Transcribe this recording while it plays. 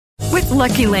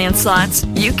Lucky Land Slots,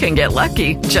 you can get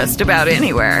lucky just about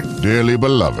anywhere. Dearly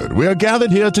beloved, we are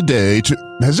gathered here today to...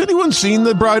 Has anyone seen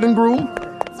the bride and groom?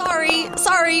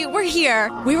 Sorry, we're here.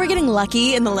 We were getting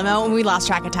lucky in the limo and we lost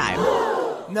track of time.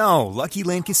 No, Lucky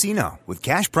Land Casino, with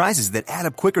cash prizes that add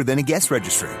up quicker than a guest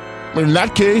registry. In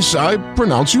that case, I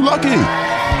pronounce you lucky.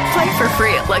 Play for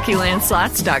free at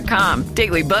LuckyLandSlots.com.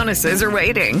 Daily bonuses are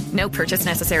waiting. No purchase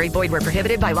necessary. Void where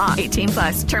prohibited by law.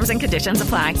 18+. Terms and conditions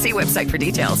apply. See website for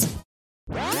details.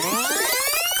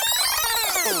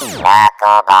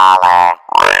 Knuckleballer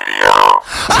Radio.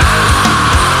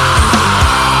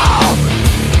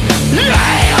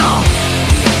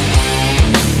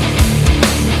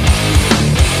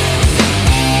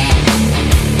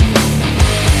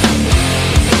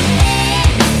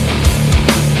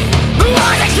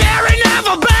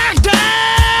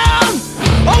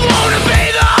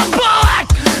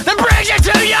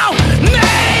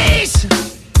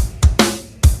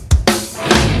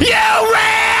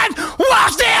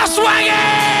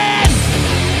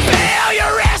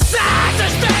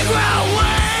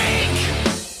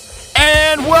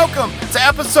 Welcome to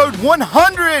episode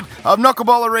 100 of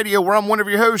Knuckleballer Radio, where I'm one of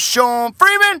your hosts, Sean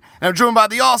Freeman, and I'm joined by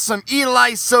the awesome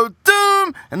Eli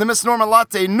Doom and the Miss Norma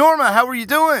Latte. Norma, how are you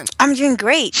doing? I'm doing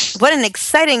great. What an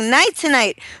exciting night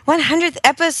tonight. 100th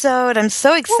episode. I'm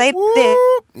so excited. Whoop,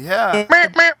 whoop. Yeah.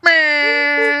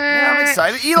 Yeah, I'm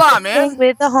excited. Eli, man.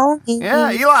 With the homies.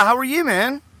 Yeah, Eli, how are you,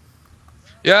 man?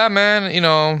 Yeah, man,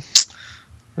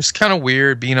 it's kind of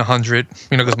weird being 100,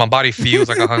 because my body feels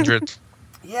like 100.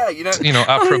 Yeah,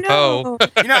 apropos. Oh,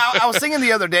 no. I was thinking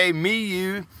the other day, me,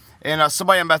 you, and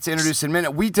somebody I'm about to introduce in a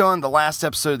minute, we done the last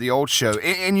episode of the old show,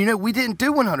 and we didn't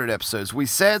do 100 episodes. We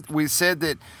said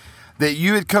that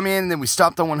you had come in, and then we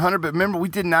stopped on 100, but remember, we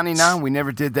did 99, we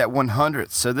never did that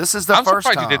 100, so this is the first time. I'm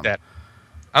surprised you did that.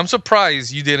 I'm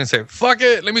surprised you didn't say, fuck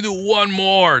it, let me do one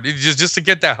more, just to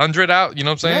get that 100 out, you know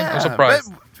what I'm saying? Yeah, I'm surprised.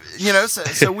 But,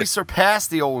 so we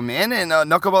surpassed the old man, and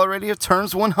Knuckleballer Radio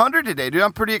turns 100 today, dude.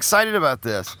 I'm pretty excited about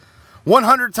this.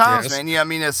 100 times, yes. Man. Yeah, I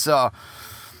mean, it's a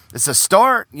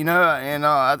start, and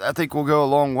I think we'll go a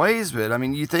long ways. But I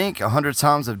mean, you think 100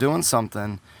 times of doing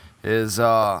something is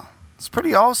it's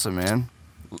pretty awesome, man.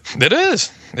 It is.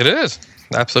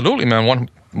 Absolutely, man.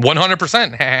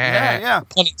 100%. Yeah.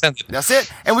 Pun intended. That's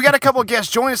it. And we got a couple of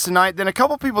guests joining us tonight. Then a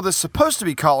couple of people that's supposed to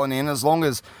be calling in, as long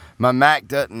as my Mac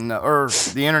doesn't, or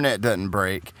the internet doesn't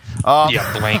break.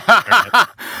 Blank.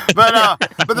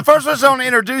 but the first person I want to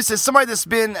introduce is somebody that's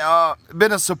been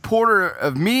a supporter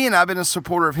of me, and I've been a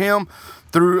supporter of him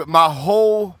through my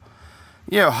whole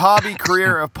hobby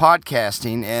career of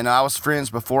podcasting. And I was friends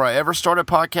before I ever started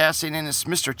podcasting. And it's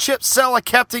Mr. Chip Sella,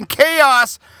 Captain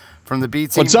Chaos from the B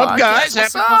Team. What's up, guys?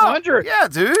 Happy 100. Yeah,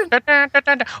 dude.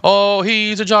 Oh,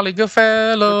 he's a jolly good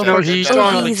fellow. He's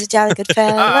a jolly good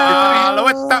fellow.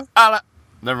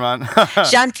 Never mind.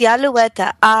 Janti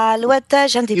alouette,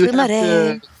 janti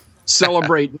primare.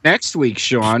 Celebrate next week,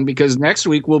 Sean, because next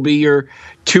week will be your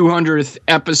 200th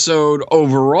episode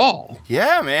overall.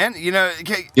 Yeah, man.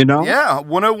 Yeah,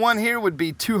 101 here would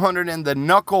be 200 in the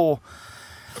Knuckle.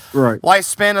 Right.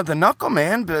 Lifespan of the Knuckle,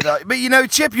 man. But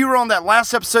Chip, you were on that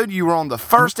last episode. You were on the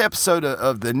first episode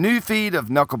of the new feed of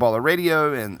Knuckleballer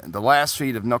Radio and the last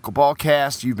feed of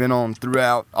Knuckleballcast. You've been on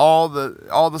throughout all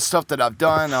the stuff that I've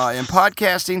done in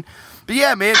podcasting. But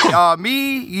yeah, man,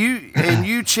 me,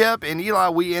 you, Chip, and Eli,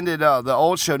 we ended the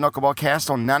old show Knuckleballcast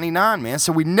on 99, man.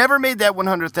 So we never made that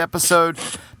 100th episode,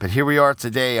 but here we are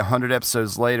today, 100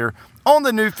 episodes later, on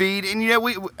the new feed. And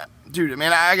dude,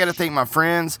 man, I got to thank my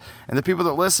friends and the people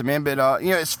that listen, man. But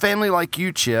it's family like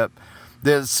you, Chip.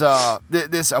 There's a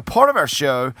part of our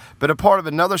show, but a part of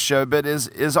another show, but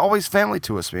is always family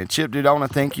to us, man. Chip, dude, I want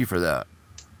to thank you for that.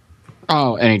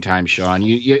 Oh, anytime, Sean.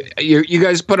 You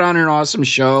guys put on an awesome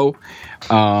show.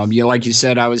 Like you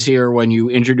said, I was here when you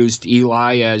introduced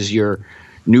Eli as your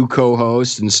new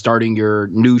co-host and starting your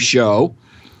new show.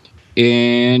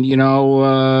 And,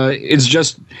 it's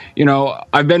just,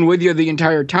 I've been with you the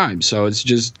entire time. So it's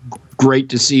just great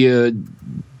to see you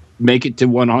make it to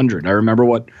 100. I remember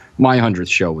what my 100th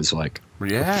show was like.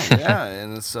 Yeah.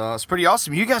 And it's pretty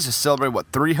awesome. You guys have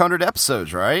celebrated, 300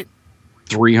 episodes, right?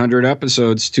 300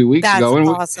 episodes 2 weeks ago.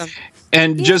 That's awesome.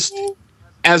 And just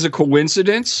as a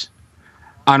coincidence,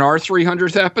 on our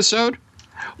 300th episode,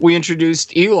 we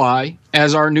introduced Eli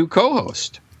as our new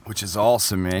co-host. which is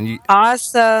awesome, man.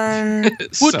 Awesome.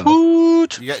 Woot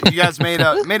woot. You guys made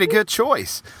a good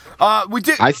choice. We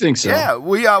do. I think so. Yeah,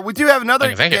 we do have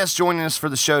another Thank you. guest joining us for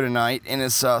the show tonight, and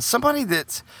it's somebody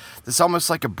that's almost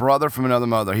like a brother from another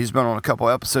mother. He's been on a couple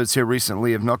episodes here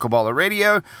recently of Knuckleballer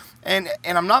Radio, and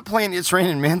I'm not playing It's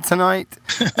Raining Men tonight,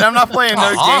 and I'm not playing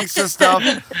no gangsta stuff.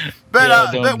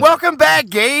 But welcome back,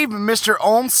 Gabe, Mr.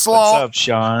 Onslaught. What's up,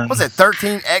 Sean? What's that,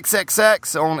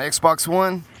 13XXX on Xbox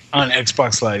One? On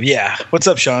Xbox Live, yeah. What's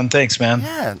up, Sean? Thanks, man.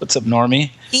 Yeah. What's up,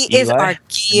 Normie? He is our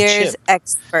Gears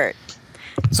expert.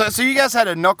 So you guys had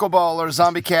a Knuckleballer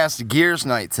Zombie Cast Gears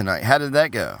night tonight. How did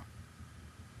that go?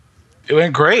 It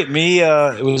went great.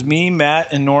 It was me,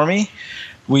 Matt, and Normie.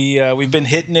 We've been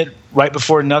hitting it right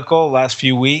before Knuckle last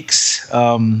few weeks.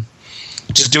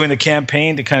 Just doing the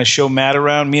campaign to kind of show Matt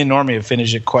around. Me and Normie have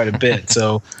finished it quite a bit.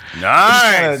 So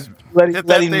nice.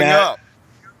 Letting Matt up.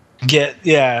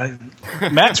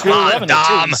 Matt's really loving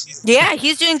it too. Yeah,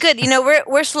 he's doing good. You know,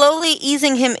 we're slowly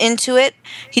easing him into it.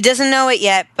 He doesn't know it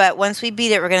yet, but once we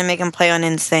beat it, we're going to make him play on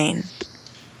Insane.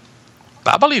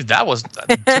 I believe that was,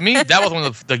 to me, that was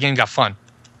when the game got fun.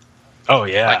 Oh,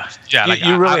 yeah.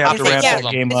 You really have to ramp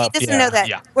that game up. He doesn't know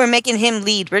that we're making him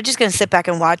lead. We're just going to sit back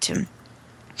and watch him.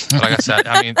 Like I said,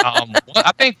 I mean,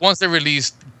 I think once they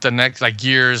release the next, like,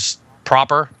 Gears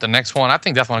proper, the next one, I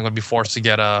think that's when I'm going to be forced to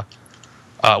get a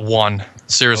one.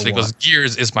 Seriously, because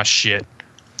Gears is my shit.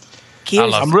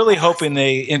 I'm really hoping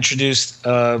they introduce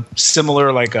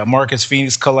similar, like a Marcus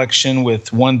Phoenix collection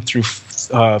with 1 through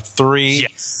 3.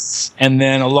 Yes. And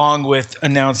then along with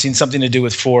announcing something to do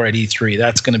with 4 at E3.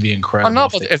 That's going to be incredible. No,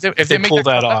 but if they pull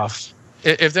that off.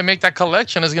 If they make that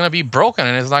collection, it's going to be broken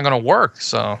and it's not going to work.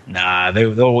 So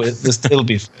it'll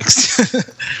be fixed.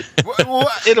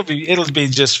 it'll be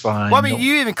just fine. Well, I mean,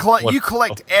 you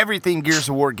collect everything Gears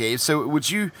of War, Gabe. So would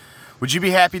you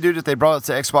be happy, dude, if they brought it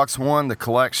to Xbox One, the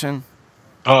collection?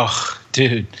 Oh,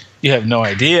 dude, you have no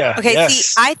idea. Okay,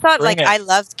 see, I thought I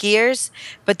loved Gears,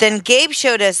 but then Gabe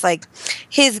showed us like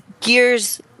his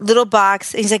Gears little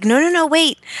box. And he's like, no,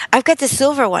 wait, I've got the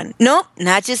silver one. Nope,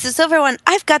 not just the silver one.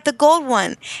 I've got the gold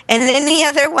one, and any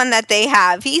other one that they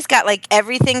have. He's got like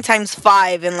everything times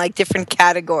 5 in like different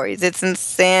categories. It's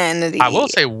insanity. I will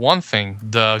say one thing: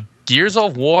 the Gears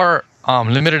of War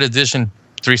limited edition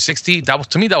 360. That was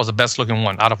the best looking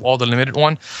one out of all the limited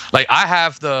one. Like I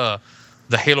have the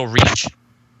Halo Reach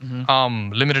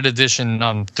limited edition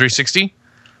 360.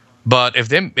 But if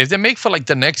they make for like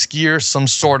the next Gear some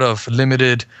sort of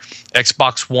limited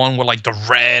Xbox One with like the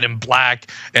red and black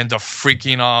and the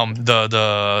freaking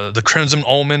the Crimson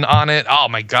Omen on it, oh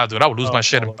my god, dude, I would lose my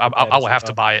shit. I would have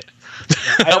to buy it.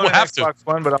 I would have Xbox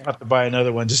One, but I'll have to buy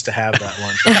another one just to have that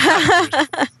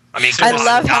one. I mean, I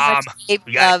love how much Gabe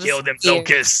we gotta loves kill them Gears.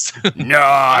 locusts. No,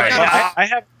 I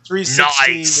have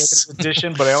 360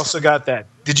 edition, but I also got that.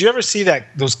 Did you ever see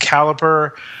those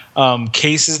caliper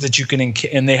cases that you can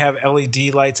and they have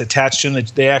LED lights attached to them?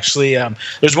 They actually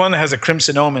there's one that has a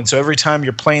Crimson Omen, so every time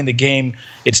you're playing the game,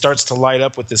 it starts to light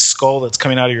up with this skull that's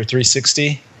coming out of your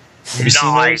 360. Have you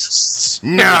seen those?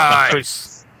 Nice.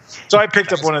 So I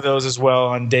picked up one of those as well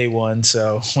on day one.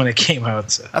 So when it came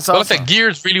out, that's awesome. Well,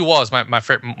 Gears really was my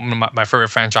favorite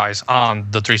franchise on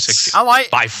the 360. I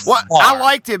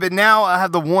liked it, but now I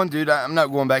have the one, dude. I'm not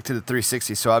going back to the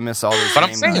 360, so I miss all this. But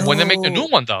I'm saying when they make the new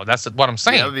one, though, that's what I'm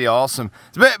saying. That would be awesome.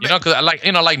 But because like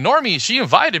Normie, she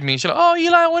invited me. She's like, "Oh,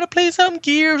 Eli, I want to play some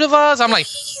Gears with us." I'm like,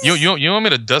 "You want me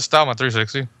to dust out my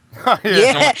 360?"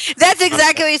 Yeah, that's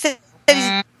exactly what he said.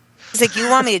 He's like, "You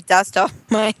want me to dust off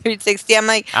my 360?" I'm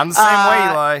like, "I'm the same way,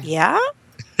 Eli." Yeah.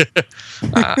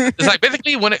 It's like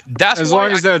basically that's as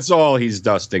long as that's all he's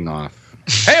dusting off.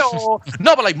 Hell,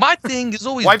 no, but like my thing is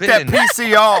always wipe that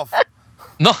PC off.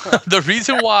 No, the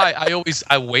reason why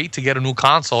I wait to get a new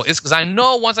console is because I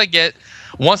know once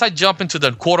I jump into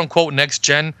the quote unquote next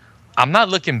gen, I'm not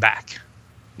looking back.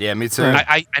 Yeah, me too.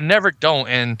 I never don't,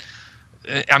 and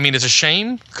I mean it's a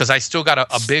shame because I still got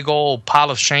a big old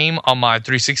pile of shame on my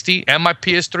 360 and my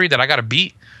PS3 that I got to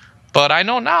beat. But I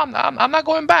know now I'm not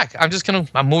going back. I'm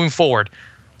moving forward.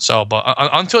 So, but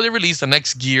until they release the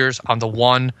next Gears on the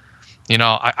one,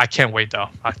 I can't wait though.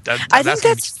 I think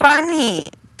that's funny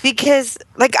because,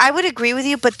 like, I would agree with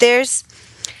you, but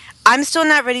I'm still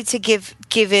not ready to give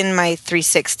in my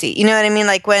 360. You know what I mean?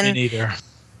 Like when, me neither.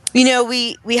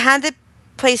 We had the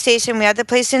PlayStation, we had the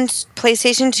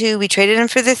PlayStation 2, we traded in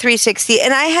for the 360,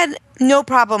 and I had no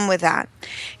problem with that.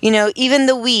 Even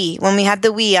the Wii, when we had the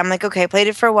Wii, I'm like, okay, I played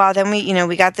it for a while, then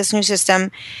we got this new system.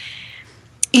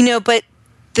 But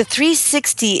the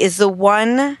 360 is the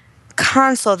one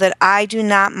console that I do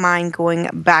not mind going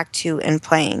back to and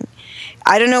playing.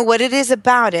 I don't know what it is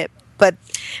about it, but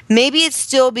maybe it's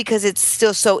still because it's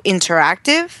still so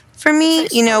interactive for me,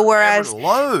 whereas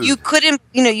you couldn't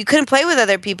play with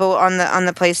other people on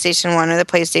the PlayStation 1 or the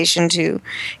PlayStation 2,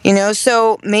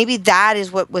 so maybe that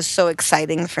is what was so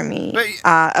exciting for me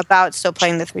about still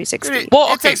playing the 360.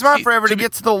 Well, it takes forever to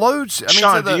get to the loads.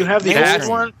 Sean, do you have the old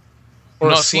one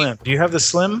or Slim? Do you have the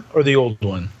Slim or the old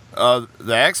one? The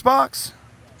Xbox?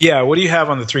 Yeah, what do you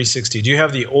have on the 360? Do you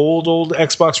have the old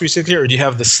Xbox 360, or do you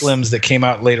have the Slims that came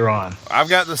out later on? I've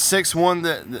got the 6 one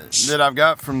that I've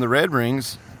got from the Red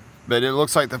Rings. But it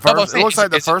looks like the first. It looks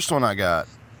like the first one I got.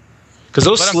 Because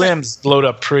those Slims load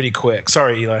up pretty quick.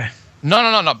 Sorry, Eli.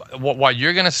 No. What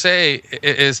you're gonna say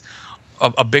is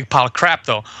a big pile of crap,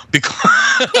 though, because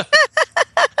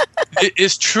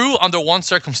it's true under one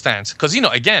circumstance. Because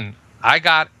again, I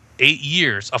got 8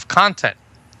 years of content.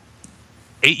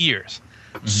 8 years.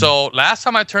 Mm-hmm. So last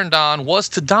time I turned on was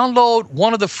to download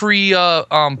one of the free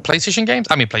PlayStation games.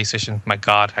 I mean PlayStation. My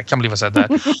God, I can't believe I said that.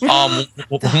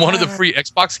 One of the free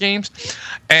Xbox games,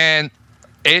 and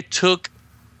it took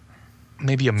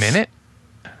maybe a minute,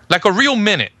 like a real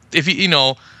minute. If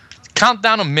you count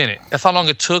down a minute, that's how long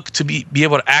it took to be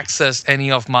able to access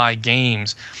any of my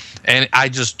games. And I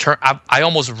just I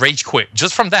almost rage quit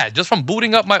just from that. Just from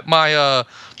booting up my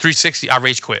 360, I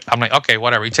rage quit. I'm like, okay,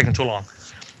 whatever. You're taking too long.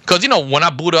 Because, when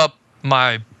I boot up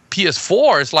my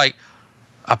PS4, it's like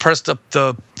I pressed up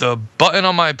the button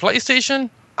on my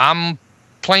PlayStation. I'm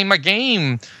playing my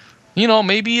game,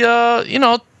 maybe,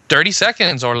 30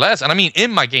 seconds or less. And I mean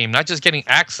in my game, not just getting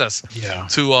access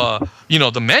to,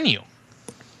 the menu.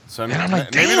 So and I'm like,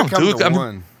 damn, dude.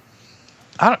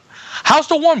 How's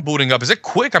the one booting up? Is it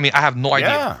quick? I mean, I have no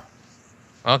idea.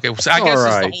 Okay, so I guess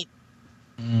it's the whole...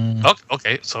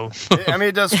 Okay, so I mean,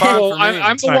 it does fine for me.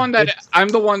 I'm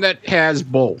the one that has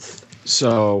both.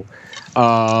 So,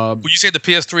 would you say the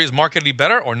PS3 is markedly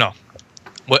better or no?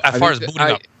 As far as booting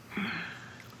up,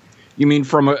 you mean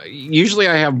usually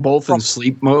I have both in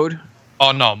sleep mode.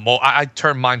 Oh no, I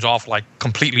turn mine off, like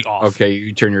completely off. Okay,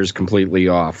 you turn yours completely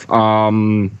off.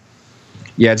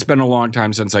 Yeah, it's been a long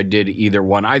time since I did either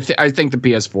one. I think the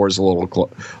PS4 is a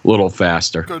little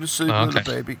faster. Go to sleep, little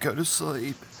baby. Go to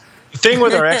sleep. The thing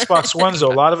with our Xbox Ones, though,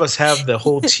 a lot of us have the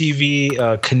whole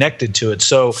TV connected to it.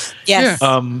 So, yes.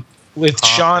 With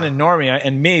Sean and Normie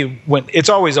and me, when it's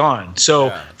always on.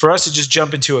 So for us to just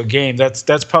jump into a game,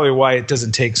 that's probably why it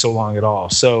doesn't take so long at all.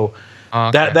 So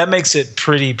that makes it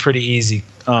pretty easy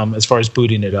as far as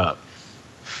booting it up.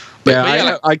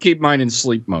 I keep mine in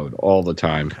sleep mode all the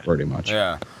time, pretty much.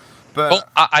 Yeah, but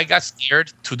I got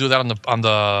scared to do that on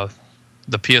the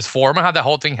PS4. Remember how that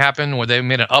whole thing happened where they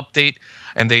made an update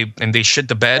and they shit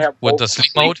the bed with the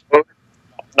sleep mode?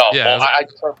 No, yeah, I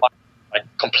turn mine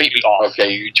completely off.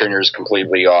 Okay, you turn yours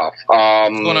completely off.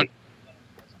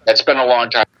 It's been a long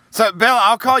time. So Bella,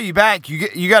 I'll call you back.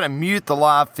 You got to mute the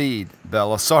live feed,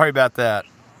 Bella. Sorry about that.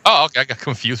 Oh, okay. I got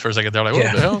confused for a second there. Like, what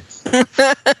the hell?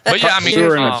 But yeah, I mean,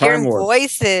 hearing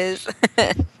voices.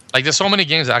 Like, there's so many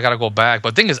games that I gotta go back.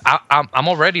 But the thing is, I'm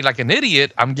already like an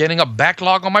idiot. I'm getting a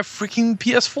backlog on my freaking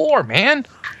PS4, man.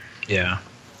 Yeah.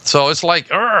 So it's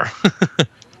like,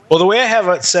 Well, the way I have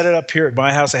it set it up here at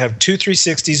my house, I have 2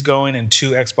 360s going and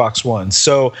 2 Xbox Ones.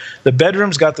 So the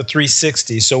bedroom's got the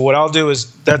 360. So what I'll do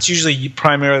is that's usually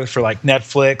primarily for like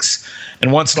Netflix,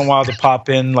 and once in a while to pop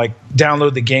in, like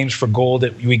download the games for gold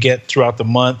that we get throughout the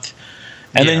month,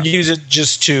 and then use it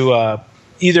just to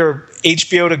either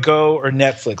HBO to go or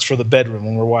Netflix for the bedroom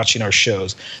when we're watching our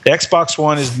shows. The Xbox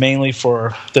One is mainly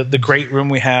for the great room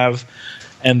we have,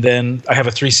 and then I have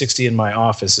a 360 in my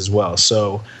office as well.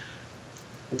 So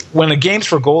when a Games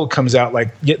for Gold comes out,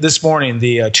 like this morning,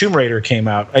 the Tomb Raider came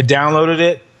out. I downloaded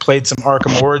it, played some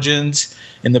Arkham Origins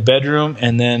in the bedroom,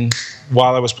 and then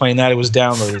while I was playing that, it was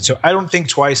downloaded. So I don't think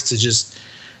twice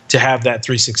to have that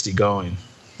 360 going.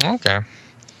 Okay.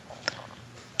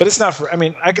 But it's not for. I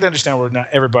mean, I could understand where not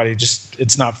everybody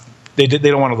it's not. They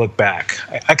don't want to look back.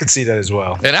 I could see that as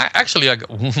well. And actually,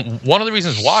 one of the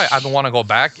reasons why I don't want to go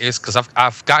back is because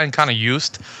I've gotten kind of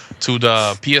used to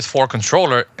the PS4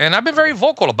 controller, and I've been very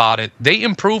vocal about it. They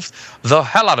improved the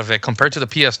hell out of it compared to the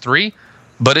PS3,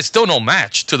 but it's still no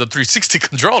match to the 360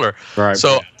 controller. Right.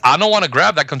 So I don't want to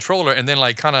grab that controller and then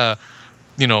like kind of,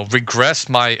 regress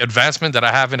my advancement that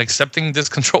I have in accepting this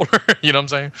controller. You know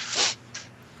what I'm saying?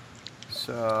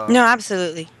 So No,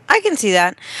 absolutely. I can see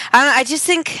that. I just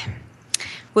think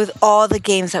with all the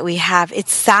games that we have,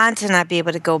 it's sad to not be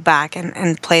able to go back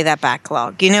and play that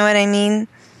backlog. You know what I mean?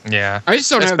 Yeah. I just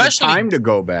don't have the time to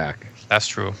go back. That's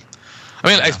true. I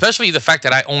mean, especially the fact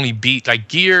that I only beat like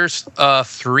Gears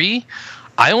 3.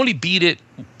 I only beat it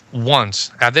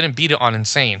once. I didn't beat it on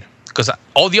Insane because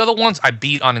all the other ones I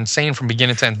beat on insane from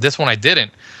beginning to end. This one I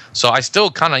didn't. So I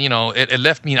still kind of, it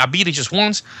left me. I beat it just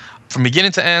once from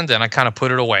beginning to end, and I kind of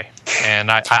put it away.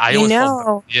 And I always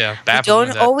felt, bad. You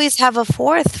don't always have a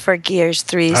fourth for Gears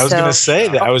 3. I was going to say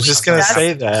that. I was just going to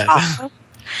say that.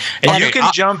 And you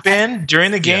can jump in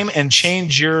during the game and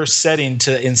change your setting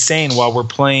to insane while we're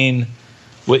playing.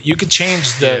 You can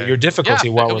change your difficulty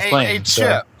while we're playing. Hey,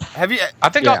 Chip, have you? I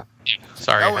think.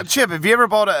 Sorry, Chip. Have you ever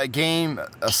bought a game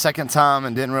a second time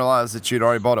and didn't realize that you'd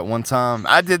already bought it one time?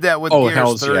 I did that with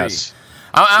Gears 3. Yes.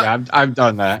 I've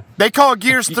done that. They called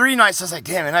Gears 3 nights. I was like,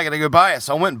 damn it, I got to go buy it.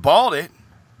 So I went and bought it.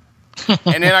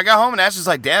 And then I got home and Ashley's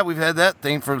like, Dad, we've had that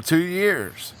thing for 2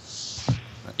 years.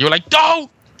 You were like, don't.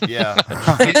 Yeah.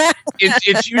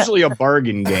 It's usually a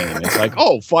bargain game. It's like,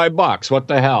 $5. What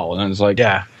the hell? And it's like,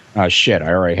 oh, shit,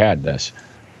 I already had this.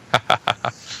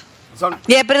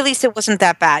 Yeah, but at least it wasn't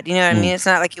that bad. You know what I mean? It's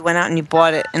not like you went out and you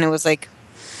bought it and it was like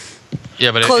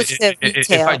but close to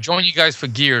if I join you guys for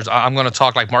Gears, I'm going to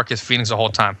talk like Marcus Phoenix the whole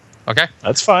time. Okay?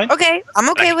 That's fine. Okay, I'm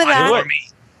okay with that.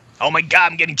 Oh my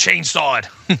God, I'm getting chainsawed.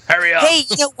 Hurry up. Hey,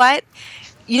 you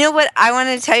know what? I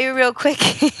want to tell you real quick,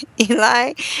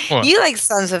 Eli. What? You like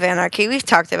Sons of Anarchy. We've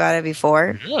talked about it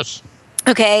before. Yes.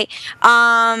 Okay.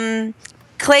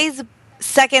 Clay's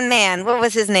second man, what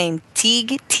was his name?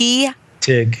 Tig?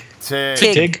 Tig.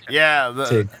 Yeah.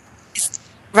 Tig.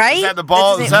 Right? Is that the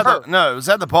ball? Is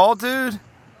that the ball dude?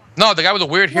 No, the guy with the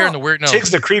weird hair and the weird nose.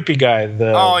 Tig's the creepy guy.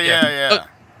 Yeah.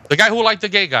 The guy who liked the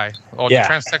gay guy. Or the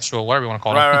transsexual, whatever you want to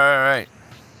call him. Right.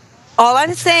 All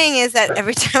I'm saying is that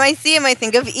every time I see him, I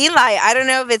think of Eli. I don't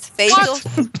know if it's facial.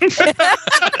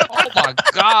 Oh my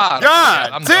God.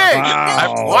 God, Tig.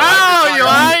 Wow,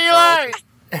 Eli.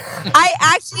 I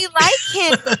actually like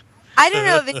him. I don't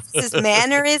know if it's his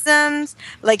mannerisms,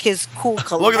 like his cool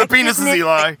color. Look at the penises,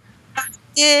 Eli.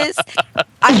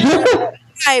 I don't know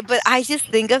why, but I just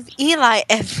think of Eli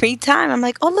every time. I'm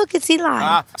like, oh, look, it's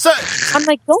Eli. I'm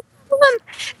like, don't fool him.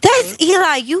 That's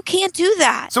Eli. You can't do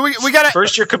that. So we got to...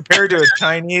 First you're compared to a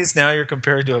Chinese, now you're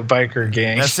compared to a biker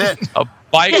gang. That's it. A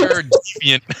biker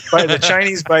deviant. By the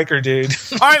Chinese biker dude.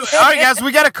 All right, guys,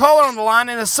 we got a caller on the line,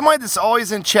 and it's somebody that's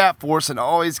always in chat for us and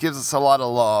always gives us a lot of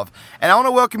love. And I want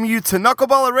to welcome you to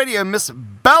Knuckleballer Radio, Miss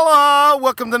Bella.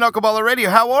 Welcome to Knuckleballer Radio.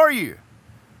 How are you?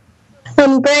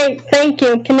 I'm great, thank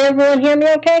you. Can everyone hear me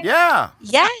okay? Yeah.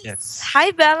 Yes.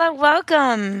 Hi, Bella.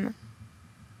 Welcome.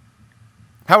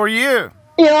 How are you?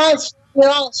 Your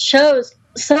all show's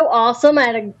so awesome. I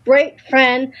had a great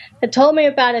friend that told me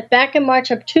about it back in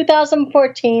March of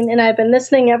 2014, and I've been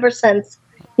listening ever since.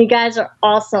 You guys are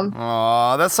awesome.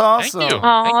 Aw, that's awesome. Thank you.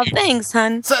 Aw, thanks,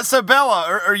 hon. So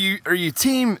Bella, are you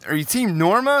team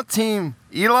Norma, team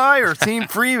Eli, or team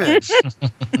Freeman?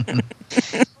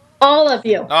 All of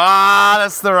you. Ah,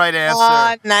 that's the right answer.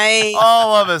 Aw, nice.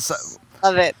 All of us.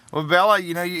 Love it. Well, Bella,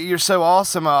 you're so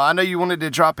awesome. I know you wanted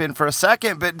to drop in for a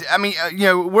second, but I mean,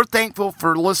 we're thankful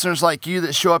for listeners like you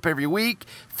that show up every week,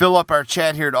 fill up our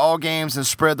chat here at all games, and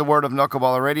spread the word of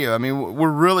Knuckleballer Radio. I mean, we're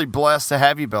really blessed to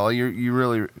have you, Bella.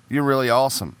 You're really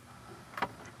awesome.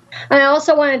 I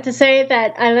also wanted to say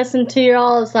that I listened to your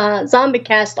all's Zombie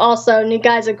Cast also, and you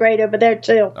guys are great over there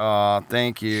too. Oh,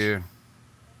 thank you.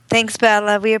 Thanks,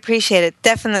 Bella. We appreciate it.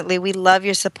 Definitely. We love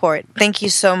your support. Thank you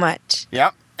so much.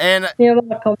 Yep. And you're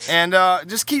welcome. And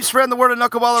just keep spreading the word of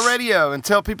Knuckleballer Radio and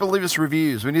tell people to leave us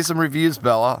reviews. We need some reviews,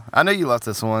 Bella. I know you left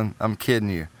this one. I'm kidding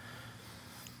you.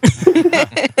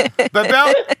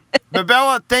 but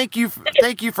Bella, thank you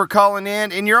for calling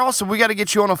in. And you're awesome. We got to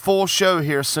get you on a full show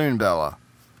here soon, Bella.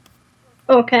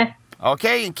 Okay.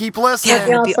 Okay, and keep listening. Yeah,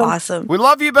 that'd be awesome. We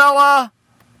love you, Bella.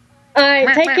 All right,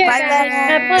 take care, Bye, guys.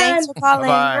 Have fun. Thanks for calling.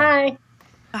 Bye.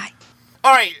 Bye.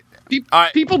 All right.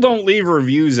 People don't leave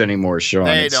reviews anymore, Sean.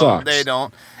 They it don't. sucks. They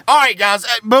don't. All right, guys.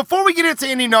 Before we get into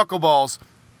any knuckleballs,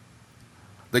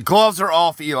 the gloves are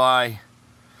off, Eli.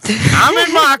 I'm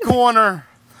in my corner.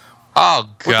 Oh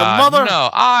God! No,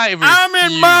 I'm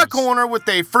in my corner with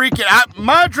a freaking.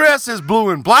 My dress is blue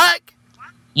and black.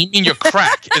 You mean your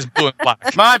crack is blue and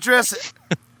black? My dress,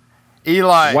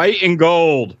 Eli. White and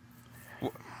gold.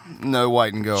 No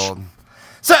white and gold.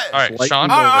 So, all right, Sean.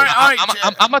 All right.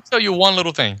 I'm gonna tell you one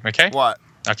little thing. Okay. What?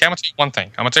 Okay, I'm gonna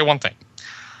tell you one thing.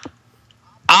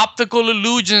 Optical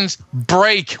illusions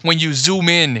break when you zoom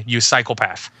in, you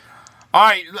psychopath.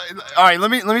 All right. Let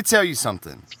me tell you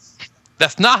something.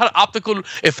 That's not how optical.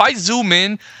 If I zoom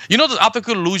in, the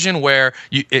optical illusion where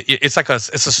it's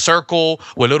a circle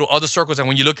with little other circles, and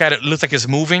when you look at it, it looks like it's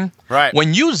moving. Right.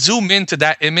 When you zoom into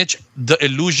that image, the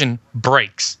illusion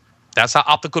breaks. That's how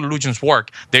optical illusions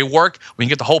work. They work when you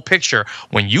get the whole picture.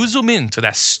 When you zoom into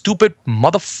that stupid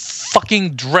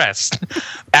motherfucking dress,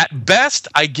 at best,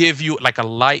 I give you like a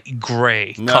light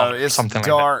gray color. It's something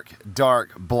dark, like that.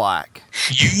 dark black.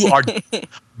 You are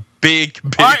big.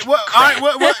 All right,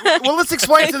 well, let's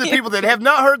explain to the people that have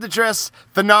not heard the dress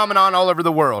phenomenon all over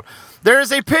the world. There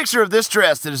is a picture of this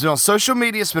dress that has been on social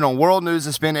media, it's been on world news,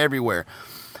 it's been everywhere.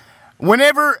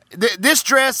 Whenever this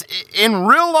dress, in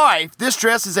real life, this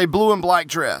dress is a blue and black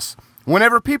dress.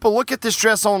 Whenever people look at this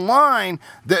dress online,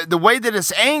 the way that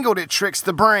it's angled, it tricks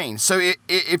the brain. So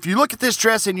if you look at this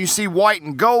dress and you see white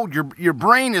and gold, your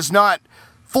brain is not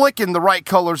flicking the right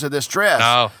colors of this dress.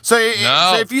 No. So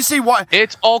if you see white...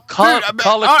 It's all color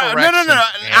correction. No.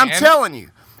 I'm telling you.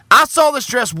 I saw this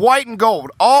dress white and gold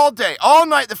all day, all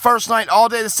night the first night, all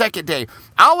day the second day.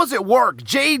 I was at work.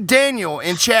 Jay Daniel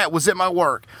in chat was at my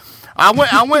work. I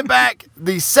went back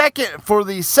for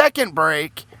the second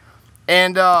break,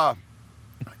 and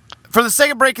for the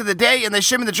second break of the day, and they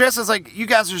showed me the dress. I was like, "You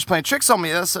guys are just playing tricks on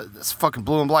me. That's a fucking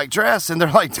blue and black dress." And they're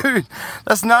like, "Dude,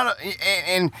 that's not."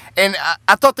 And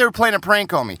I thought they were playing a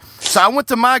prank on me. So I went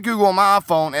to my Google on my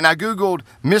iPhone and I Googled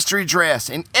mystery dress,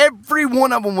 and every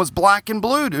one of them was black and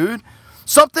blue, dude.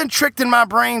 Something tricked in my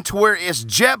brain to where it's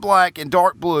jet black and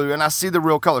dark blue, and I see the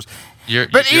real colors. You're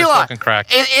Eli, fucking crack.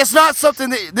 It's not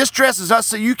something that this dress is not.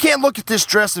 So you can't look at this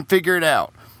dress and figure it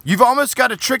out. You've almost got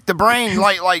to trick the brain,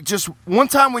 like just one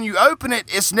time when you open it,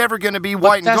 it's never going to be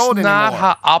white and gold anymore. That's not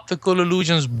how optical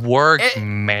illusions work,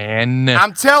 man.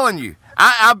 I'm telling you.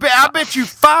 I bet you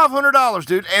 $500,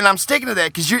 dude, and I'm sticking to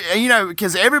that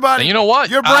because everybody. And you know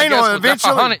what? Your brain will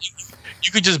eventually.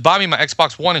 You could just buy me my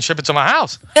Xbox One and ship it to my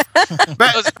house.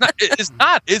 It's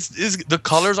not. It's the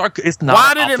colors are. It's not.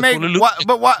 Why did it make?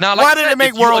 Why did it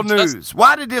make world news?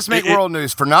 Why did this make world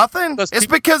news? For nothing? It's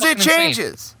because it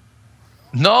changes.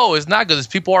 No, it's not, because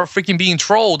people are freaking being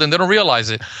trolled and they don't realize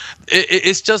it.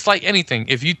 It's just like anything.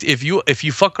 If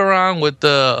you fuck around with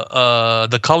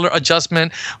the color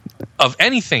adjustment of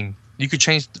anything, you could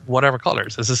change whatever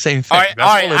colors. It's the same thing. All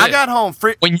right. I got home.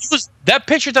 When you use that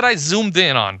picture that I zoomed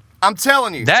in on, I'm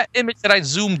telling you, that image that I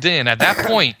zoomed in at that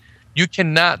point, you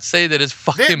cannot say that it's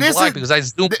fucking black because I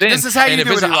zoomed in. This is how you do it, And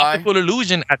if it's an optical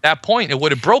illusion, at that point, it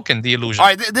would have broken the illusion. All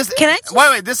right,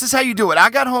 wait. This is how you do it.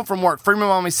 I got home from work. Freeman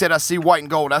Mommy said, I see white and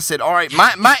gold. I said, all right,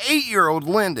 my 8-year-old,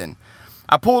 Lyndon,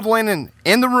 I pulled Lyndon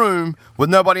in the room with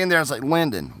nobody in there. I was like,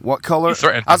 Lyndon, what color?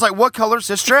 I was like, what color is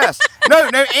this dress? no,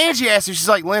 Angie asked me. She's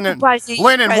like, Lyndon,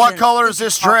 what color is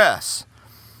this dress?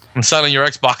 I'm selling your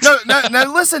Xbox.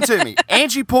 No, listen to me.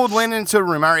 Angie pulled Lyndon into the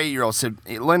room. Our 8-year-old said,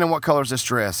 Lyndon, what color is this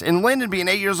dress? And Lyndon, being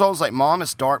 8 years old, was like, Mom,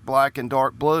 it's dark black and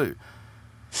dark blue.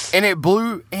 And it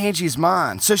blew Angie's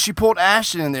mind. So she pulled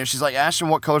Ashton in there. She's like, Ashton,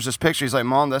 what color is this picture? He's like,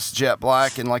 Mom, that's jet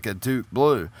black and like a Duke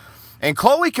blue. And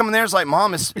Chloe coming there is like,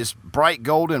 Mom, it's bright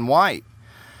gold and white.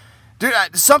 Dude,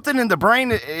 something in the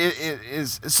brain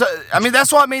is I mean,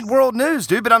 that's why I made world news,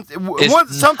 dude. But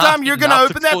sometime you're going to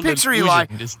open that picture, Eli,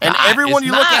 and everyone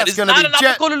you look at is going to be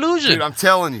jet. Illusion. Dude, I'm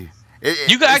telling you.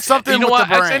 You can ask something. You know what?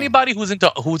 Ask anybody who's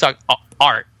like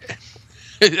art.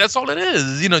 That's all it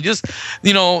is.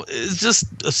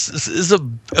 It's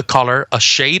a color, a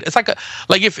shade. It's like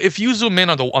if you zoom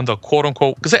in on the quote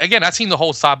unquote, because again, I've seen the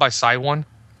whole side by side one.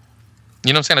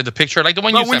 You know what I'm saying? Like the picture, like the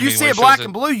one you sent me. But when you see it black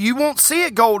and blue, you won't see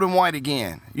it gold and white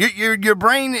again. Your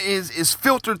brain is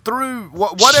filtered through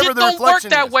whatever the reflection is. Don't work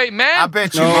that way, man. I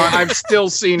bet you. No, I've still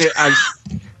seen it.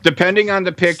 Depending on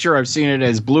the picture, I've seen it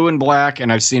as blue and black,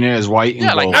 and I've seen it as white and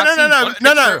gold.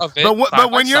 No.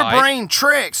 But when your brain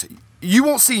tricks, you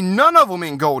won't see none of them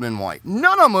in gold and white.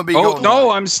 None of them will be gold and white. No,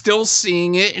 I'm still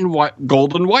seeing it in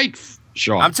gold and white,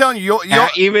 Sean. I'm telling you,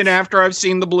 even after I've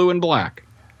seen the blue and black.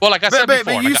 Well, like I said before,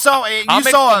 but you saw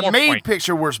a made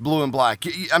picture where it's blue and black.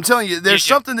 I'm telling you, there's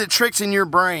something that tricks in your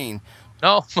brain.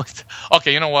 No,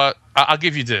 okay. You know what? I'll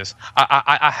give you this.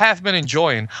 I have been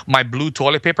enjoying my blue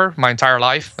toilet paper my entire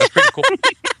life. That's pretty cool.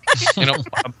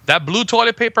 That blue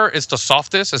toilet paper is the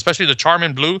softest, especially the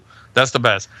Charmin blue. That's the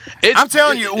best. I'm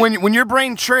telling you, when your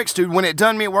brain tricks, dude, when it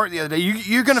done me at work the other day,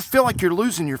 you're going to feel like you're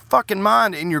losing your fucking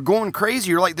mind and you're going crazy.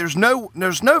 You're like, there's no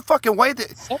fucking way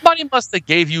that... Somebody must have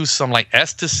gave you some like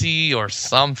ecstasy or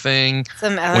something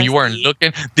when you weren't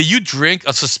looking. Did you drink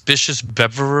a suspicious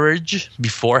beverage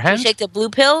beforehand? You shake the blue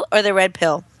pill or the red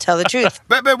pill? Tell the truth.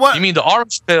 But what? You mean the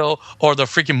orange pill or the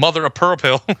freaking mother of pearl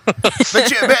pill?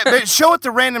 but show it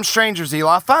to random strangers,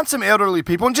 Eli. Find some elderly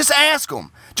people and just ask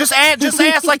them. Just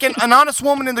ask like an honest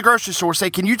woman in the grocery store. Say,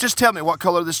 can you just tell me what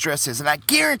color this dress is? And I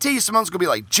guarantee you someone's going to be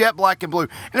like jet black and blue.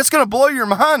 And it's going to blow your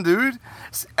mind, dude.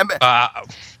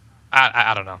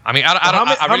 I don't know. I mean, I don't.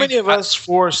 How many of us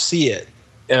foresee it?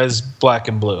 as black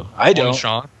and blue. I don't.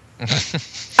 Sean.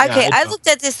 Okay, I looked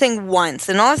at this thing once,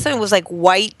 and all of a sudden it was like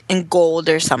white and gold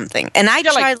or something. And I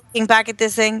tried looking back at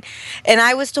this thing, and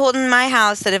I was told in my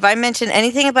house that if I mentioned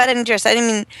anything about any dress, I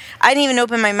didn't even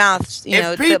open my mouth. You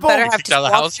know, the better have to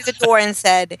walk through the door and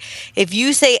said, if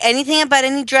you say anything about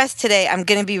any dress today, I'm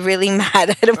going to be really mad.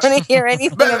 I don't want to hear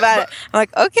anything about it. I'm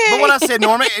like, okay. But what I said,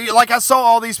 Norman, like I saw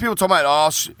all these people talking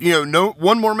about, no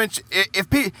one more mention.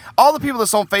 All the people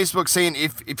that's on Facebook saying,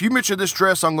 if you mention this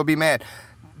dress, I'm going to be mad.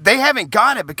 They haven't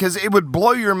got it because it would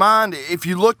blow your mind if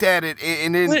you looked at it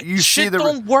and then you see the.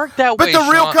 Don't work that way. But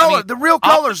the real color, the real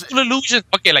colors. Illusion.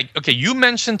 Okay, you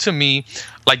mentioned to me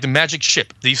like the magic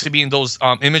ship. They used to be in those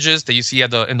images that you see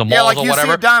in the malls or whatever.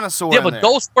 See a dinosaur. Yeah, but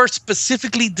those were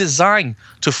specifically designed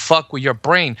to fuck with your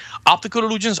brain. Optical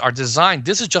illusions are designed.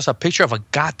 This is just a picture of a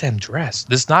goddamn dress.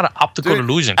 This is not an optical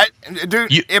illusion.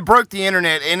 It broke the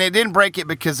internet, and it didn't break it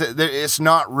because it's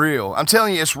not real. I'm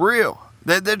telling you, it's real.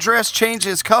 The dress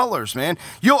changes colors, man.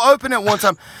 You'll open it one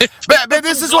time, but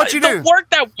this is what you do. It don't work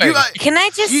that way. Can I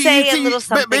just say a little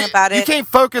something about it? You can't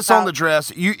focus on the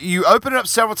dress. You open it up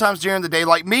several times during the day.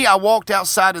 Like me, I walked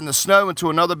outside in the snow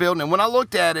into another building, and when I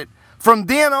looked at it, from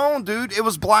then on, dude, it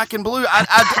was black and blue.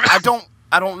 I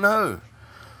don't know.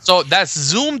 So that's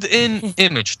zoomed in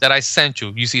image that I sent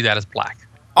you. You see that as black.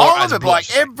 All of it black.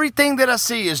 Everything that I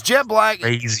see is jet black.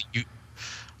 Crazy.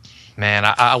 Man,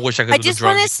 I wish I could. I just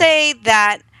want to say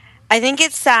that I think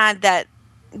it's sad that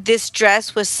this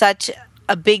dress was such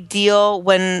a big deal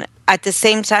when at the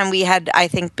same time we had, I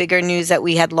think, bigger news that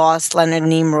we had lost Leonard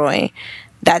Nimoy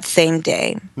that same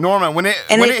day. Norman, when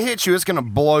it hits you, it's going to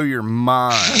blow your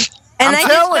mind. And I'm I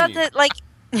telling just felt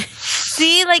that,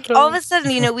 see, all of a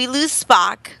sudden, we lose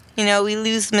Spock. We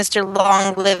lose Mr.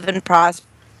 Long Live and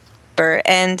Prosper.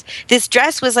 And this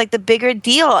dress was like the bigger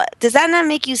deal. Does that not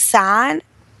make you sad?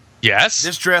 Yes.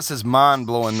 This dress is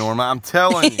mind-blowing, Norma. I'm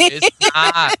telling you. It's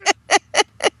not.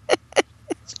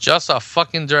 It's just a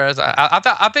fucking dress.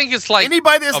 I think it's like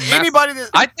anybody that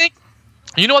I think,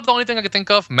 you know what, the only thing I can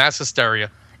think of? Mass hysteria.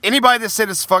 Anybody that said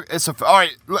it's all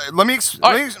right, let me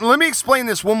explain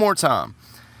this one more time.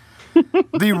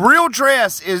 The real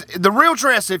dress,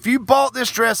 if you bought this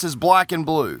dress, is black and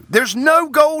blue. There's no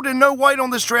gold and no white on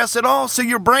this dress at all, so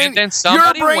your brain is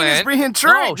being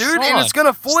tricked, dude, and it's going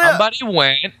to flip. Somebody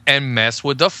went and messed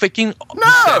with the freaking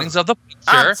settings of the picture.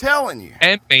 I'm telling you.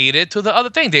 And made it to the other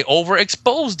thing. They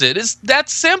overexposed it. It's that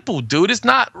simple, dude. It's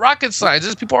not rocket science.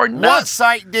 These people are nuts. What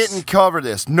site didn't cover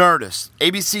this? Nerdist,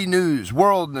 ABC News,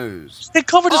 World News. They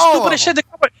covered the stupidest shit.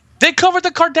 They covered the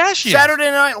Kardashians.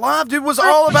 Saturday Night Live, dude, was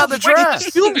all about the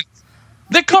dress.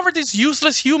 They covered these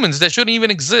useless humans that shouldn't even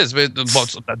exist.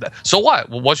 So what?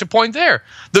 Well, what's your point there?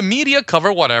 The media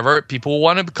cover whatever people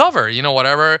want to cover.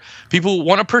 Whatever people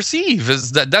want to perceive.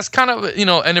 That's kind of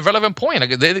an irrelevant point.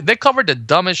 Like, they covered the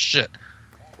dumbest shit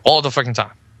all the fucking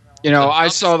time. I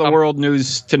saw the World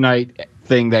News Tonight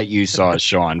thing that you saw,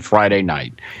 Sean, Friday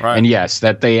night. Right. And yes,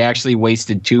 that they actually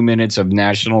wasted 2 minutes of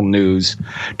national news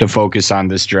to focus on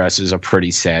this dress is a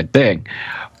pretty sad thing.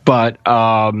 But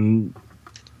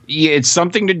it's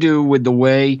something to do with the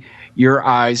way your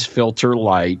eyes filter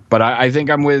light. But I think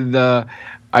I'm with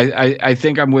I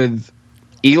think I'm with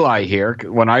Eli here.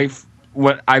 When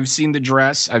I've seen the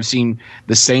dress, I've seen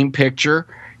the same picture.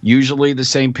 Usually the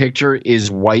same picture is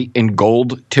white and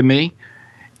gold to me,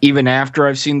 even after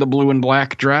I've seen the blue and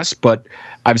black dress. But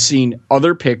I've seen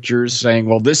other pictures saying,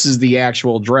 well, this is the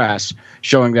actual dress,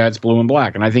 showing that it's blue and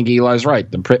black. And I think Eli's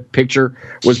right. The picture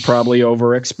was probably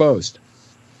overexposed.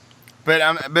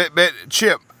 But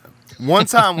Chip, one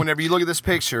time whenever you look at this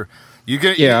picture, you're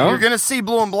gonna see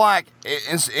blue and black,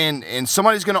 and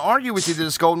somebody's gonna argue with you that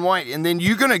it's gold and white, and then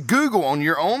you're gonna Google on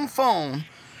your own phone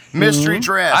mystery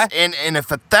dress, and if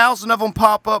 1,000 of them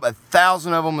pop up,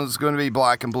 1,000 of them is going to be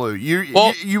black and blue.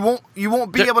 You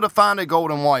won't be able to find a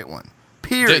gold and white one.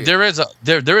 Period. There is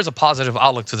a positive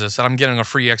outlook to this, and I'm getting a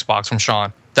free Xbox from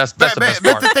Sean. That's the best part.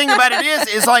 But the thing about it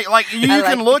is like you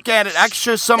can look at it. I can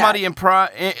show somebody in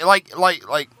like.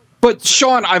 But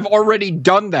Sean, I've already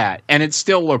done that, and it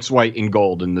still looks white and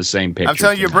gold in the same picture. I'm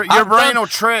telling you, your brain will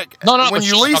trick. When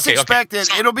you least expect it,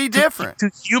 it'll be different.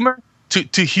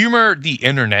 To humor the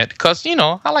internet, because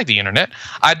I like the internet.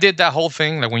 I did that whole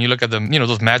thing, like when you look at the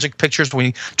those magic pictures, when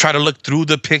you try to look through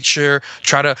the picture,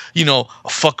 try to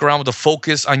fuck around with the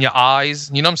focus on your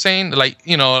eyes. You know what I'm saying? Like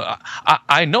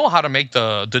I know how to make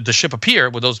the ship appear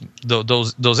with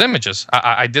those images.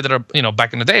 I did it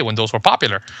back in the day when those were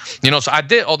popular. So I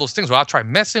did all those things where I try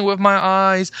messing with my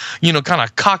eyes, kind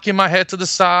of cocking my head to the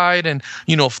side, and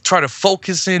try to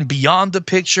focus in beyond the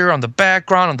picture, on the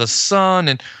background, on the sun,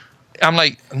 and I'm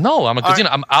like, no. I'm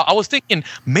like, I was thinking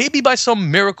maybe by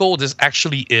some miracle this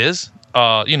actually is,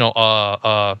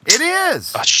 it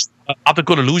is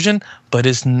optical illusion, but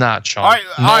it's not, Sean. All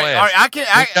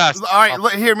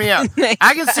right. Hear me out.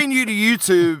 I can send you to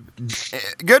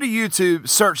YouTube. Go to YouTube,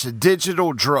 search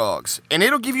digital drugs, and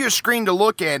it'll give you a screen to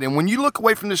look at. And when you look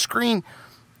away from the screen,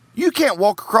 you can't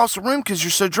walk across the room because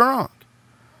you're so drunk.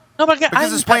 No, but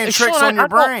because it's playing tricks on your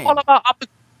brain. I know all about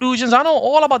optical illusions. I know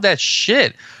all about that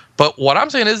shit. But what I'm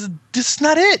saying is, this is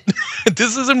not it.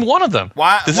 This isn't one of them.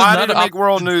 Why did it make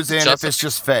world news then if it's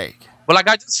just fake? Well, like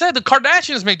I just said, the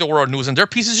Kardashians make the world news, and they're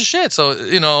pieces of shit. So,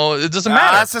 it doesn't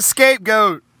matter. That's a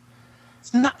scapegoat.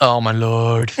 It's not. Oh, my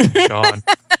Lord. Sean.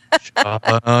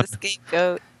 The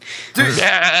scapegoat. Dude,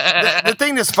 the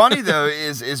thing that's funny, though,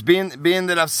 is being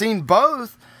that I've seen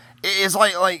both, is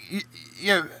like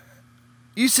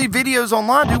you see videos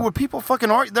online, dude, where people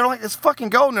fucking argue. They're like, it's fucking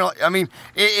gold. And they're like, I mean,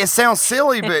 it sounds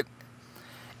silly, but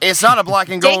it's not a black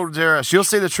and gold, Jairus. You'll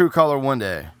see the true color one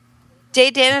day. Jay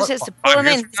Daniels says to pull him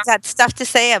in. He's got stuff to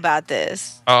say about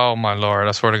this. Oh, my Lord.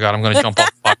 I swear to God, I'm going to jump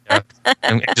off the podcast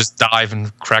and just dive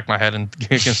and crack my head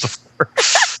against the floor.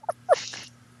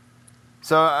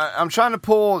 So I'm trying to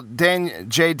pull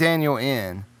Jay Daniel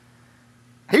in.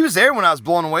 He was there when I was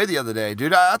blown away the other day,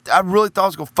 dude. I really thought I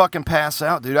was going to fucking pass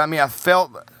out, dude. I mean, I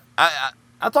thought I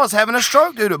was having a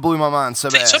stroke, dude. It blew my mind so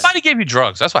bad. Somebody gave you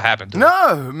drugs. That's what happened. Dude.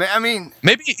 No, man, I mean...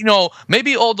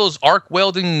 Maybe all those arc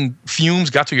welding fumes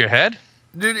got to your head.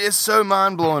 Dude, it's so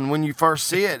mind-blowing when you first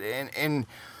see it. And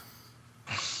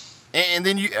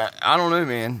then you... I don't know,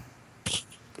 man.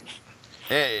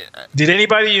 Did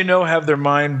anybody have their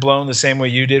mind blown the same way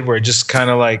you did, where it just kind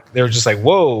of like, they were just like,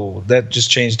 whoa, that just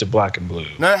changed to black and blue?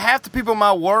 No, half the people in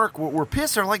my work were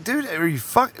pissed. They're like, dude, are you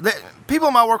people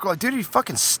in my work were like, dude, are you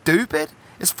fucking stupid?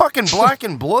 It's fucking black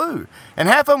and blue. And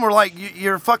half of them were like,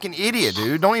 you're a fucking idiot,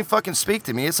 dude. Don't even fucking speak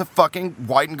to me. It's a fucking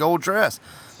white and gold dress.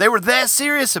 They were that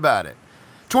serious about it.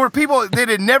 To where people that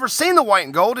had never seen the white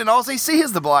and gold, and all they see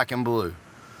is the black and blue.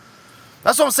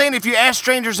 That's what I'm saying. If you ask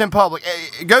strangers in public,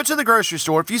 go to the grocery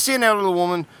store. If you see an elderly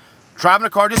woman driving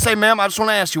a car, just say, ma'am, I just want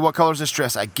to ask you, what color is this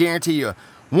dress? I guarantee you,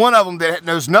 one of them that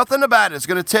knows nothing about it is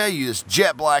going to tell you it's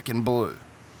jet black and blue.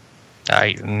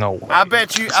 No way. I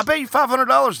bet you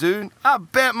 $500, dude. I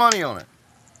bet money on it.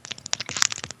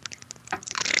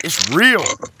 It's real.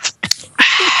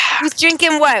 Who's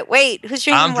drinking what? Wait, who's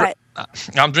drinking what?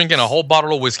 I'm drinking a whole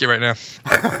bottle of whiskey right now.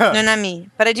 No, not me.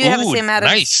 But I do have the same amount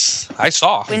of nice. I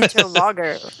saw. winter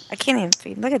lager. I can't even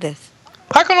feed. Look at this.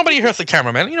 How come nobody hears the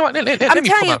camera, man? You know what? I'm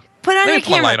telling you, put on your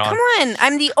camera. Come on.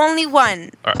 I'm the only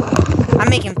one. Right. I'm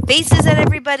making faces at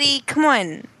everybody. Come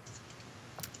on.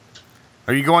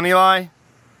 Are you going, Eli?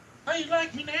 How you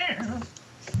like me now?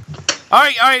 All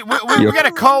right. We got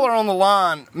a caller on the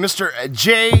line, Mr.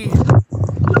 J.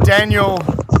 Daniel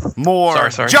Moore.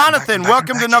 Sorry. Jonathan,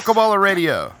 welcome to Knuckleballer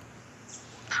Radio.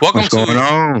 Welcome to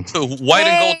White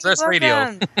and Gold Dress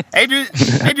Radio. Hey,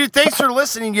 dude, thanks for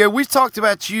listening. Yeah, we've talked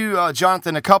about you,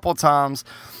 Jonathan, a couple times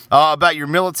about your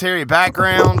military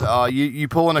background. You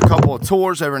pulling a couple of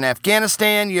tours over in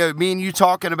Afghanistan. Me and you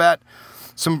talking about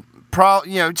some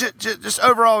just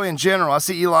overall in general. I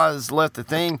see Eli has left the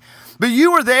thing, but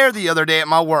you were there the other day at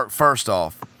my work. First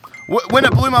off, when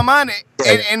it blew my mind,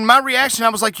 and my reaction, I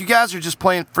was like, you guys are just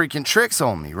playing freaking tricks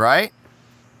on me, right?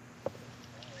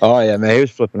 Oh, yeah, man. He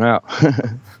was flipping out.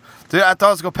 Dude, I thought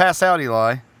I was going to pass out,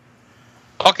 Eli.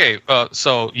 Okay,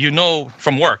 so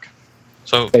from work.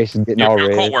 So getting all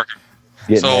you're a co-worker.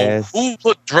 So who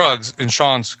put drugs in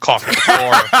Sean's coffee?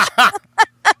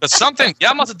 Or something?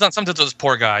 Yeah, I must have done something to this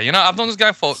poor guy. I've known this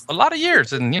guy for a lot of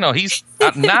years, and he's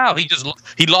now he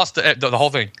lost the whole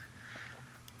thing.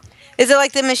 Is it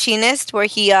like The Machinist, where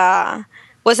he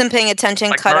wasn't paying attention,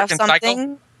 like cut American off something?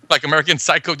 Psycho? Like American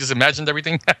Psycho, just imagined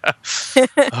everything.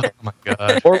 Oh my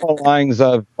god! Borderlines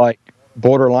of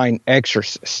borderline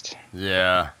exorcist.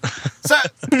 Yeah.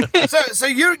 So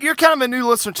you're kind of a new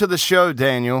listener to the show,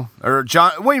 Daniel, or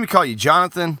John. What do you call you,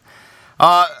 Jonathan?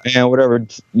 And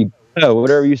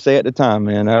whatever you say at the time,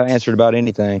 man. I answered about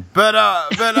anything. But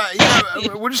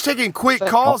we're just taking quick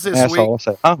calls this week.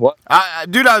 What? I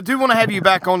do want to have you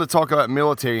back on to talk about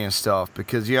military and stuff,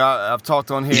 because I've talked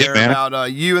on here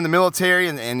about you in the military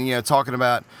and talking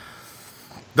about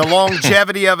the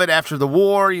longevity of it after the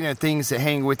war, things that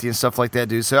hang with you and stuff like that,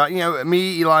 dude. So,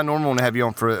 me, Eli, Norman want to have you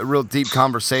on for a real deep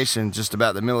conversation just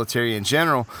about the military in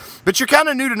general. But you're kind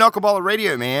of new to Knuckleballer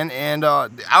Radio, man. And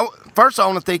first, I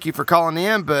want to thank you for calling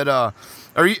in. But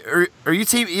are you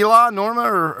team Eli, Norma,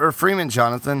 or Freeman,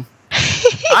 Jonathan?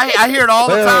 I hear it all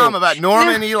the time about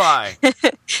Norma and Eli.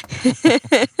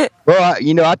 Well,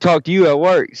 I talk to you at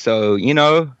work, so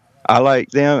I like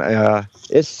them.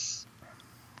 It's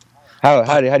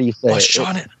how do you say But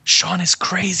it? Sean is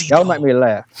crazy. Y'all make me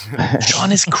laugh.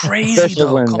 Sean is crazy Especially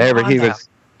though. whenever he was.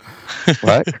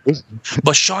 What?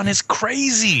 But Sean is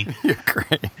crazy. You're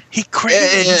crazy. He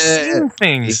crazy. He's seeing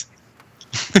things.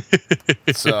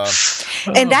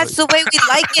 And that's the way we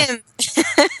like him.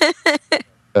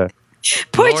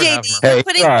 Poor Lord have JD, mercy. you're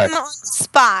putting him on the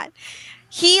spot.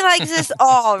 He likes us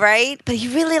all, right? But he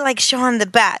really likes Sean the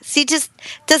best. He just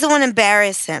doesn't want to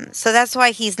embarrass him. So that's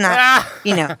why he's not,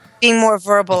 being more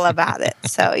verbal about it.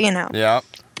 So, Yeah.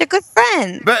 they're good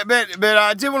friends. But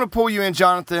I did want to pull you in,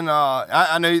 Jonathan.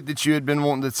 I know that you had been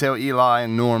wanting to tell Eli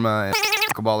and Norma and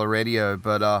Knuckleballer Radio,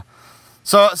 but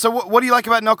so what do you like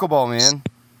about Knuckleball, man?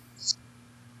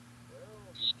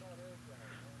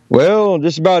 Well,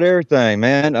 just about everything,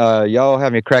 man. Y'all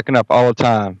have me cracking up all the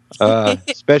time.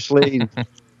 Especially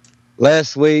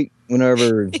last week,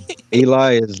 whenever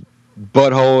Eli's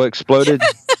butthole exploded.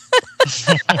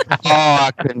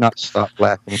 I could not stop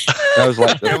laughing. That was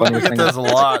like the funniest We get thing. those a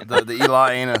lot. The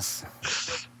Eli anus.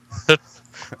 You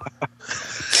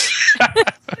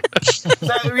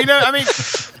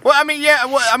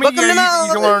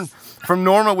can learn from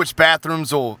Norma which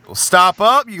bathrooms will stop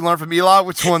up. You can learn from Eli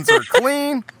which ones are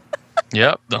clean.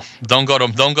 Yep. Don't go to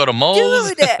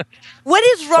Moe's. Dude, what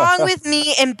is wrong with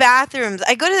me in bathrooms?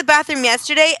 I go to the bathroom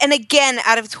yesterday and again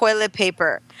out of toilet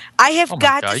paper. I have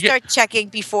got to start checking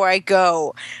before I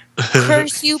go.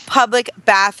 Curse you, public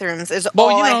bathrooms is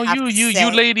all I have to say.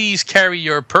 You ladies carry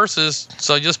your purses,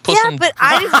 so just put but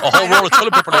a whole roll of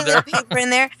toilet paper in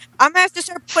there. I'm gonna have to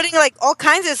start putting like all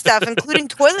kinds of stuff, including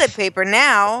toilet paper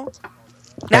now.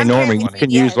 Hey, Norman, you can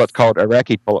use what's called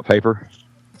Iraqi toilet paper.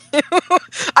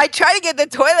 I try to get the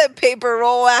toilet paper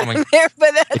roll out of there,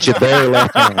 but that's It's your very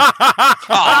left hand.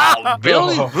 Oh,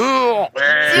 Billy.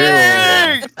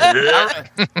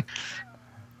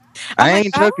 I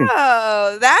ain't joking.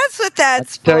 Oh, that's what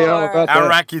that's for. Tell you all about that.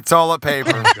 Iraqi toilet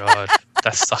paper. Oh, God.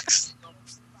 That sucks.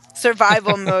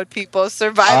 Survival mode, people.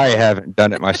 Survival. I haven't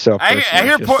done it myself. Hey,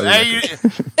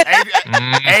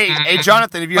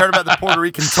 Jonathan, have you heard about the Puerto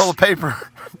Rican toilet paper?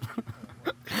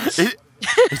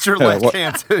 It's your left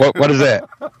hand too. What is that?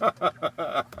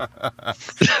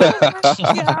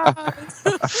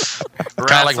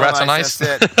 Kind of like rats on ice.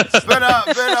 But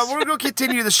we're going to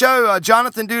continue the show.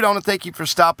 Jonathan, dude, I want to thank you for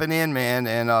stopping in, man,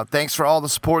 and thanks for all the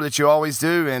support that you always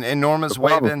do. And Norma's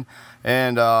waving,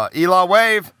 and Eli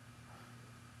wave.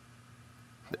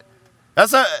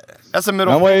 That's a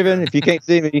middle. I'm waving. If you can't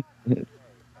see me.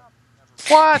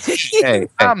 What? Hey.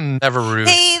 I'm never rude.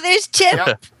 Hey, there's Chip.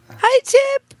 Yep. Hi,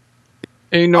 Chip.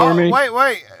 Hey, Normie.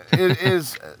 Wait.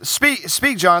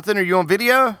 Speak, Jonathan. Are you on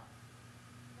video?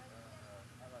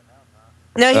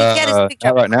 No, he's got his picture.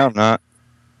 Not right now, I'm not.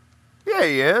 Yeah,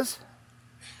 he is.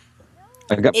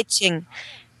 Itching.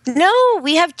 No,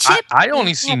 we have Chip. I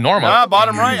only see Norma.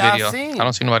 Bottom right. Video. I see. I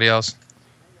don't see nobody else.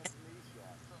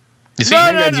 You see?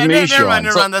 No, never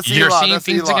mind. That's You're Eli. seeing That's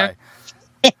things Eli. again?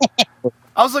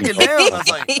 I was looking down. I was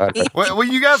like, well,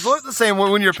 you guys look the same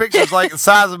when your picture's like the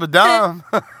size of a dime.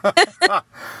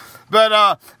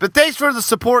 But thanks for the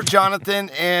support, Jonathan,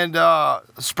 and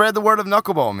spread the word of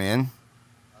Knuckleball, man.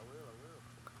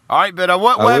 All right, but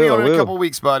we'll have you on in a couple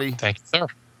weeks, buddy. Thank you, sir.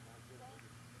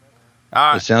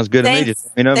 All right. It sounds good to me. Just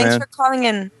let me know, Thanks man. for calling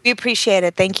in. We appreciate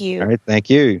it. Thank you. All right, thank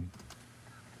you.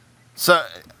 So,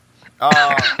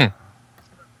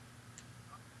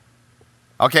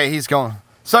 okay, he's gone.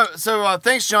 So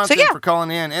thanks, Jonathan, for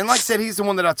calling in. And like I said, he's the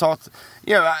one that I talked.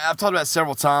 I've talked about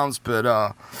several times,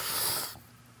 but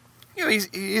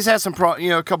he's had some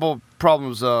a couple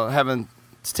problems having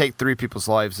to take 3 people's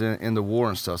lives in the war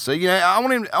and stuff. So I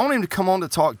want him to come on to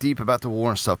talk deep about the war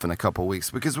and stuff in a couple weeks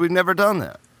because we've never done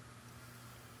that.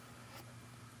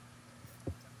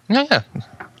 Yeah.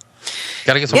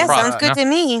 Gotta get some sounds good to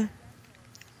me.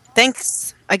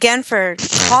 Thanks again for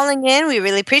calling in. We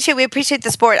really appreciate it. We appreciate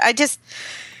the support. I just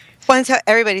want to tell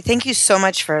everybody, thank you so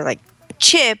much for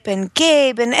Chip and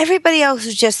Gabe and everybody else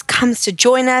who just comes to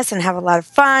join us and have a lot of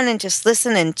fun and just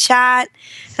listen and chat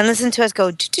and listen to us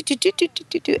go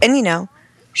do. And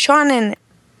Sean and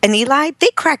Eli, they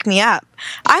crack me up.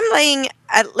 I'm laying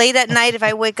late at night if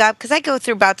I wake up because I go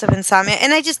through bouts of insomnia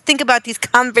and I just think about these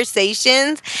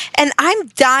conversations and I'm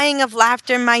dying of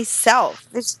laughter myself.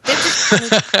 They're just funny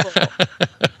people.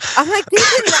 I'm like, they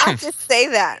did not just say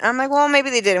that. I'm like, well, maybe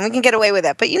they did and we can get away with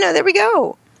it. But there we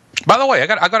go. By the way,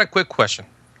 I got a quick question.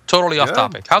 Totally off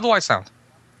topic. How do I sound?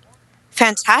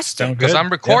 Fantastic. Because I'm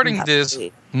recording this.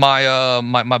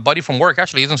 My buddy from work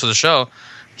actually listens to the show.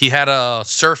 He had a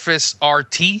Surface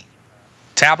RT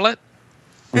tablet,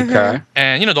 Okay.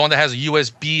 And the one that has a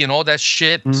USB and all that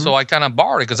shit. So I kind of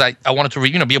borrowed it because I wanted to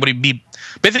be able to be.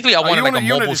 Basically, I wanted like a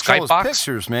mobile Skype box.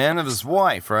 Pictures, man, of his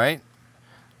wife, right?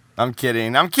 I'm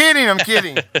kidding. No,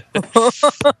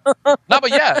 but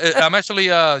yeah, I'm actually.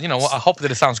 I hope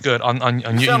that it sounds good on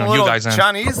you guys.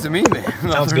 Chinese to me, man.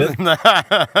 Sounds good.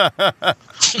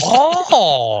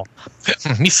 Oh,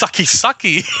 me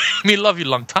sucky. Me love you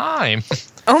long time.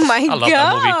 Oh my I love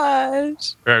that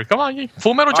movie. Come on,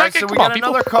 Full Metal Jacket. So we got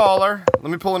another caller. Let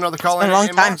me pull another caller.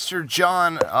 And Monster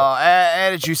John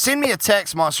added you. Send me a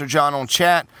text, Monster John, on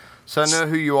chat so I know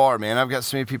who you are, man. I've got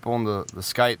so many people on the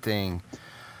Skype thing.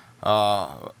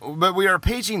 But we are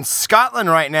paging Scotland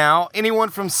right now. Anyone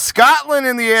from Scotland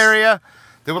in the area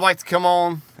that would like to come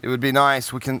on, it would be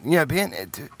nice. We can, Ben,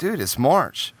 dude, it's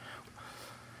March.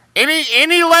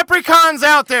 Any leprechauns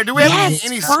out there? Do we have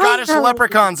any Scottish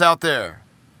leprechauns out there?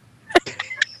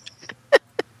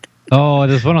 Oh,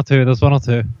 there's one or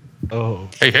two. Oh.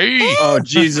 Hey. Oh,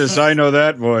 Jesus, I know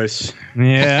that voice.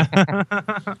 Yeah.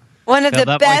 One of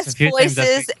the best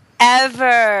voices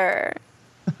ever.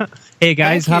 Hey,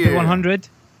 guys, happy 100.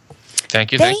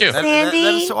 Thank you. Andy.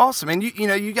 That is so awesome. And,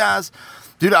 you guys,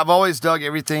 dude, I've always dug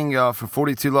everything from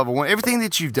 42 Level 1, everything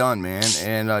that you've done, man.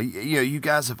 And, you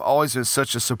guys have always been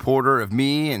such a supporter of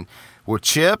me and with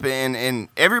Chip and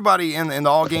everybody in the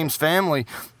All Games family.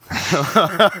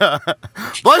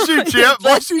 Bless you, Chip.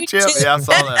 Bless you, Chip. Yeah, I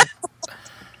saw that.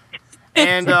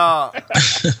 And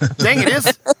dang, it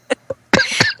is.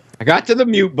 I got to the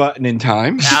mute button in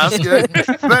time. Yeah, that's good.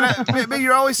 But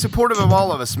you're always supportive of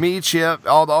all of us. Me, Chip,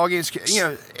 all the All Games.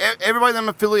 Everybody that I'm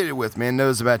affiliated with, man,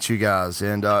 knows about you guys,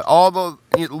 and all the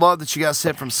love that you guys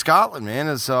sent from Scotland, man,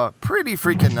 is pretty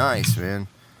freaking nice, man.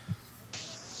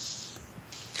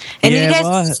 And you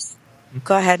guys.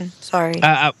 Go ahead. Sorry.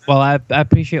 I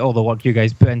appreciate all the work you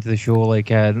guys put into the show. Like,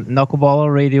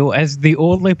 Knuckleballer Radio is the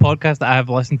only podcast that I have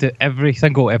listened to every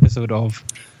single episode of.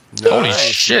 Nice, holy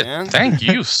shit! Man. Thank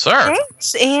you, sir.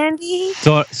 Thanks, Andy.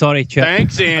 Sorry, Chip.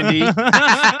 Thanks, Andy. Well,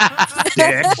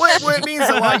 it means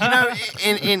a lot,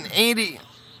 in Andy.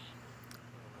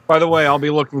 By the way, I'll be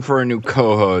looking for a new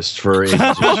co-host for. Hey,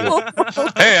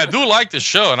 I do like the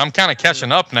show, and I'm kind of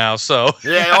catching up now. So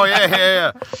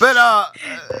yeah. But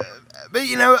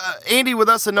Andy, with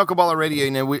us at Knuckleballer Radio,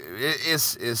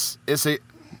 it's a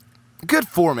good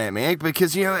format, man,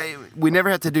 because we never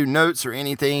have to do notes or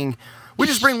anything. We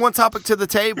just bring one topic to the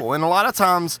table, and a lot of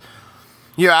times,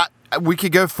 we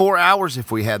could go 4 hours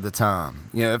if we had the time.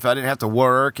 If I didn't have to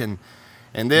work and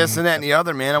this and that and the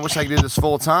other, man. I wish I could do this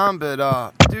full time,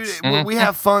 but dude, we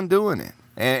have fun doing it,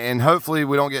 and hopefully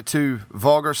we don't get too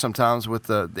vulgar sometimes with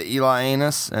the Eli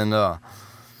Anus and the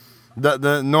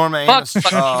Norma Anus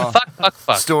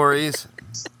stories.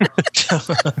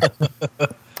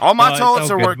 All my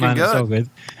toilets are working good. It's all good.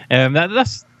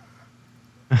 That's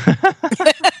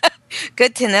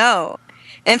good to know.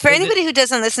 And for anybody who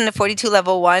doesn't listen to 42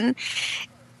 Level 1,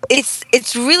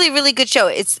 it's really, really good show.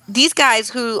 It's these guys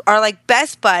who are like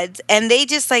best buds, and they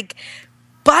just like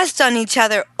bust on each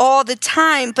other all the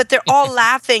time, but they're all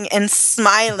laughing and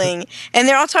smiling, and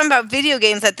they're all talking about video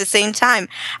games at the same time.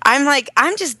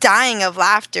 I'm just dying of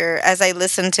laughter as I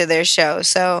listen to their show.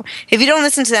 So if you don't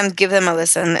listen to them, give them a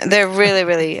listen. They're really,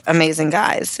 really amazing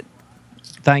guys.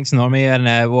 Thanks, Normie. And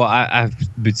I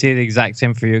would say the exact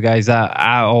same for you guys.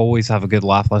 I always have a good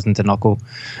laugh listening to Knuckle.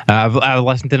 I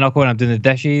listen to Knuckle when I'm doing the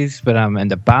dishes, when I'm in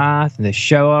the bath, in the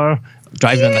shower,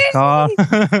 driving in the car.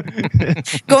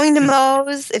 Going to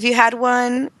Moe's, if you had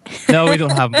one. No, we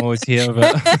don't have Moe's here.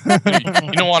 But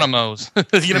you don't want a Moe's. Do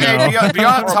y'all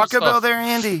have Taco Bell there,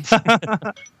 Andy?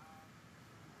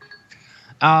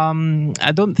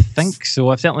 I don't think so.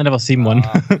 I've certainly never seen one.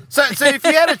 So if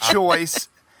you had a choice,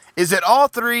 is it all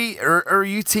three, or are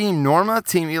you Team Norma,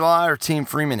 Team Eli, or Team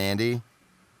Freeman, Andy?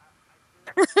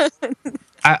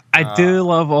 I do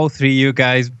love all three of you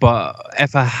guys, but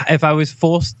if I was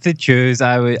forced to choose,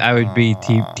 I would be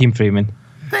Team Freeman.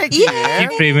 Thank you. Team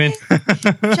Freeman. So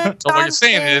what you're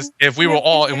saying is, if we were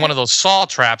all in one of those Saw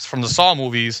traps from the Saw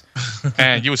movies,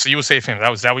 and you would say Freeman,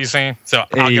 was that what you're saying? So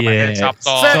I'll get my head chopped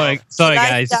off. Sorry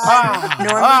guys.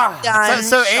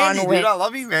 So Andy, dude, I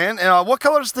love you, man. And what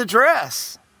color's the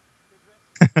dress?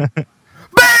 The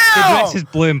dress is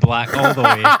blue and black all the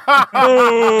way.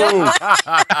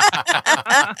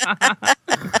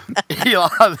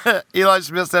 Eli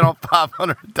just missed out on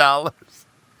 $500.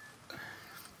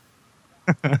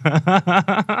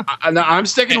 I'm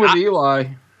sticking with Eli.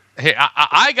 Hey,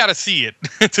 I gotta see it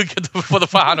to get for the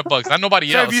 $500. Not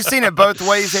nobody else. Have you seen it both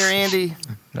ways there, Andy?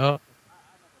 No.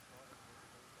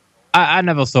 I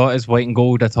never saw it as white and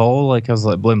gold at all. Like, I was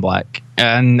like blue and black.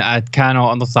 And I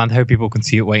cannot understand how people can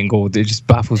see it white and gold. It just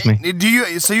baffles me. Do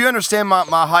you? So you understand my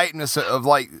hypeness of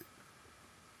like,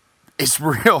 it's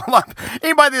real. Like,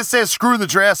 anybody that says screw the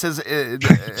dress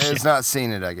has not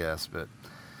seen it, I guess. But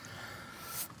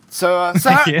so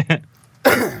Yeah.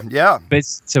 yeah. But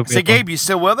it's so Say, Gabe, you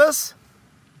still with us?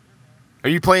 Are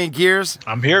you playing Gears?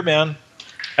 I'm here, man.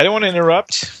 I don't want to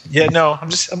interrupt. Yeah, no, I'm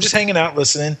just hanging out,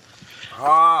 listening.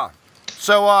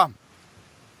 So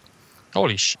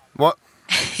Holy shit! what?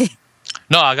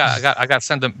 No, I got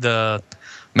sent the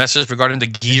message regarding the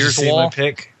Did you Gears see my wall.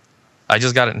 pick? I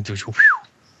just got it into.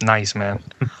 Nice, man.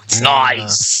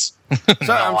 Nice.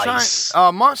 So I'm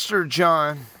trying. Monster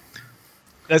John.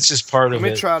 That's just part of Let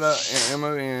me it. try to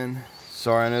MON.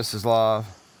 Sorry, I know this is live.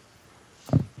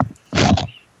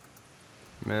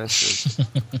 Message.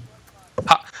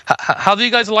 How do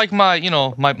you guys like my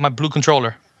my blue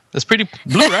controller? It's pretty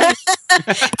blue, right?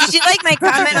 Did you like my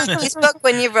comment on Facebook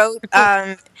when you wrote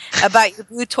about your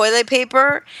blue toilet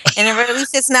paper? And at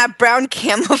least it's not brown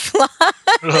camouflage.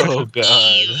 Oh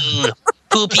God.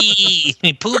 Poopy.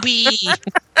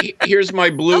 Here's my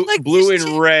blue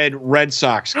and Red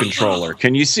Sox controller.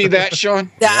 Can you see that, Sean?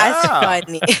 That's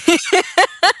funny.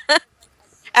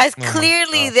 As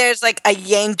clearly there's like a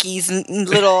Yankees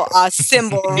little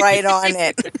symbol right on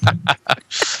it.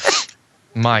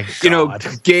 My God.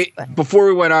 Gabe, before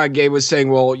we went on, Gabe was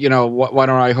saying, well, why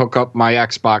don't I hook up my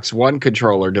Xbox One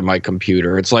controller to my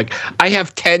computer? It's like, I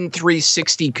have 10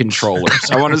 360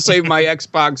 controllers. I want to save my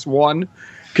Xbox One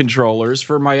controllers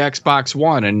for my Xbox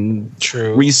One and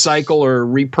recycle or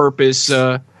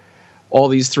repurpose all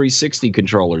these 360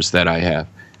 controllers that I have.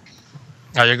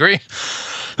 I agree.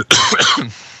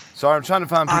 Sorry, I'm trying to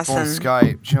find people on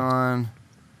Skype. John.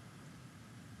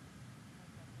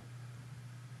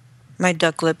 My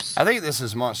duck lips. I think this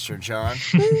is Monster John.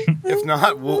 If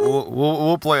not,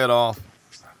 we'll play it off.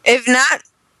 If not,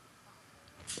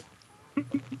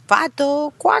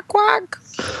 Pato, quack, quack.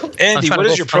 Andy, what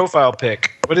is your profile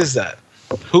pic? What is that?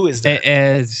 Who is that?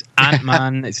 It is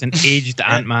Ant-Man. It's an aged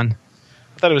Ant-Man.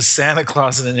 I thought it was Santa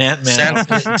Claus and an Ant-Man.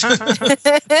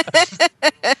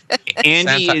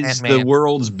 Andy Santa is Ant-Man. the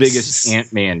world's biggest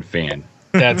Ant-Man fan.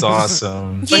 That's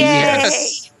awesome.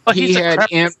 He had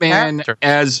Ant-Man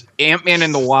as Ant-Man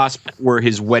and the Wasp were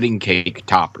his wedding cake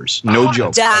toppers. No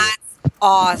joke. That's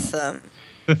awesome.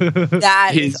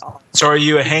 That is awesome. So are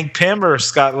you a Hank Pym or a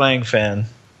Scott Lang fan?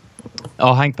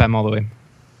 Oh, Hank Pym all the way.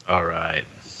 All right.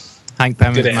 Hank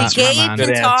Pym Good is my answer. Gabe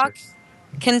man.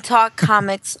 can talk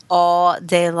comics all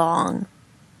day long.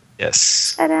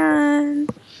 Yes. Ta-da.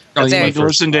 Oh, you Very need to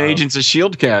listen to Agents of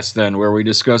S.H.I.E.L.D. cast then, where we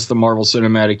discuss the Marvel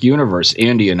Cinematic Universe,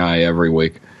 Andy and I, every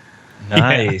week.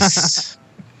 Nice.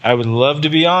 I would love to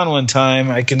be on one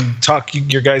time. I can talk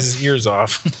your guys' ears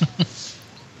off.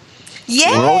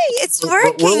 Yay! It's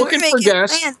working. We're looking for making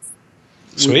guests. plans.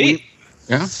 Sweet.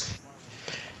 Yeah.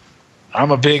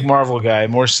 I'm a big Marvel guy,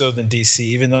 more so than DC,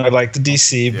 even though I like the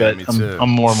DC, but I'm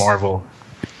more Marvel.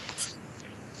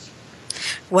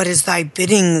 What is thy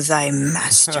bidding, thy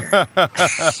master?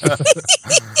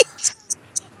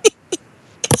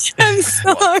 I'm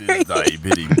sorry. What is thy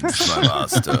bidding, my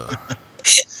master?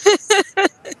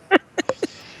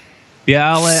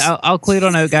 Yeah, I'll clear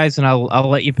on out, guys, and I'll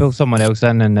let you pull someone else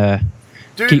in and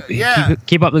Dude,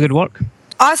 keep up the good work.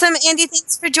 Awesome, Andy.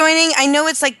 Thanks for joining. I know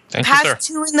it's like Thank you, past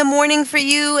 2 a.m. for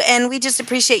you, and we just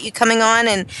appreciate you coming on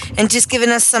and just giving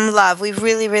us some love. We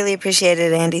really, really appreciate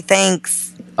it, Andy. Thanks.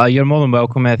 You're more than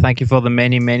welcome. Thank you for the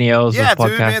many hours of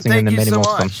podcasting and the many more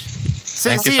fun.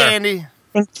 See you, Andy.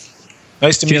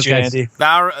 Nice to meet Cheers, you, guys. Andy.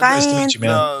 Nice to meet you,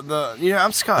 man.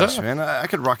 I'm Scottish, man. I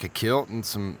could rock a kilt and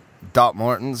some Doc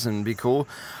Martens and be cool.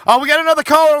 Oh, we got another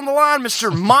caller on the line,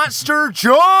 Mr. Monster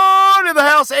John in the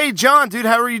house. Hey, John, dude,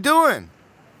 how are you doing?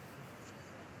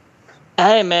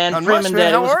 Hey, man. Not Freeman much, man.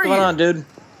 Daddy. How What's are going you? on, dude?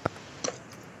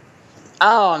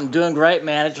 Oh, I'm doing great,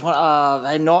 man. I just want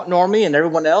hey, Normie and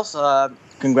everyone else,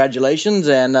 congratulations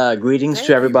and greetings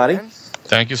to everybody.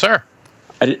 Thank you, sir.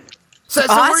 So where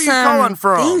are you calling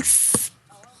from? Thanks.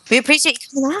 We appreciate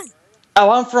you coming on. Oh,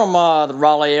 I'm from the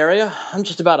Raleigh area. I'm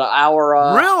just about an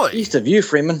hour east of you,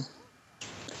 Freeman.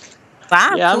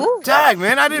 Wow, yeah, cool. Dag,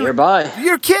 man, I didn't. Nearby.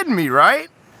 You're kidding me, right?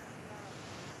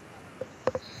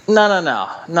 No.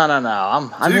 I'm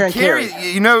Dude, here in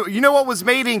Cary. You know what was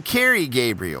made in Cary,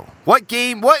 Gabriel? What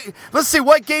game? Let's see.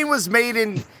 What game was made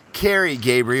in Cary,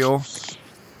 Gabriel?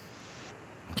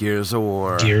 Gears of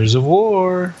War. Gears of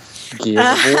War. Gears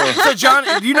of War. So, John,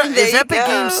 do you know There is you Epic go.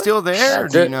 Games still there? Or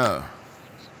do you know?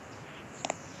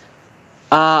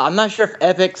 I'm not sure if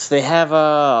Epic's, they have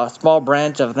a small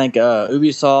branch of, I think,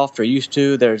 Ubisoft or used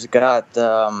to. There's got,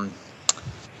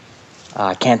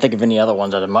 I can't think of any other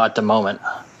ones at the moment.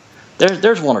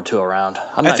 There's one or two around.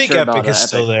 I think sure Epic about is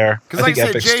still there. Because like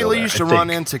I said, Jay Lee used to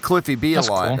run into Cliffy B a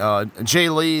lot. Cool. Jay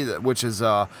Lee, which is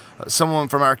someone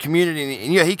from our community,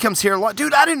 and yeah, he comes here a lot.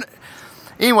 Dude, I didn't.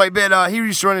 Anyway, but he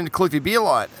used to run into Cliffy B a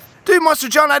lot. Dude, Monster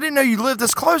John, I didn't know you lived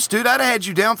this close, dude. I'd have had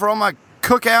you down for all my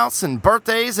cookouts and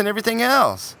birthdays and everything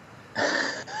else.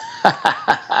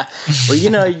 Well,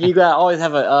 you got always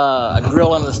have a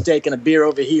grill and a steak and a beer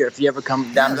over here if you ever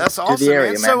come down That's to awesome, the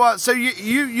area, man. So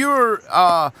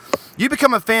you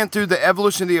become a fan through the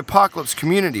Evolution of the Apocalypse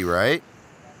community, right?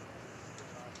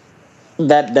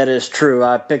 That is true.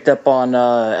 I picked up on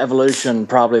Evolution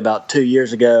probably about 2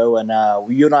 years ago, and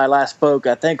you and I last spoke,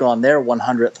 I think, on their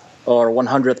 100th or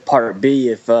 100th part B.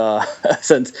 If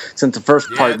since the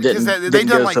first part didn't they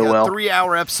done go like so well. a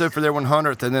 3-hour episode for their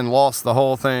 100th and then lost the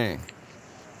whole thing.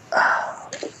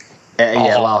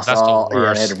 Lost that's all. the Yeah,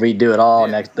 worst. they had to redo it all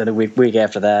the week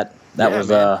after that. That was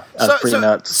pretty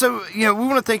nuts. So we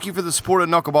want to thank you for the support of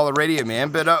Knuckleballer Radio, man.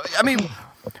 But I mean,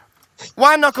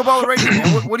 why Knuckleballer Radio,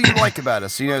 man? What do you like about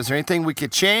us? Is there anything we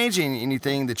could change?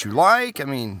 Anything that you like? I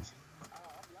mean,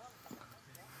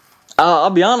 I'll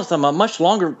be honest. I'm a much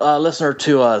longer listener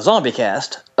to Zombie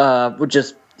Cast, which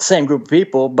is the same group of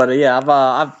people. But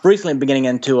I've recently been getting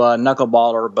into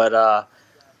Knuckleballer. But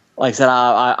like I said,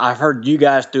 I've heard you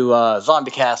guys do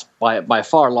Zombie Cast by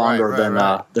far longer than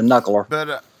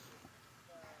Knuckler.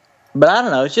 But I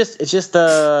don't know. It's just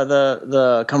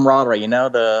the camaraderie,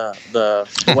 the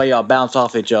way y'all bounce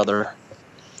off each other.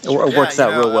 It works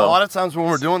out real well. A lot of times when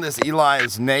we're doing this, Eli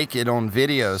is naked on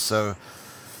video, so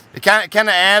it kind of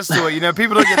adds to it.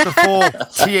 People don't get the full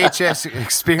THS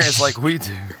experience like we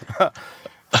do.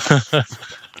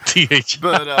 TH.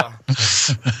 But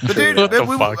dude, I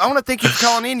want to thank you for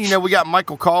calling in. We got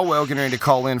Michael Caldwell getting ready to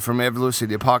call in from Evolution of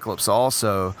the Apocalypse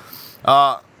also.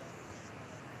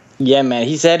 Yeah, man.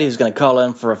 He said he was going to call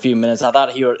in for a few minutes. I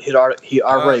thought he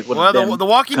already would have been. Well, The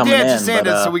Walking coming Dead in, just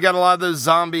ended, but, so we got a lot of those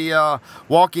zombie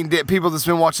Walking Dead people that's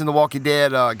been watching The Walking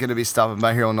Dead going to be stopping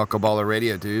by here on Knuckleballer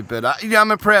Radio, dude. But I'm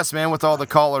impressed, man, with all the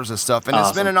callers and stuff. And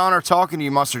It's been an honor talking to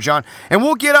you, Monster John. And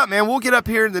we'll get up, man. We'll get up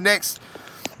here in the next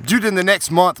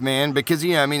month, man, because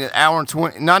an hour and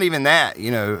 20, not even that. We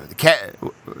go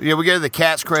to the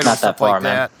Cat's Cradle and stuff far, like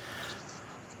man. that.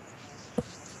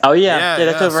 Oh yeah,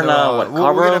 that's over in we'll get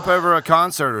Carborough? up over a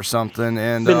concert or something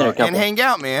and Been there a couple. hang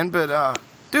out, man. But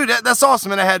dude, that's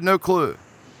awesome, and I had no clue.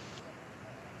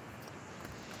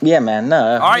 Yeah, man.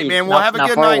 No. All right, man. Well, have a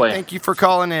good night. Thank you for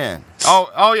calling in.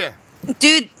 Oh yeah,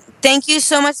 Dude, thank you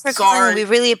so much for calling. We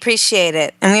really appreciate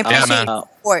it, and we appreciate your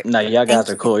support. No, y'all guys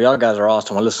are cool. Y'all guys are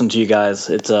awesome. I listen to you guys.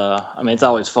 It's it's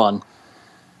always fun.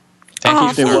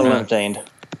 Thank you. Well entertained.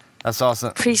 That's awesome.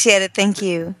 Appreciate it. Thank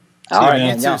you. All right, you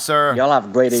man. too, sir. Y'all have a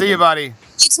great evening. See you, buddy.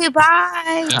 You too.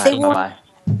 Bye. Stay warm. Bye.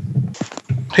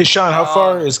 Hey, Sean, how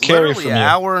far is Cary from you? An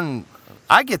hour and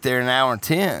I get there in an hour and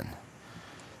 10.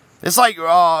 It's like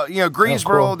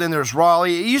Greensboro, cool. then there's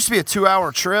Raleigh. It used to be a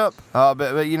 2-hour trip, but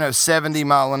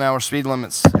 70-mile-an-hour speed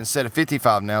limits instead of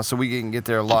 55 now, so we can get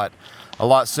there a lot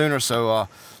sooner. So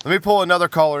let me pull another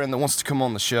caller in that wants to come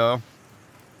on the show.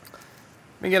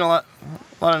 We get a lot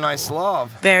of nice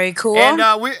love. Very cool.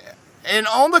 And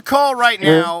on the call right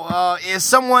now is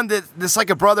someone that's like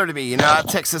a brother to me. I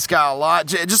text this guy a lot,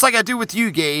 just like I do with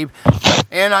you, Gabe.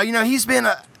 And he's been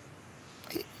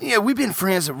we've been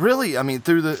friends really,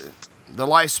 through the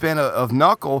lifespan of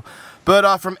Knuckle.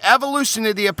 But from Evolution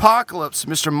of the Apocalypse,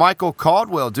 Mr. Michael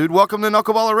Caldwell, dude, welcome to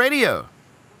Knuckleballer Radio.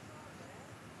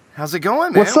 How's it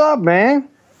going, man? What's up, man?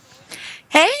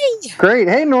 Hey. Great.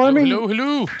 Hey, Normie.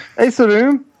 Hello. Hey,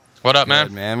 Sadoom. What up, man?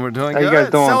 Good, man, we're doing How good. you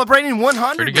guys doing? Celebrating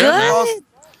 100. Pretty good,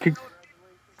 man.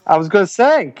 I was going to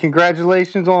say,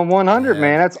 congratulations on 100,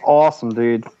 man. That's awesome,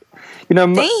 dude.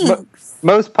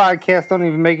 Most podcasts don't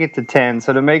even make it to 10,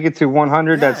 so to make it to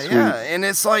 100, that's sweet. Yeah, and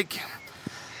it's like,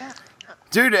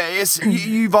 dude,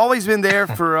 you've always been there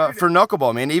for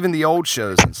Knuckleball, man. Even the old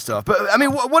shows and stuff. But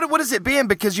what has it been?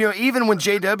 Because even when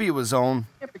JW was on,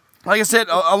 like I said,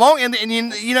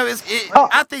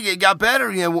 I think it got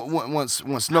better. Once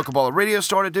Knuckleballer Radio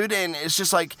started, dude, and it's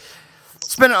just like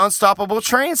it's been an unstoppable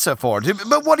train so far, dude.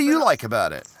 But what do you like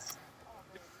about it?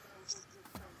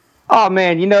 Oh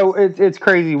man, it's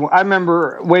crazy. I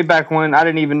remember way back when I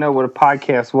didn't even know what a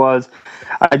podcast was.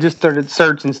 I just started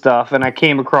searching stuff, and I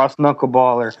came across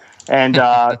Knuckleballer, and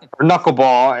or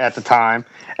Knuckleball at the time.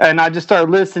 And I just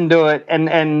started listening to it,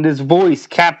 and this voice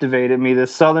captivated me,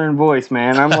 this Southern voice,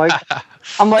 man. I'm like,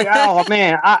 oh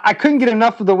man, I couldn't get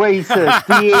enough of the way he says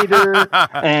theater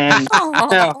and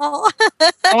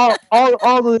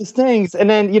all those things. And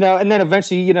then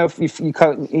eventually,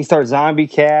 he started Zombie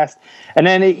Cast, and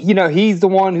then he's the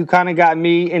one who kind of got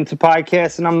me into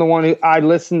podcasts, and I'm the one who I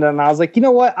listened, and I was like, you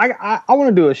know what, I want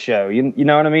to do a show. You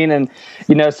know what I mean? And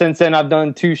since then I've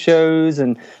done 2 shows,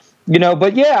 and.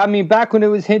 But yeah, I mean, back when it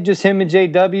was just him and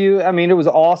JW, I mean, it was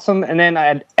awesome. And then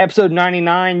at episode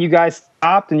 99, you guys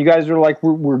stopped, and you guys were like,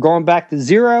 we're going back to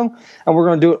 0, and we're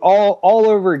going to do it all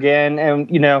over again. And,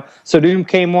 so Doom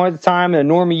came on at the time, and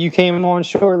Normie, you came on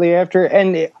shortly after.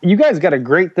 And you guys got a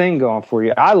great thing going for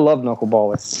you. I love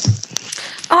Knuckleballer.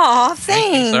 Oh,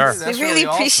 thanks. That's We really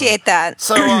awesome. appreciate that.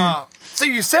 So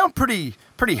you sound pretty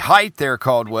hyped there,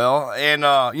 Caldwell. And,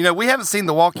 we haven't seen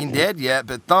The Walking Dead yet,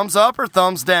 but thumbs up or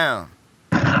thumbs down?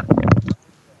 Thumbs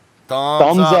up.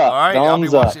 All right, I'll be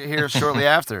watching it here shortly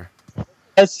after.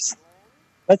 Let's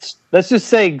just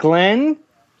say Glenn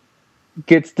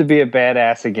gets to be a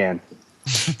badass again.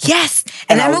 Yes,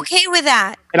 and I'm okay with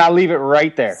that. And I'll leave it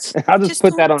right there. I'll just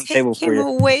put that on the table for you. Take him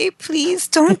away, please.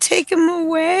 Don't take him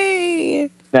away.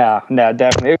 No,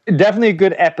 definitely a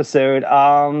good episode.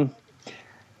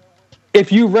 If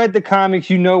you read the comics,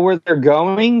 you know where they're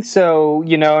going. So,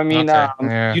 you know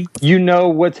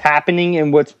what's happening,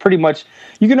 and what's pretty much,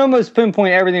 you can almost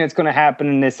pinpoint everything that's going to happen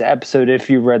in this episode if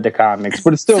you read the comics.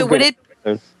 But it's still a good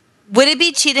episode. Would it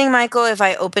be cheating, Michael, if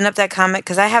I open up that comic?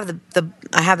 Because I have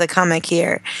the comic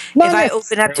here. No, if I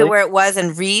open up to where it was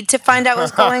and read to find out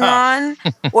what's going on,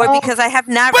 or because I have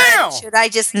not read it, should I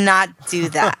just not do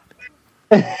that?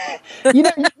 The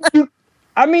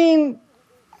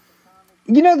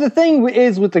thing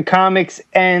is with the comics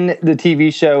and the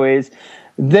TV show is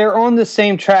they're on the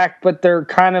same track, but they're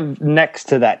kind of next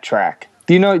to that track.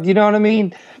 Do you know what I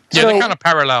mean? Yeah, they're kind of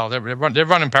parallel. They're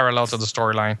running parallel to the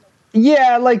storyline.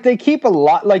 Yeah, like they keep a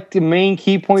lot, like the main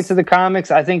key points of the comics,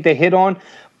 I think they hit on,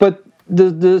 but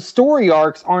the story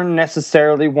arcs aren't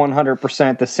necessarily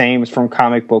 100% the same as from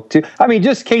comic book 2. I mean,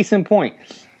 just case in point,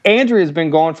 Andrea's been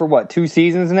gone for 2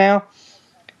 seasons now?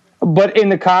 But in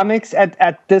the comics,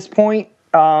 at this point,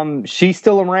 she's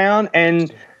still around,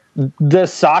 and the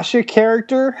Sasha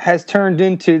character has turned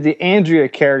into the Andrea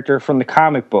character from the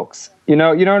comic books. You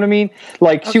know what I mean?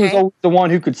 Like, she was always the one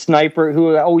who could sniper,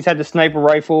 who always had the sniper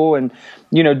rifle, and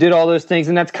did all those things,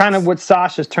 and that's kind of what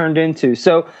Sasha's turned into.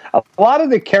 So a lot of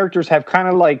the characters have kind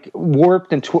of like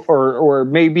warped and or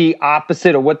maybe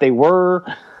opposite of what they were.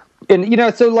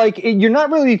 And so like you're not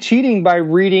really cheating by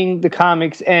reading the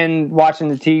comics and watching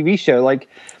the TV show. Like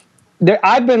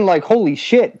I've been like, holy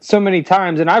shit, so many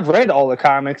times, and I've read all the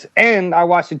comics and I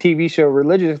watched the TV show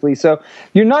religiously. So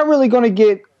you're not really going to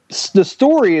get, the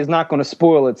story is not going to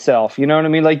spoil itself. You know what I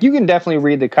mean? Like, you can definitely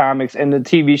read the comics and the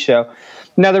TV show.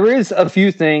 Now, there is a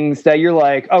few things that you're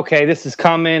like, okay, this is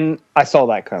coming. I saw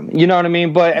that coming. You know what I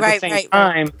mean? But at the same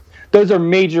time, those are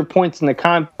major points in the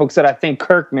comic books that I think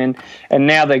Kirkman, and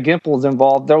now that Gimple's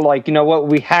involved, they're like, you know what?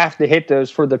 We have to hit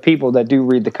those for the people that do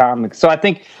read the comics. So I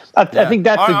think that's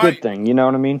a good thing. You know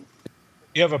what I mean? Do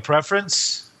you have a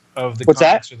preference of the What's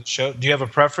comics that? or the show? Do you have a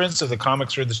preference of the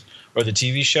comics or the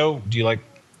TV show? Do you like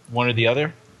one or the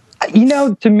other?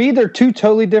 To me, they're 2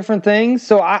 totally different things.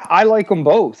 So I like them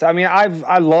both. I mean,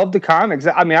 I love the comics.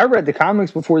 I mean, I read the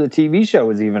comics before the TV show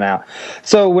was even out.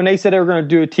 So when they said they were going to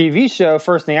do a TV show,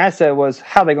 first thing I said was,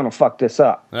 how are they going to fuck this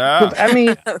up? Yeah. I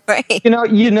mean, you know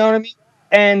what I mean?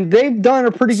 And they've done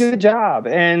a pretty good job.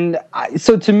 And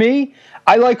so to me,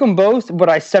 I like them both, but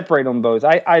I separate them both.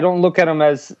 I don't look at them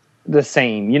as the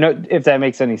same, if that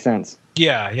makes any sense.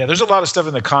 Yeah. There's a lot of stuff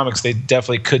in the comics they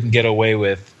definitely couldn't get away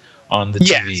with on the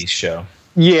TV show.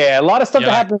 Yeah, a lot of stuff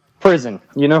that happened in prison.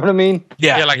 You know what I mean?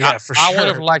 Yeah, for sure. I would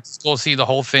have liked to go see the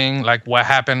whole thing, like what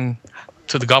happened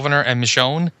to the governor and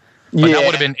Michonne. But that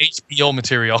would have been HBO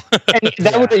material. And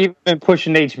that would have even been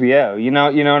pushing HBO. You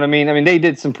know what I mean? I mean, they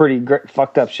did some pretty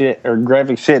fucked up shit or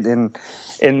graphic shit in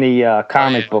the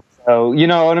comic book. So you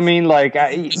know what I mean? Like,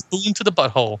 spoon to the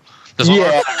butthole.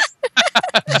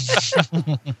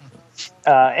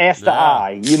 Ass to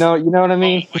eye. You know what I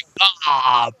mean? Oh my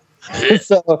God.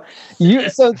 So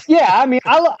yeah, I mean,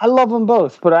 I love them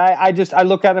both, but I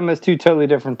look at them as 2 totally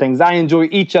different things. I enjoy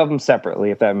each of them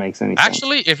separately, if that makes any sense.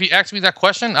 Actually, if you ask me that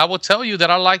question, I will tell you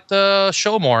that I like the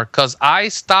show more, because I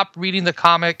stopped reading the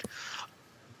comic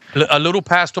a little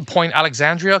past the point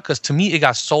Alexandria, because to me it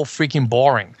got so freaking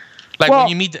boring. Like,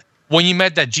 when you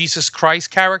met that Jesus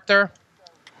Christ character.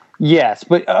 Yes,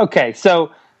 but okay,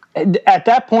 so at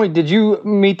that point, did you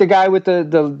meet the guy with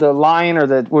the lion or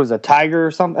the what was it, a tiger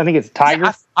or something? I think it's a tiger.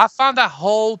 Yeah, I found that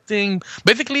whole thing.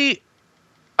 Basically,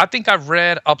 I think I've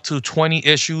read up to 20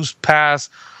 issues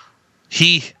past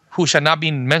he who shall not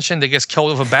be mentioned that gets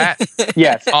killed with a bat.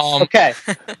 Yes. Okay.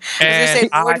 Say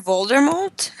Lord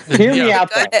Voldemort? Hear me out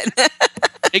Go there. ahead.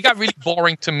 It got really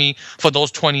boring to me for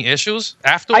those 20 issues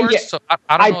afterwards. So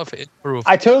I don't know if it improved.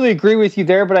 I totally agree with you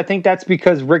there, but I think that's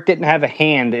because Rick didn't have a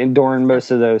hand during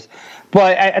most of those.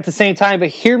 But at the same time, but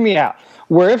hear me out.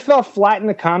 Where it fell flat in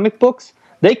the comic books,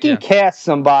 they can cast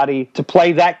somebody to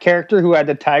play that character who had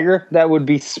the tiger that would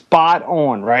be spot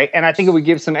on, right? And I think it would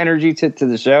give some energy to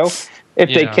the show if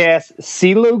they cast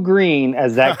CeeLo Green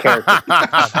as that character.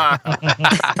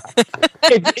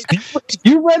 if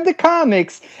you read the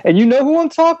comics and you know who I'm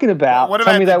talking about, What tell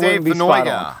about me the that Dave wouldn't be Fennoy spot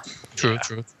guy? on.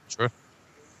 True.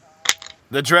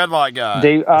 The dreadlock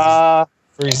guy.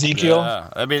 For Ezekiel? Yeah,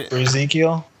 I mean, for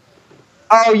Ezekiel?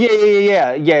 Oh,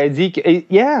 yeah, Ezekiel.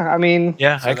 Yeah, I mean...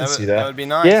 Yeah, I can see that. That would be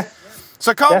nice. Yeah.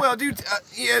 So, Caldwell, dude,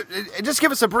 just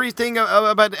give us a brief thing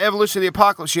about the evolution of the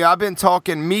apocalypse. I've been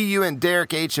talking, you and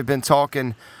Derek H. have been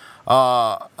talking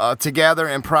together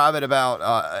in private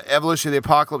about evolution of the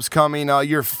apocalypse coming,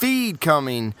 your feed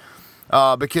coming,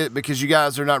 because you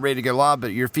guys are not ready to go live,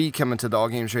 but your feed coming to the All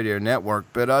Games Radio Network.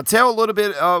 But tell a little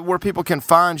bit where people can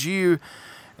find you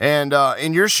and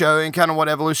in your show and kind of what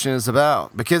evolution is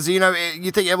about. Because, you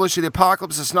think evolution of the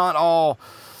apocalypse, it's not all...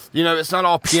 it's not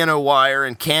all piano wire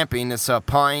and camping. It's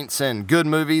pints and good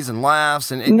movies and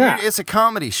laughs, and it's a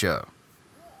comedy show.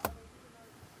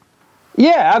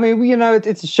 Yeah, I mean,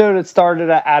 it's a show that started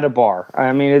at a bar.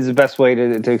 I mean, it's the best way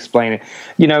to explain it.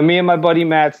 Me and my buddy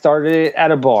Matt started it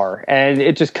at a bar, and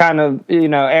it just kind of,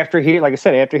 after hearing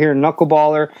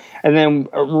Knuckleballer, and then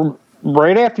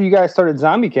right after you guys started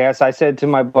ZombieCast, I said to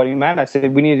my buddy Matt, I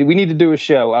said, we need to do a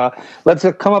show. Let's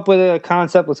come up with a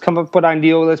concept. Let's come up with an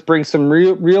idea. Let's bring some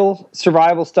real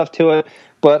survival stuff to it,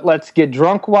 but let's get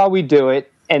drunk while we do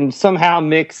it and somehow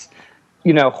mix,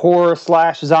 horror /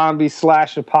 zombie /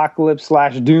 apocalypse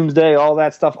 / doomsday, all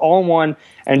that stuff all in one,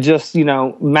 and just,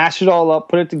 mash it all up,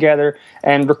 put it together,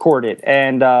 and record it.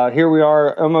 And here we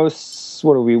are, almost,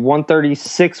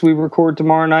 1:36 we record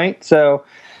tomorrow night. So,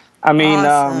 I mean,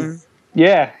 awesome.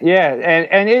 Yeah,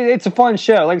 and it's a fun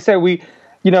show. Like I said, we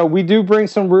do bring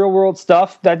some real world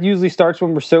stuff. That usually starts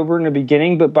when we're sober in the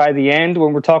beginning, but by the end,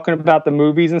 when we're talking about the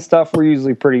movies and stuff, we're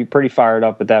usually pretty fired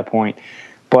up at that point.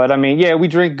 But I mean, yeah, we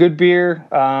drink good beer.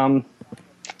 You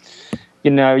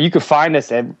can find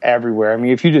us everywhere. I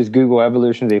mean, if you just Google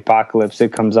Evolution of the Apocalypse,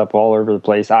 it comes up all over the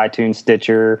place. iTunes,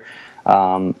 Stitcher,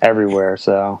 everywhere.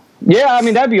 So. Yeah, I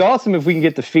mean, that'd be awesome if we can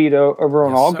get the feed over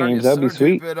on All Games. That'd be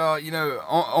sweet. Dude, but,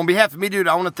 on behalf of me, dude,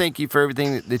 I want to thank you for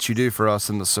everything that you do for us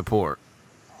and the support.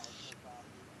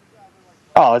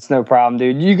 Oh, it's no problem,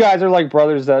 dude. You guys are like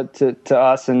brothers to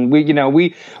us, and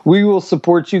we will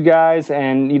support you guys.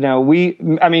 And me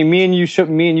and you,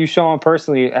 Sean,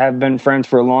 personally have been friends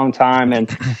for a long time,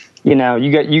 and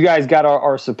you guys got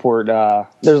our support.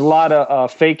 There's a lot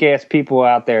of fake ass people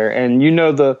out there, and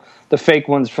the fake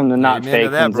ones from the not fake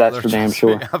ones. That's for damn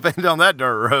sure. I've been down that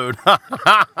dirt road.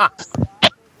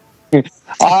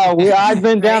 I've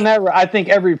been down that road. I think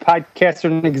every podcaster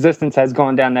in existence has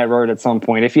gone down that road at some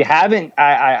point. If you haven't,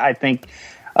 I think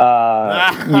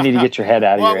you need to get your head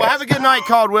out of your ass. Well, have a good night,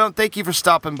 Caldwell, and thank you for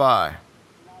stopping by.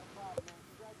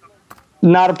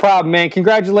 Not a problem, man.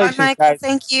 Congratulations, Bye, Michael. guys.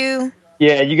 Thank you.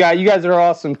 Yeah, you guys are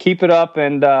awesome. Keep it up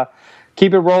and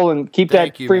keep it rolling. Keep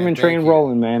that Freeman train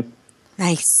rolling, man.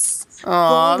 Nice.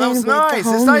 Oh, that was nice.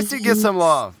 It's nice to get some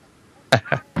love.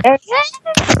 And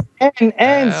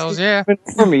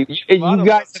for me, you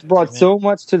guys have brought so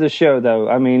much to the show, though.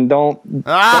 I mean, don't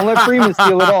let Freeman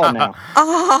steal it all now.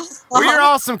 Well, you're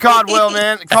awesome, Caldwell,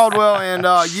 man. Caldwell, and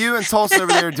you and Tulsa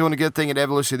over there are doing a good thing at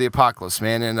Evolution of the Apocalypse,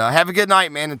 man. And have a good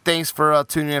night, man. And thanks for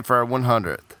tuning in for our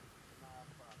 100th.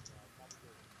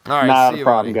 All right, not see a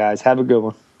problem, guys. Have a good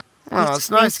one. Oh,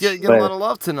 it's nice getting a lot of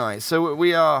love tonight. So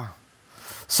we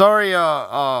sorry,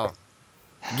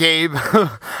 Gabe.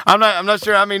 I'm not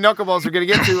sure how many knuckleballs we're gonna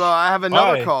get to. I have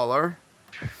another caller.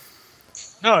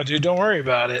 No, dude, don't worry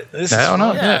about it. I don't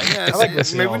know. Yeah.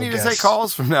 Maybe we need to take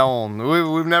calls from now on.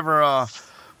 We've never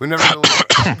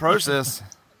approached this.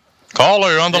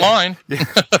 Caller on the line.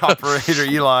 Operator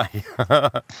Eli.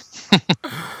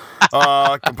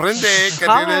 Comprende que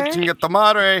chingata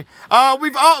madre.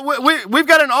 We've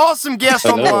got an awesome guest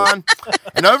on the line,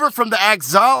 and over from the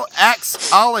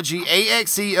Axology,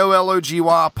 AXEOLOGY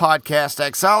podcast,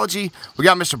 Axology, we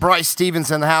got Mr. Bryce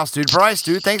Stevens in the house, dude. Bryce,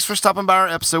 dude, thanks for stopping by our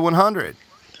episode 100.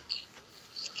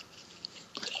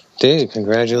 Dude,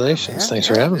 congratulations. Thanks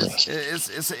for having me.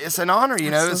 It's an honor,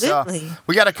 you know. Absolutely.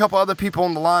 We got a couple other people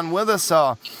on the line with us.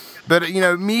 But, you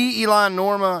know, me, Eli, and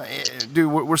Norma,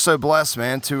 dude, we're so blessed,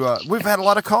 man. We've had a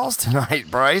lot of calls tonight,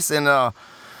 Bryce. And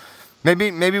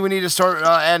maybe we need to start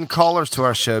adding callers to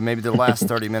our show, maybe the last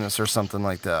 30 minutes or something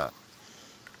like that.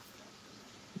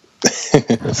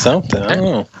 Something, I don't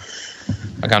know.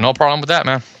 I got no problem with that,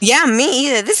 man. Yeah, me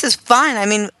either. This is fun. I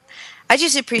mean, I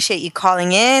just appreciate you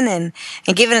calling in and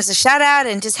giving us a shout out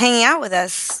and just hanging out with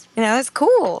us. You know, it's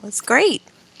cool. It's great.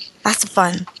 Lots of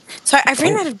fun. So I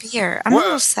ran out of beer. I'm a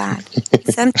little sad.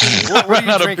 It's empty. What are you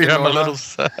Out of drinking, beer, I'm a Norma? little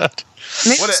sad.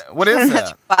 What is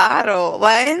that? Bottle.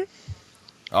 What?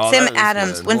 Oh, Sam that is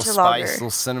Adams, good. Winter Little Lager. spice,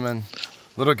 little cinnamon,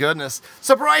 little goodness.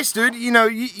 So, Bryce, dude, you know,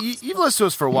 you've listened to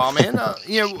us for a while, man.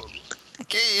 You know,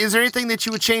 is there anything that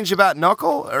you would change about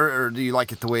Knuckle, or do you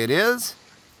like it the way it is?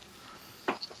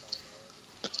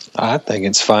 I think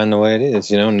it's fine the way it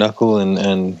is, you know, Knuckle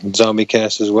and Zombie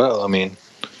Cast as well. I mean,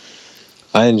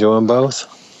 I enjoy them both.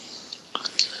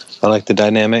 I like the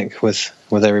dynamic with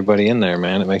everybody in there,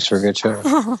 man. It makes for a good show.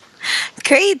 Oh,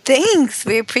 great, thanks.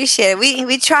 We appreciate it.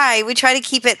 We try to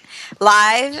keep it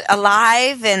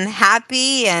alive and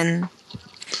happy, and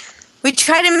we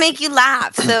try to make you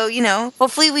laugh. So, you know,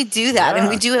 hopefully we do that and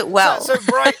we do it well. So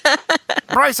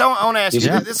Bryce, I want to ask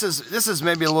you. This is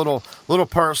maybe a little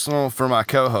personal for my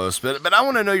co-host, but I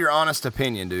want to know your honest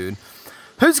opinion, dude.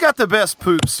 Who's got the best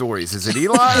poop stories? Is it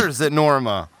Eli or is it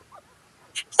Norma?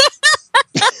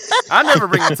 I never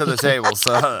bring it to the table,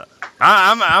 so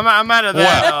I'm out of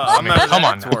that. Come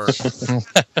on.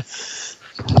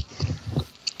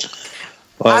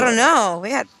 I don't know.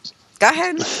 Go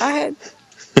ahead.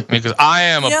 Because I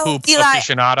am a poop Eli,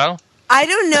 aficionado. I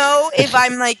don't know if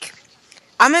I'm going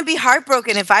to be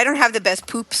heartbroken if I don't have the best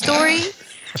poop story,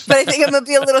 but I think I'm going to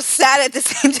be a little sad at the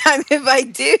same time if I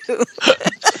do. I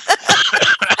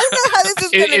don't know how this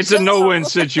is going to It's a no-win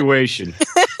situation.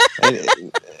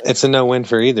 It's a no-win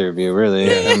for either of you,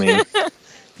 really. I mean,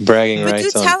 bragging But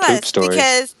rights do on tell poop us, stories.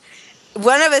 because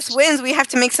one of us wins, we have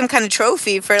to make some kind of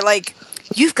trophy for,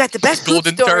 you've got the best poop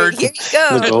Golden story. turd. Here you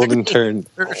go. The golden turd.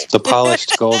 The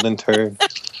polished golden turd.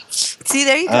 See,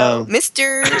 there you go.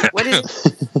 Mr. What is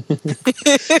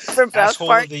it? From South Asshole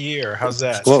Park. of the year. How's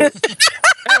that? Well, this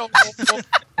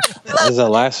is the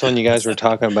last one you guys were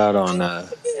talking about on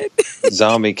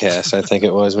Zombie Cast, I think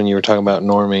it was, when you were talking about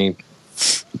Normie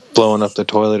blowing up the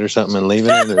toilet or something and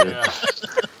leaving it. Or... Yeah.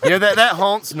 You know, that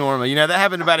haunts Norma. You know, that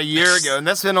happened about a year ago, and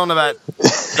that's been on about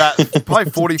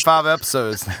probably 45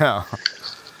 episodes now.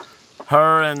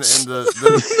 Her and the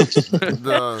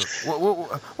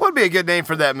what would be a good name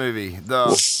for that movie?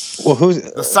 The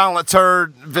silent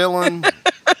turd villain.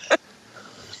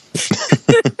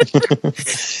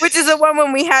 Which is the one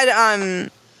when we had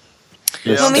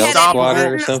when we had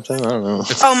Squatter or something. I don't know.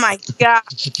 Oh my god,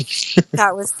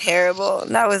 that was terrible.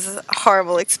 That was a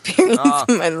horrible experience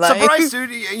in my life. So Bryce,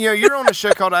 dude, you know you're on a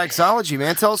show called Axology,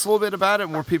 man. Tell us a little bit about it,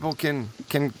 where people can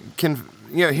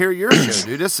hear your show,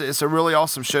 dude. It's a really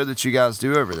awesome show that you guys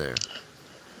do over there.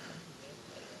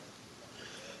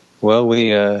 Well,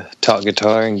 we talk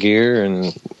guitar and gear,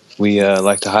 and we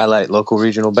like to highlight local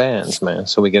regional bands, man.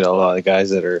 So we get a lot of guys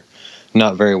that are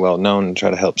not very well known and try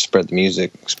to help spread the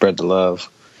music, spread the love,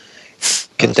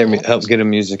 help get the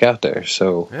music out there.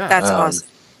 So that's awesome.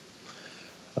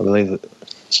 I believe that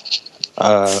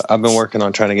I've been working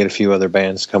on trying to get a few other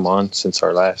bands to come on since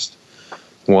our last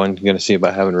one. Going to see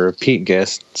about having a repeat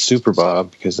guest, Super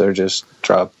Bob, because they're just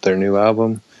dropped their new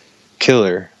album,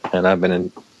 Killer, and I've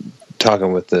been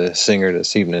talking with the singer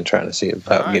this evening, trying to see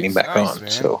about getting back on.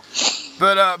 Man. So.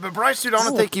 But Bryce, dude, I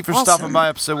want to thank you for stopping by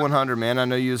episode 100, man. I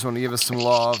know you just want to give us some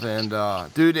love, and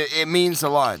dude, it means a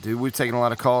lot, dude. We've taken a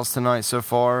lot of calls tonight so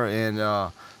far, and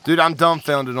dude, I'm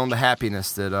dumbfounded on the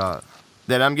happiness that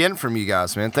I'm getting from you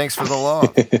guys, man. Thanks for the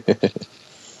love.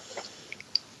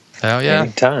 Hell yeah!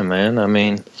 Anytime, man. I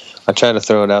mean, I try to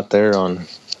throw it out there on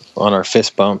our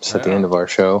fist bumps at the end of our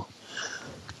show.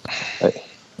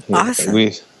 Awesome.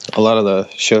 A lot of the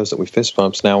shows that we fist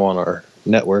bumps now on our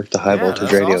network, the High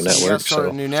Voltage Radio awesome. Network. You guys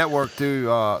started a new network through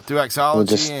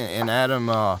Axology and Adam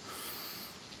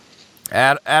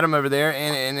over there,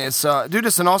 and it's dude,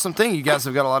 it's an awesome thing. You guys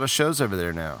have got a lot of shows over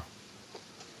there now.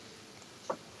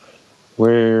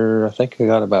 I think we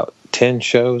got about 10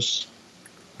 shows.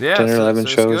 Yeah, 10 or 11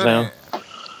 shows good. now.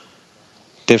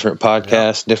 Different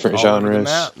podcasts, different all over the genres.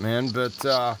 map, man. But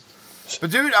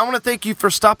dude, I want to thank you for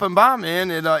stopping by,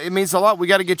 man. It means a lot. We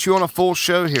got to get you on a full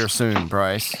show here soon,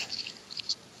 Bryce.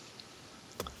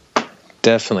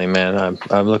 Definitely, man.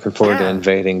 I'm looking forward to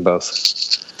invading both.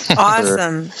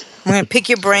 Awesome. I'm going to pick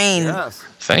your brain. Yes.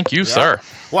 Thank you, sir.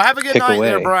 Well, have a good Pick night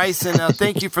there, away. Bryce, and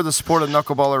thank you for the support of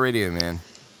Knuckleballer Radio, man.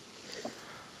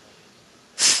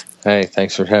 Hey,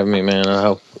 thanks for having me, man. I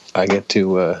hope I get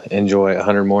to enjoy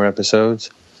 100 more episodes,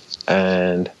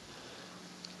 and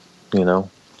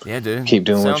yeah, dude, keep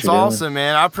doing what Sounds you're awesome,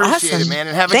 man. I appreciate it, man,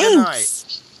 and have a good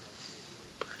night.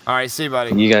 All right, see you,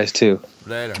 buddy. doing. You guys too.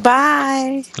 Later.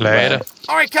 Bye. Later.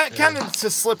 All right, kind of to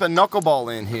slip a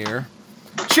knuckleball in here.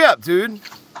 Chip, dude,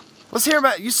 let's hear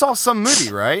about. You saw some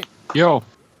movie, right? Yo.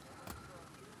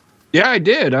 Yeah, I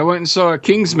did. I went and saw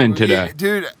Kingsman today. Yeah,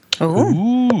 dude.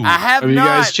 Ooh. I have you not.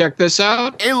 guys checked this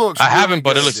out? It looks. I really haven't,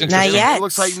 but it good, looks dude. interesting. Not yet. It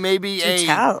looks like maybe It's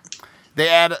out.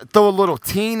 They throw a little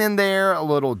teen in there, a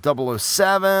little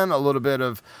 007, a little bit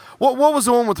of what was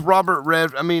the one with Robert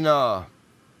Red? I mean, what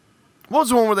was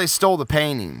the one where they stole the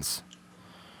paintings?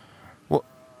 Well,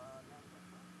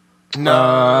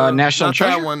 no, National not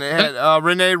Treasure? that one. It had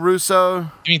Rene Russo. You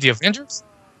mean the Avengers?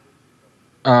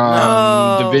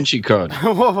 Da Vinci Code.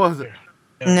 What was it?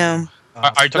 No.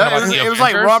 Are you talking about the Avengers? It was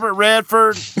like Robert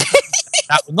Redford.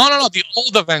 No. The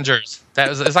old Avengers.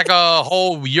 It's like a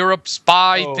whole Europe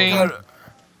spy thing.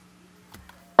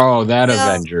 Oh, that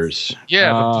Avengers.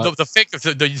 Yeah, the fake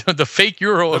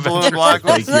Euro Avengers.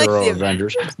 Fake Euro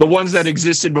Avengers. The ones that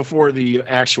existed before the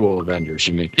actual Avengers,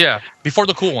 you mean? Yeah, before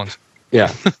the cool ones.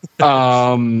 Yeah.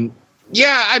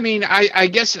 Yeah, I mean, I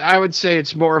guess I would say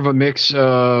it's more of a mix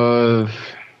of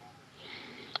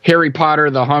Harry Potter,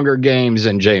 The Hunger Games,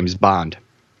 and James Bond.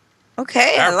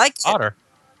 Okay, I like it. Potter.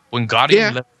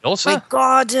 Wingardium Leviosa?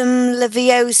 Wingardium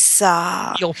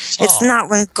Leviosa. It's not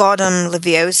Wingardium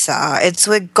Leviosa. It's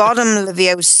Wingardium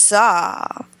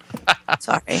Leviosa.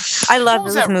 Sorry. I love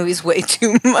those movies way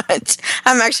too much.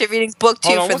 I'm actually reading book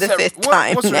 2 for the fifth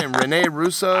time. What's her name? Rene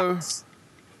Russo?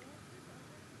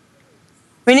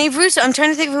 Rene Russo. I'm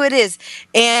trying to think of who it is.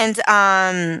 And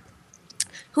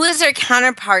who is their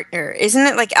counterpartner? Isn't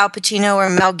it like Al Pacino or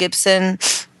Mel Gibson?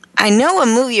 I know a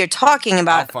movie you're talking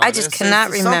about. I just cannot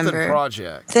remember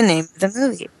the name of the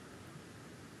movie.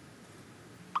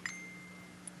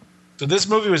 So this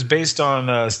movie was based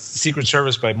on Secret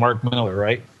Service by Mark Miller,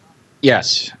 right?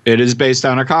 Yes, it is based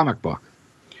on a comic book.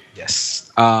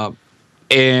 Yes.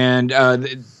 And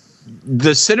the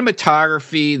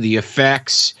cinematography, the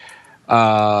effects,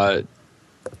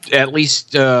 at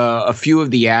least a few of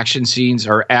the action scenes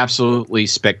are absolutely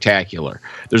spectacular.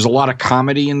 There's a lot of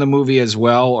comedy in the movie as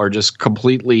well, or just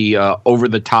completely over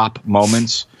the top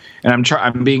moments. And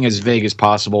I'm being as vague as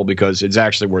possible because it's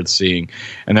actually worth seeing.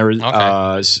 And there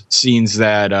were scenes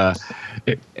that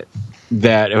it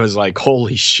was like,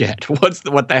 holy shit, what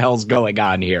the hell's going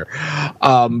on here?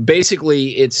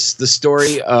 Basically, it's the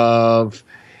story of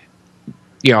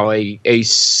a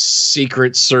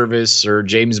Secret Service or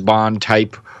James Bond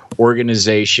type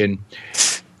organization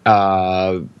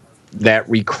that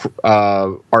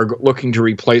are looking to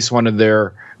replace one of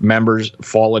their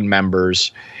fallen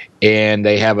members, and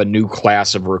they have a new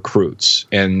class of recruits.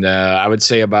 And I would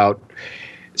say about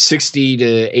 60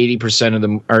 to 80% of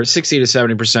them, or 60 to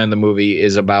 70% of the movie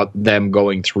is about them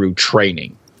going through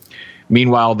training.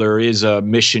 Meanwhile, there is a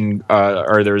mission,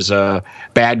 or there's a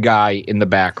bad guy in the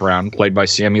background, played by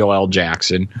Samuel L.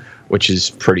 Jackson, which is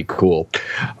pretty cool.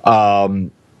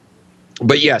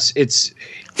 But yes, it's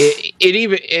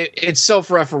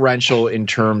self-referential in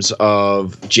terms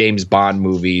of James Bond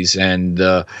movies and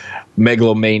the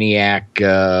megalomaniac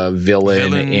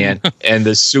villain and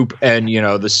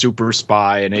the the super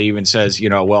spy, and it even says, we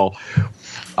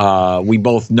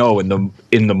both know in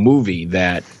the movie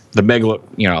that the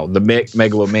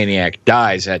megalomaniac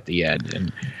dies at the end,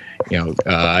 and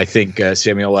I think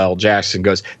Samuel L. Jackson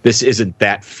goes, "This isn't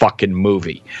that fucking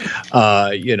movie,"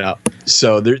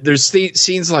 So there's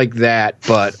scenes like that,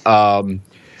 but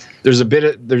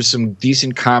there's some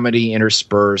decent comedy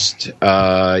interspersed.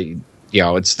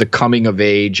 It's the coming of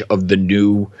age of the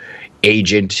new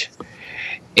agent,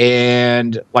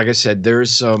 and like I said,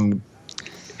 there's some.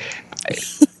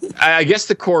 I guess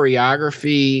the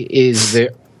choreography is there.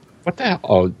 What the hell?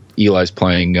 Oh, Eli's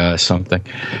playing something.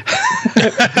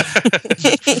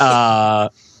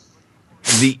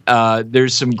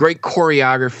 There's some great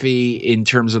choreography in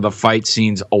terms of the fight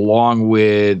scenes, along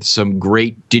with some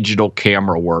great digital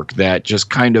camera work that just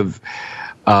kind of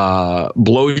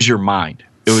blows your mind.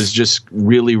 It was just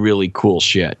really, really cool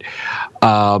shit.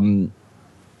 I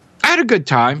had a good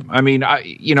time. I mean,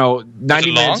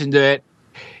 90 minutes into it.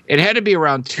 It had to be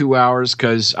around 2 hours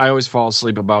because I always fall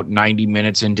asleep about 90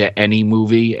 minutes into any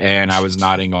movie, and I was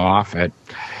nodding off at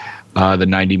the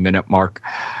 90-minute mark.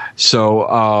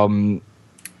 So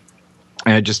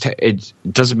And it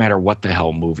doesn't matter what the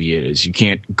hell movie it is. You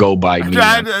can't go by me.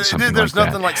 There's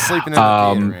nothing like sleeping in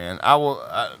the theater, man. I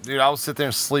will sit there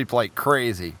and sleep like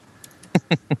crazy.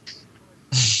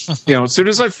 As soon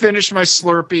as I finish my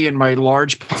Slurpee and my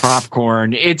large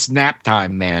popcorn, it's nap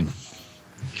time, man.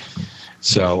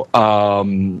 So,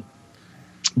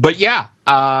 but yeah,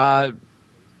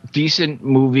 decent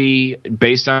movie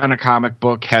based on a comic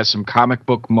book, has some comic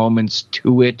book moments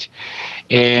to it,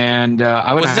 and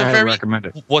I would highly recommend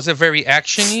it. Was it very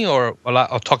actiony or a lot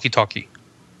of talky?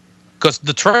 Because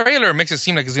the trailer makes it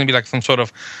seem like it's going to be like some sort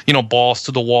of, balls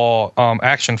to the wall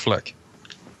action flick.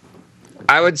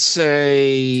 I would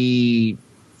say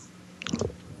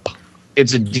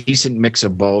it's a decent mix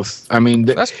of both. I mean,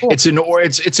 that's cool. It's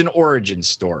an origin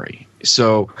story.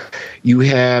 So you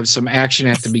have some action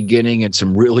at the beginning and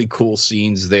some really cool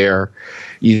scenes there.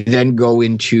 You then go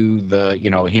into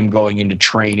him going into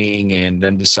training and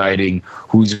then deciding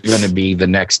who's going to be the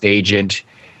next agent.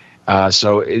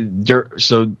 So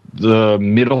the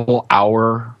middle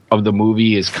hour of the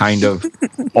movie is kind of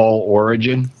all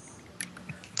origin.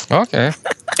 Okay.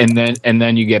 And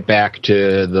then you get back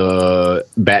to the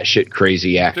batshit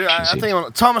crazy action. Dude, I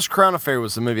think Thomas Crown Affair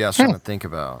was the movie I was trying to think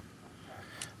about.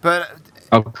 But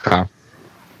okay,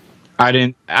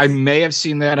 I may have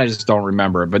seen that. I just don't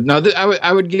remember. But no,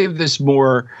 I would give this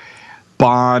more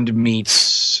Bond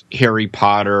meets Harry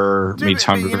Potter meets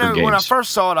Hunger Games. When I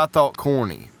first saw it, I thought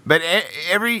corny. But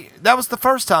that was the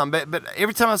first time. But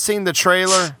every time I've seen the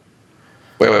trailer,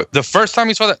 wait, the first time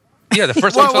you saw that. Yeah, the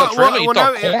first time you saw the trailer, you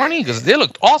thought corny? Because they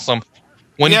looked awesome.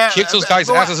 When he kicks those guys'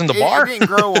 asses in the bar? It didn't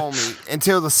grow on me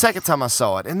until the second time I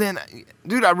saw it. And then,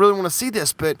 dude, I really want to see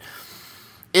this, but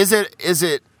is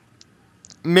it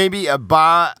maybe a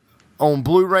buy on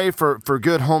Blu-ray for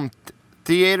good home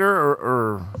theater?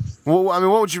 Or what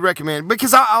would you recommend?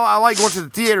 Because I like going to the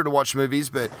theater to watch movies,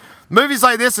 but movies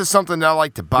like this is something that I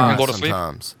like to buy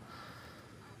sometimes.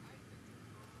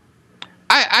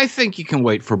 I think you can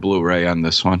wait for Blu-ray on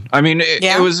this one. I mean,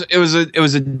 it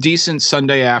was a decent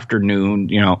Sunday afternoon.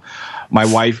 My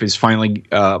wife is finally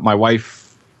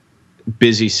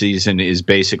busy season is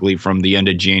basically from the end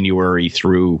of January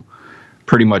through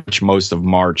pretty much most of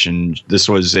March, and this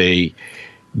was a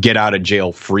get out of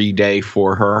jail free day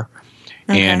for her.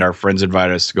 Okay. And our friends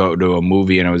invited us to go to a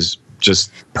movie, and it was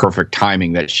just perfect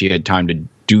timing that she had time to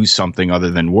do something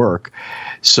other than work.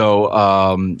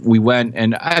 So we went,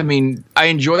 and I mean, I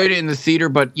enjoyed it in the theater,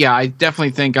 but yeah, I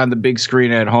definitely think on the big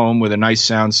screen at home with a nice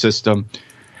sound system,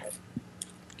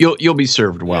 you'll be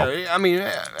served well. Yeah, I mean,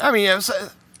 I gotta be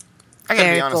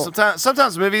honest.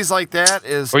 Sometimes movies like that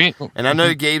is, and I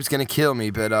know Gabe's gonna kill me,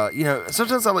 but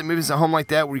sometimes I like movies at home like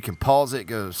that where you can pause it,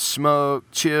 go smoke,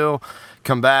 chill,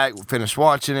 come back, finish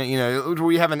watching it.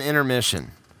 Where you have an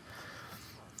intermission.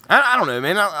 I don't know,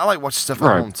 man. I like watching stuff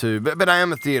at home too, but I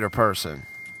am a theater person.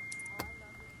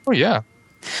 Oh yeah.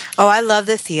 Oh, I love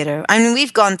the theater. I mean,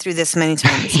 we've gone through this many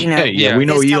times. Yeah, we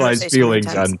know Eli's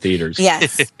feelings on theaters.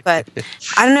 Yes, but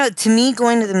I don't know. To me,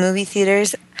 going to the movie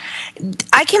theaters,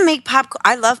 I can make popcorn.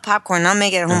 I love popcorn. I'll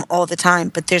make it at home all the time.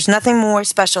 But there's nothing more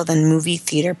special than movie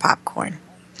theater popcorn.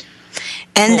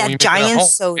 And that giant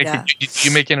soda.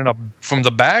 You making it up from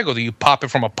the bag, or do you pop it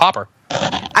from a popper?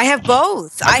 I have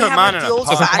both. I have the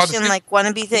old-fashioned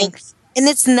wannabe thing, and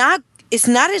it's not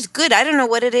as good. I don't know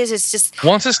what it is. It's just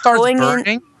once it starts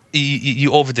burning,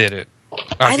 you overdid it.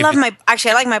 I like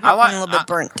my popcorn a little bit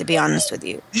burnt, to be honest with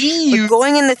you. But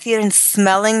going in the theater and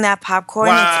smelling that popcorn,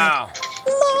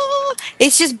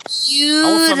 it's just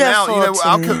beautiful.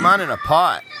 I'll cook mine in a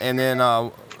pot and then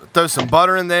throw some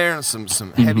butter in there and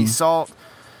some heavy salt.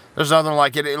 There's nothing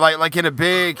like it. Like in a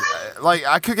big,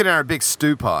 I cook it in a big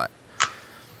stew pot.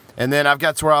 And then I've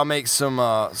got to where I'll make some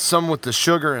with the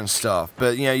sugar and stuff.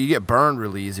 But you get burned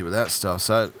really easy with that stuff,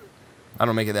 so I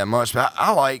don't make it that much. But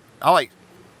I like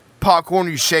popcorn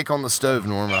you shake on the stove,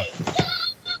 Norma.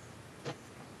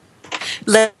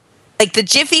 Like the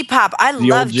Jiffy Pop. I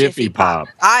love Jiffy Pop.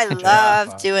 I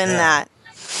love doing that.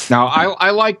 Now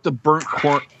I like the burnt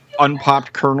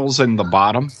unpopped kernels in the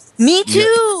bottom. Me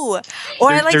too.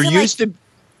 Or I like there used to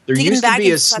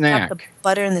be a snack. The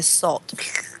butter and the salt.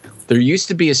 There used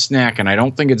to be a snack, and I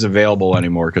don't think it's available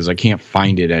anymore because I can't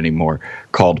find it anymore,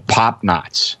 called Pop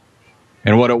Knots.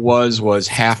 And what it was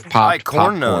half popped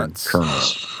popcorn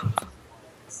kernels.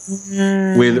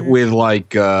 With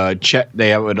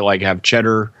they would have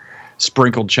cheddar,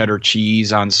 sprinkled cheddar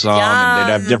cheese on some, and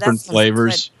they'd have different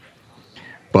flavors.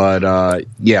 Good.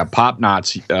 But Pop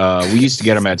Knots, we used to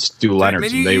get them at Stu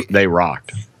Leonard's, and they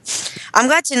rocked. I'm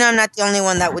glad to know I'm not the only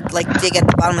one that would dig at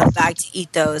the bottom of the bag to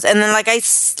eat those. And then I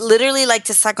literally like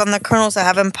to suck on the kernels that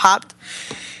haven't popped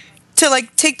to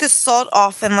like take the salt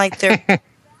off and like their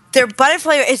butter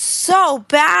flavor is so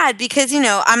bad because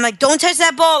I'm like, don't touch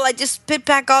that bowl. I just spit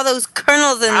back all those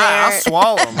kernels in there. I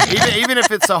swallow them, even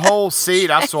if it's a whole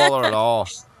seed. I swallow it all.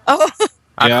 Oh,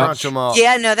 I crunch them up.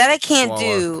 yeah, no, that I can't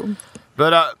do.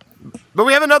 But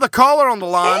we have another caller on the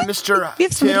line, Mr.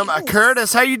 Tim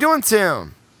Curtis. How you doing,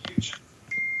 Tim?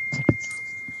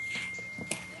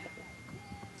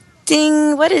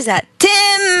 Ding! What is that,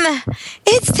 Tim?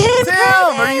 It's Tim. Tim,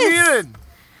 are you muted?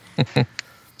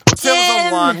 Tim's on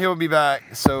the line. He'll be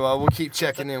back, so we'll keep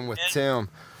checking in with Tim.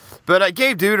 But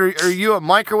Gabe, dude, are you a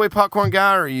microwave popcorn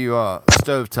guy or are you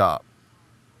stovetop?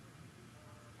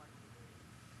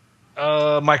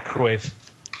 Microwave.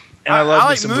 And I love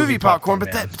like movie popcorn,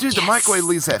 but man. the microwave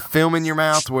leaves that film in your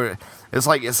mouth where it's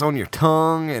like it's on your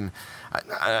tongue, and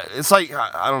it's like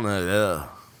I don't know. Ugh.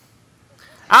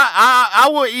 I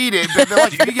will eat it, but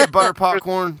like if you get butter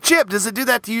popcorn, Chip, does it do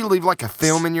that to you? Leave like a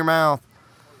film in your mouth?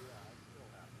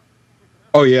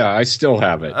 Oh yeah, I still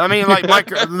have it. I mean, like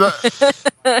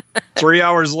 3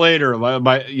 hours later,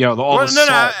 the salt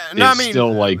is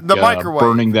still like the microwave,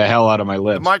 burning the hell out of my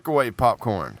lips. The microwave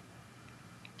popcorn.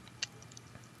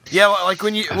 Yeah, like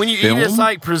when you eat it, it's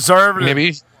like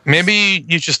preservative. Maybe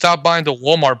you should stop buying the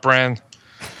Walmart brand.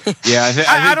 Yeah, I think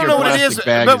don't your know what it plastic is,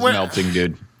 bag but is melting,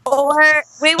 dude. Or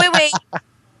wait.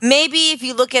 Maybe if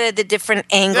you look at it a different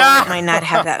angle, it might not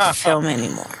have that film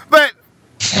anymore. But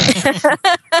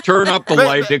turn up the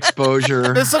light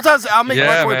exposure. Sometimes I'll make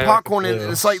microwave popcorn,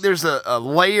 and it's like there's a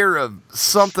layer of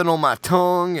something on my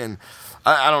tongue, and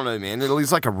I don't know, man. It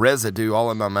leaves like a residue all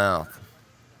in my mouth.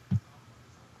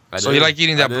 So you like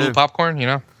eating that blue popcorn,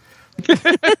 Do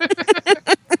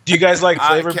you guys like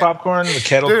flavored popcorn? The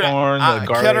kettle corn, the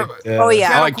garlic? Oh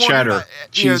yeah, I like cheddar,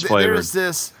 cheese flavored. There's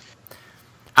this.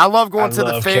 I love going to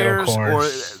the fairs or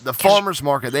the farmers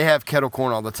market. They have kettle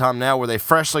corn all the time now, where they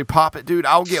freshly pop it, dude.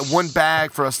 I'll get one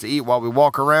bag for us to eat while we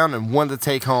walk around, and one to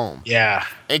take home. Yeah.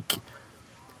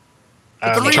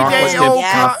 3-day-old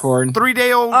popcorn.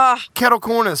 3-day-old kettle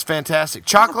corn is fantastic.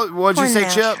 Chocolate. What'd you say,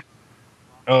 Chip?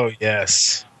 Oh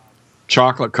yes.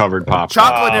 Chocolate covered popcorn.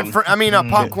 Chocolate and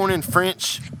popcorn and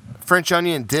French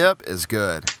onion dip is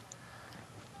good.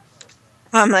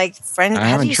 I'm like, friend. I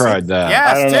haven't tried that.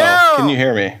 Yes, I don't know. Tim. Can you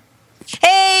hear me?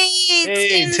 Hey,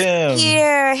 Tim's Tim.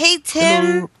 here. Hey,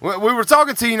 Tim. We were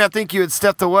talking to you, and I think you had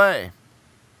stepped away.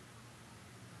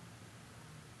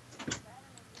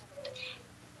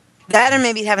 That or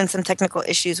maybe having some technical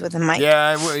issues with the mic.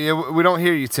 Yeah, we don't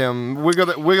hear you, Tim. Wiggle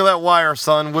that wire,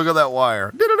 son. Wiggle that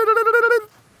wire.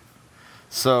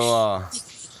 So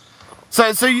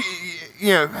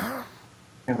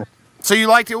you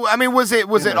liked it. I mean, was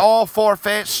it all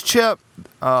far-fetched, Chip?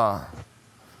 Oh,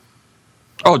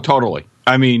 totally.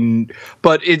 I mean,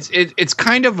 but it's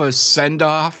kind of a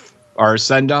send-off or a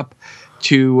send-up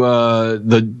to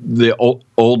the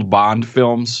old Bond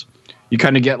films. You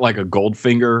kind of get like a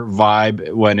Goldfinger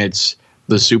vibe when it's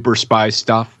the super spy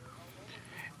stuff.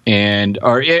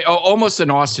 Almost an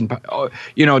Austin,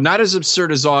 not as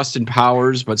absurd as Austin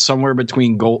Powers, but somewhere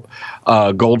between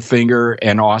Goldfinger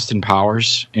and Austin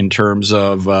Powers in terms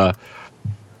of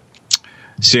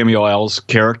Samuel L's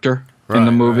character in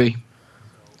the movie.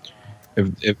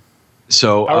 Right.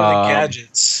 How are the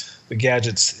gadgets? The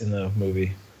gadgets in the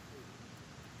movie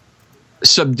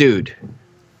subdued.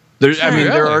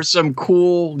 There are some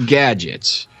cool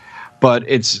gadgets, but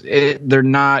they're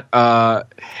not.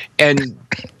 And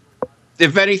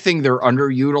if anything, they're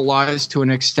underutilized to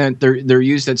an extent. They're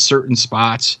used at certain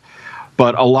spots,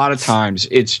 but a lot of times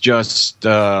it's just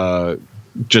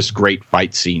great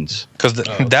fight scenes. Because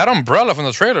that umbrella from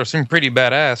the trailer seemed pretty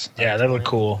badass. Yeah, that looked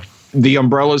cool. The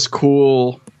umbrella's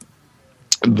cool.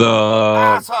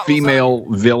 The female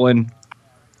villain.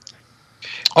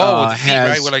 Oh, the feet,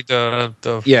 right? With like the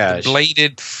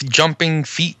bladed jumping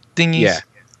feet thingies. Yeah.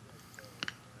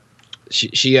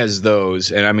 She has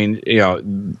those, and I mean,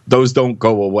 those don't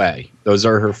go away. Those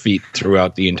are her feet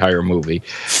throughout the entire movie.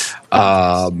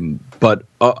 But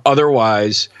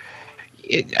otherwise,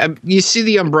 you see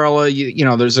the umbrella.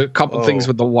 There's a couple things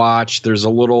with the watch. There's a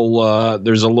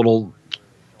little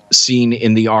scene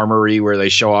in the armory where they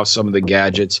show off some of the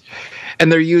gadgets,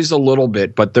 and they're used a little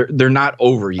bit, but they're not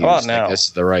overused. I guess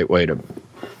is the right way to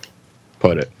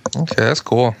put it. Okay, that's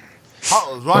cool.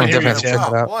 Right here, definitely check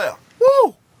it out.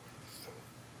 Woo!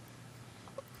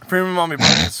 Premium Mommy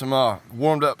brought me some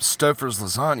warmed up Stouffer's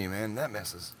lasagna, man. That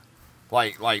mess is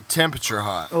like temperature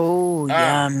hot. Oh,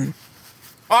 yum.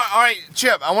 All right,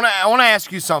 Chip. I want to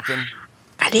ask you something.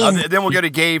 Then we'll go to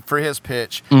Gabe for his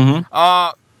pitch.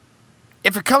 Mm-hmm.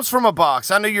 If it comes from a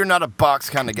box, I know you're not a box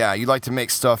kind of guy. You like to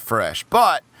make stuff fresh,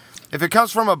 but if it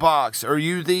comes from a box, are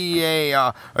you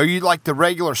are you like the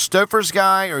regular Stouffer's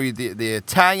guy? Or are you the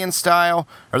Italian style?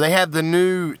 Or they have the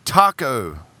new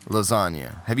taco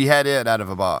lasagna? Have you had it out of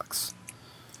a box?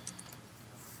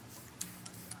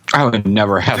 I would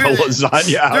never have a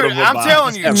lasagna out of a box. I'm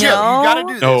telling you, Chip, you got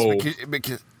to do this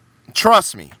because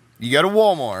trust me, you go to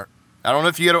Walmart. I don't know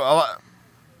if you go to.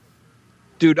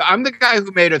 Dude, I'm the guy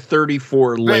who made a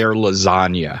 34-layer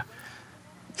lasagna.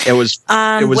 It was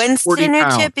when's 40 dinner,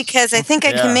 pounds. Chip? Because I think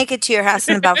I can make it to your house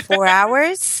in about 4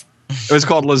 hours. It was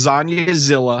called Lasagna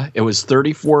Zilla. It was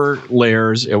 34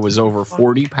 layers. It was over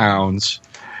 40 pounds.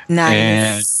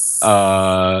 Nice.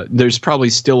 And there's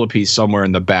probably still a piece somewhere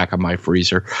in the back of my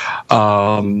freezer.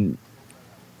 No,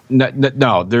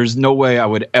 there's no way I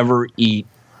would ever eat.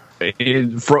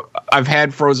 I've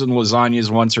had frozen lasagnas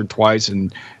once or twice,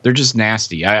 and they're just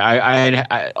nasty. A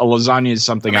lasagna is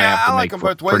something I have to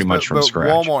make pretty much from scratch.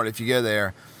 Walmart, if you go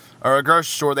there, or a grocery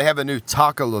store, they have a new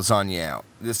taco lasagna out.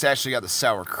 It's actually got the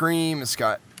sour cream. It's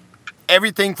got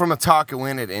everything from a taco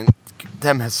in it, and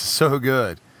them is so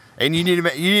good. And you need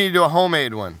to do a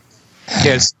homemade one.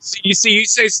 Yes, you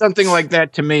say something like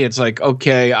that to me, it's like,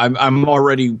 okay, I'm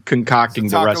already concocting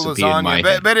the recipe lasagna, in my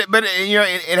head. But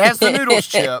it has the noodles,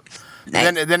 Chip.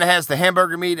 Nice. Then it has the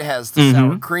hamburger meat. It has the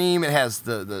sour cream. It has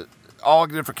the all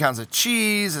different kinds of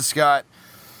cheese. It's got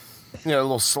a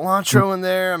little cilantro in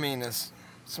there. I mean, it's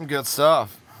some good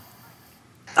stuff.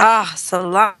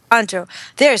 Cilantro.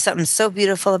 There's something so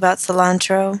beautiful about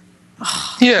cilantro.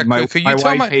 Yeah, my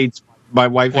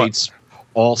wife hates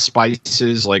all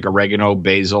spices like oregano,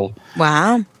 basil.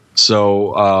 Wow.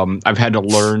 So I've had to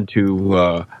learn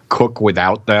to cook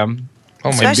without them.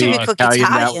 Especially if you cook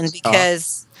Italian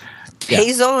because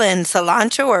basil and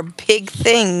cilantro are big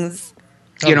things.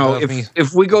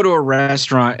 If we go to a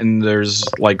restaurant and there's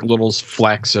like little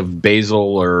flecks of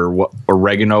basil or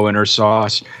oregano in her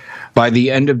sauce, by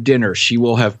the end of dinner, she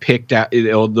will have picked out,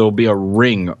 there'll be a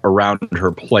ring around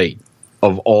her plate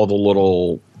of all the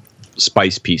little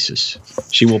spice pieces.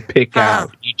 She will pick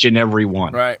out each and every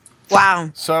one. Right.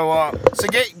 Wow. So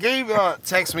Gabe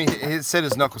texted me. He said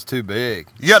his knuckle's too big.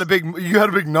 You got a big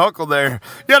knuckle there.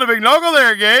 You got a big knuckle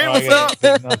there, Gabe. What's up?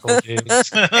 Big knuckle,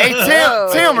 Hey,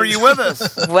 Tim, are you with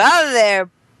us? Well, there,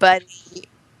 buddy.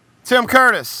 Tim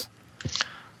Curtis.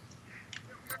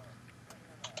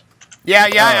 Yeah,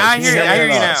 I hear you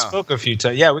now. I spoke a few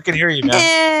times. Yeah, we can hear you,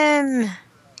 man.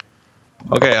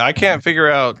 Okay, I can't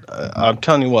figure out. I'm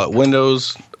telling you what,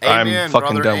 Windows. Amen, I'm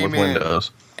fucking brother, done with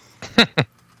Windows.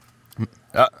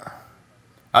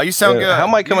 You sound good. How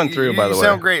am I coming through? By the way, you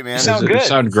sound great, man. You sound good. You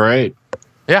sound great.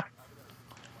 Yeah.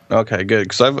 Okay, good.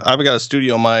 Because I've got a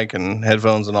studio mic and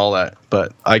headphones and all that,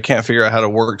 but I can't figure out how to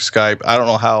work Skype. I don't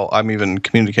know how I'm even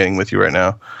communicating with you right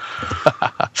now.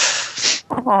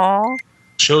 Aww.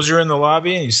 Shows you're in the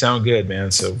lobby and you sound good, man.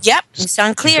 So yep, you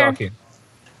sound clear. Talking.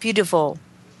 Beautiful.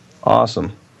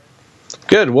 Awesome.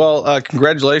 Good. Well,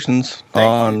 congratulations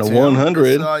on the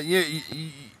 100.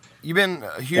 You've been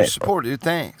a huge supporter, dude.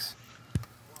 Thanks.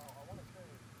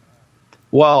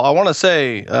 Well, I want to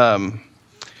say,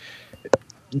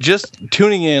 just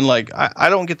tuning in, like, I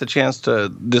don't get the chance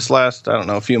to, this last,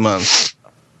 a few months,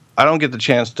 I don't get the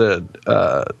chance to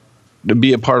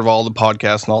be a part of all the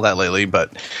podcasts and all that lately,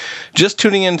 but just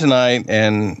tuning in tonight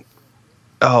and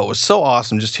it was so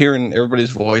awesome just hearing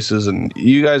everybody's voices, and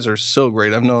you guys are so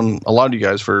great. I've known a lot of you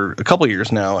guys for a couple of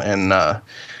years now, and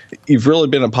you've really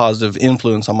been a positive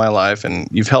influence on my life, and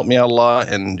you've helped me out a lot.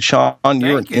 And Sean,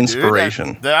 you're an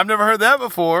inspiration. I've never heard that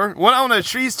before.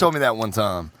 Trees told me that one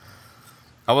time.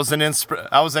 I was an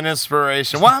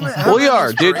inspiration. Well, you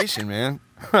are, dude. Man.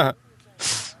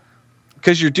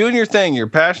 Because you're doing your thing. You're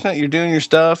passionate. You're doing your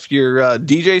stuff. Your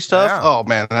DJ stuff. Yeah. Oh,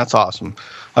 man, that's awesome.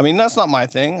 I mean, that's not my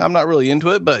thing. I'm not really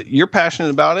into it, but you're passionate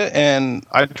about it, and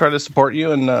I try to support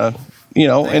you and,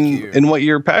 in what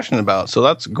you're passionate about. So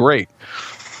that's great.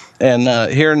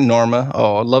 And hearing Norma.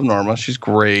 Oh, I love Norma. She's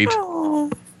great.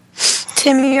 Oh,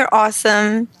 Timmy, you're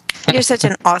awesome. You're such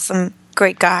an awesome,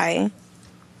 great guy.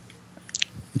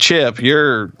 Chip,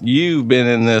 you've been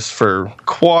in this for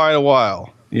quite a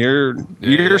while.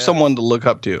 You're someone to look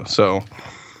up to. So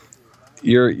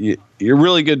you're a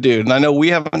really good dude. And I know we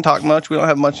haven't talked much. We don't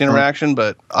have much interaction,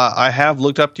 but I have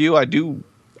looked up to you. I do.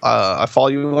 I follow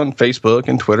you on Facebook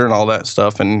and Twitter and all that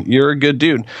stuff. And you're a good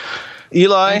dude.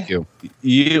 Eli, thank you.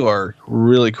 You are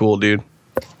really cool, dude.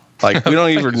 Like, we don't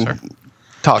even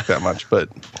talk that much, but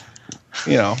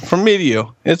from me to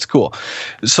you, it's cool.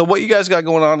 So what you guys got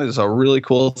going on is a really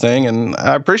cool thing, and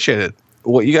I appreciate it.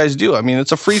 What you guys do. I mean,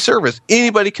 it's a free service.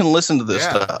 Anybody can listen to this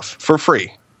stuff for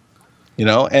free.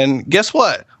 And guess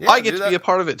what? I get to be a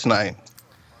part of it tonight.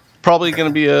 probably going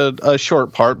to be a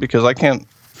short part because I can't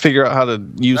figure out how to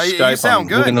use Skype on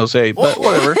Windows 8. But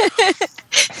whatever.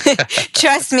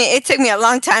 Trust me, it took me a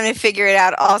long time to figure it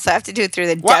out. Also, I have to do it through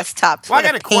the desktop. Well, I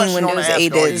got a question Windows on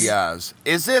 8 all is. you guys.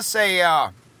 Is this a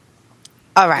all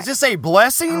right? Is this a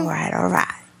blessing? All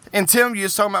right. And Tim, you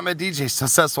was talking about my DJ, so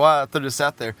that's why I threw this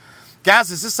out there.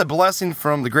 Guys, is this a blessing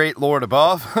from the great Lord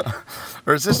above,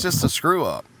 or is this just a screw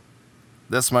up?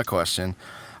 That's my question.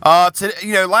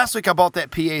 Last week I bought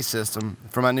that PA system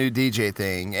for my new DJ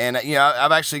thing, and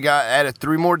I've actually added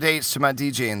 3 more dates to my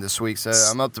DJing this week, so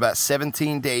I'm up to about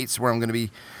 17 dates where I'm going to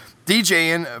be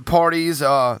DJing parties,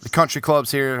 the country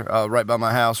clubs here right by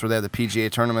my house where they have the PGA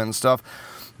tournament and stuff.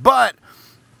 But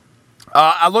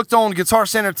I looked on Guitar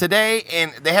Center today,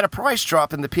 and they had a price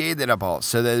drop in the PA that I bought,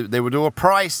 so they would do a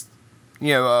price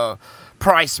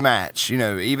match,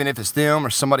 even if it's them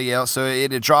or somebody else. So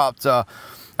it had dropped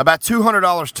about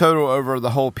 $200 total over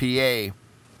the whole PA,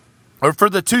 or for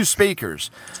the 2 speakers.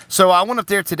 So I went up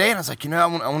there today and I was like, I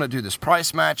want to do this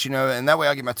price match, and that way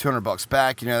I'll get my $200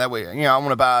 back. That way, I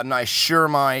want to buy a nice Shure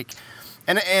mic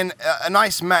and a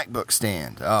nice MacBook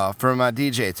stand for my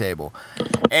DJ table.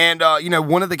 And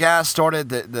one of the guys started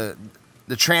the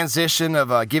transition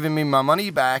of giving me my money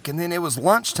back, and then it was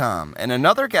lunchtime, and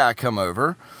another guy come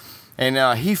over,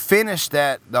 and he finished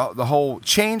the whole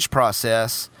change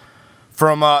process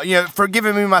from for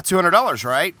giving me my $200,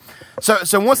 right?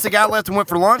 So once the guy left and went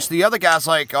for lunch, the other guy's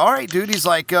like, all right, dude, he's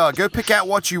like, go pick out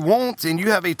what you want, and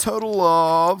you have a total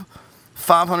of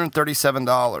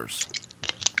 $537.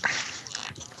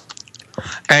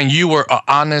 And you were an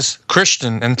honest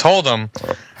Christian and told him,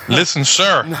 listen,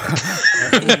 sir.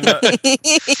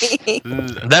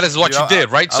 That is what you did,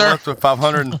 right, sir? I left with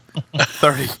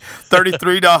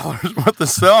 $533 worth of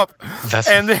stuff.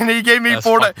 And then he gave me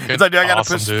 $4. He's like, I got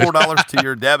to push $4 to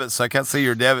your debit, so I can't see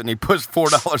your debit. And he pushed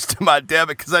 $4 to my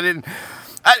debit because I didn't.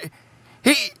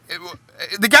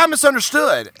 The guy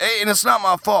misunderstood, and it's not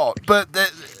my fault. But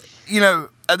I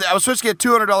was supposed to get a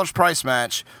 $200 price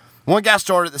match. One guy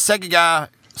started, the second guy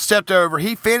stepped over.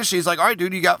 He finished. He's like, all right,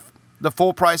 dude, you got the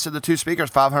full price of the 2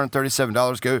 speakers,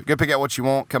 $537. Go pick out what you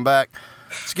want. Come back.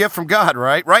 It's a gift from God,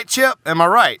 right? Right, Chip? Am I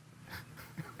right?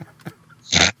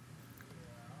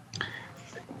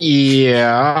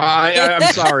 Yeah,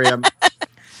 I'm sorry. I'm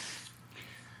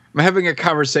having a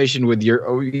conversation with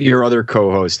your other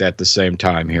co-host at the same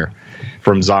time here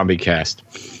from ZombieCast.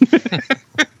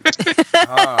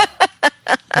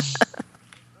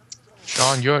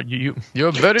 Sean, you're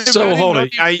very so very hold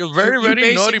naughty. it. You're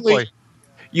very naughty boy.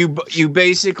 You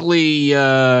basically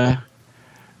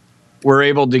were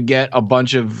able to get a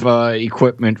bunch of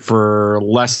equipment for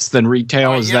less than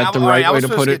retail. Is that the right way to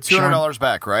put it? I was supposed to get $200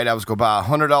 back, right? I was going to buy a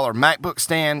 $100 MacBook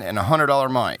stand and a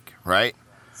 $100 mic, right?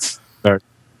 Right.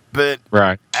 But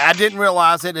right. I didn't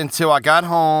realize it until I got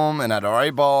home and I'd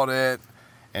already bought it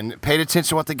and paid attention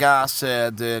to what the guy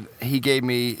said. That he gave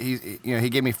me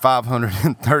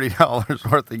 $530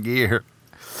 worth of gear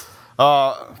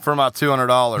for my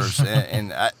 $200,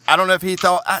 and I don't know if he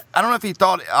thought I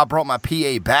brought my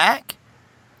PA back.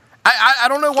 I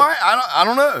don't know why. I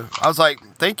don't know. I was like,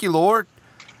 thank you, Lord.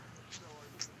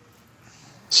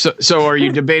 So are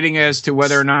you debating as to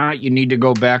whether or not you need to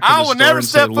go back to the store? I will never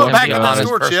step foot back in the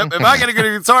store, Chip. If I got to go to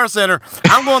the Guitar Center,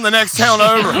 I'm going the next town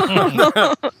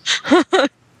over.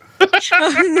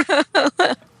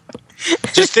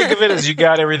 Just think of it as you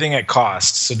got everything at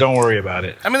cost, so don't worry about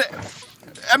it. I mean,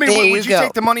 would you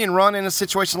take the money and run in a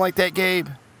situation like that, Gabe?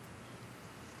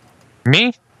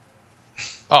 Me?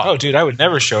 Oh, dude, I would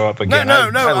never show up again. No. I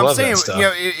I'm love saying, that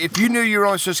stuff. If you knew you were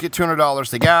only supposed to get $200,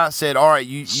 the guy said, "All right,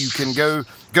 you can go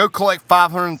collect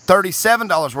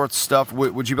 $537 worth of stuff."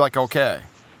 Would you be like, okay?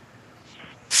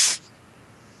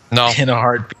 No, in a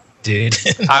heartbeat, dude.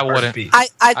 I wouldn't. I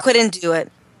couldn't do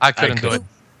it. I couldn't do it.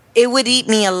 It would eat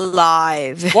me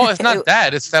alive. Well, it's not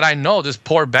that. It's that I know this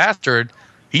poor bastard.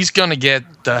 He's gonna get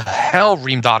the hell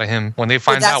reamed out of him when they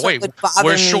find out. Wait,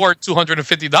 we're short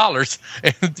 $250,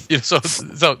 and so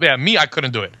yeah, me, I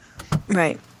couldn't do it.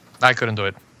 Right. I couldn't do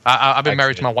it. I've been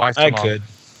married to my wife. I could.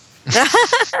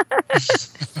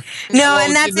 No,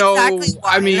 and that's exactly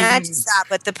why. I mean, not just that,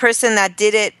 but the person that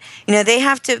did it, they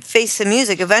have to face the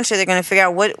music. Eventually, they're going to figure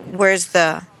out where's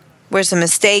the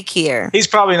mistake here. He's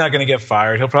probably not going to get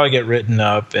fired. He'll probably get written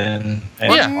up and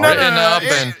written up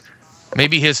and.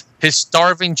 Maybe his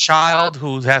starving child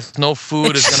who has no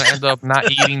food is going to end up not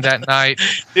eating that night.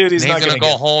 Dude, he's going to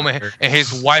go home and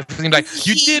his wife is going to be like,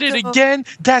 "You did it again?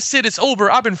 That's it. It's over.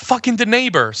 I've been fucking the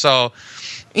neighbor." So,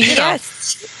 you know,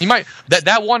 you might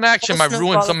that one action might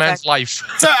ruin some man's life.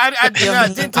 So I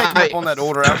didn't take him up on that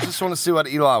order. I just want to see what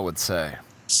Eli would say.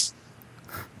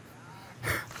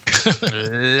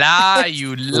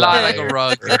 You lie like a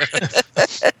rug.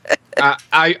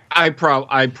 I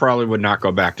probably would not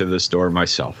go back to the store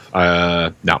myself.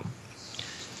 No.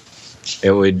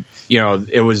 It would,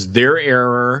 it was their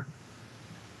error.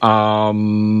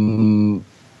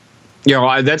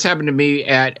 That's happened to me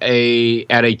at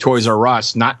a Toys R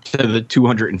Us, not to the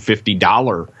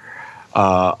 $250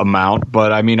 amount,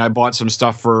 but I mean, I bought some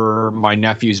stuff for my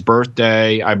nephew's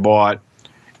birthday. I bought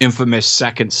Infamous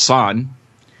Second Son,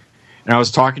 and I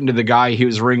was talking to the guy. He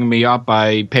was ringing me up.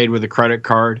 I paid with a credit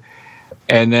card,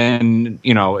 and then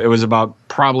it was about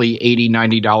probably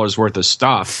 $80-$90 worth of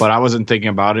stuff, but I wasn't thinking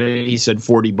about it. He said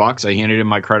 $40. I handed him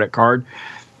my credit card.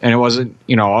 And it wasn't,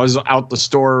 I was out the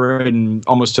store and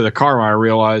almost to the car when I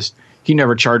realized he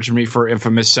never charged me for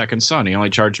Infamous Second Son. He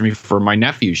only charged me for my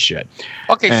nephew's shit.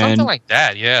 Okay, something like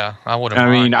that. Yeah, I wouldn't.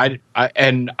 I mean, I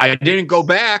didn't go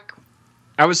back.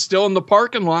 I was still in the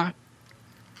parking lot.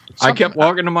 I kept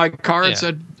walking to my car and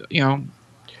said, it's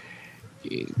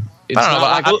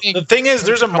not like the thing is,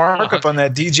 there's a markup on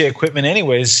that DJ equipment,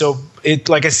 anyways. So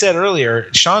like I said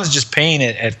earlier, Sean's just paying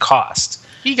it at cost.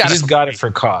 He just got it for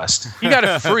cost. He got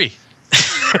it free.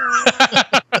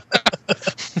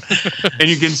 And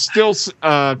you can still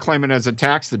claim it as a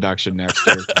tax deduction next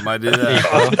year. Might do that.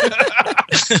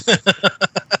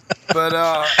 But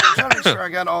I'm trying to make sure I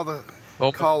got all the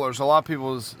callers. A lot of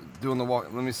people is doing the walk.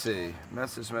 Let me see.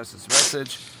 Message.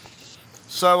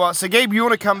 So Gabe, you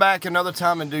want to come back another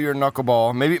time and do your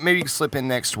knuckleball? Maybe you can slip in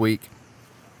next week.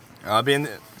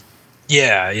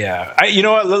 Yeah. You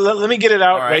know what? Let me get it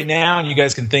out right now, and you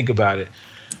guys can think about it.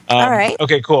 All right.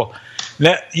 Okay, cool.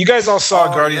 Now, you guys all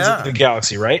saw Guardians of the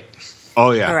Galaxy, right?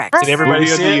 Oh, yeah. Correct. Did everybody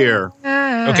see it? Year.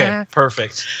 Okay,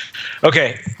 perfect.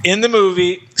 Okay, in the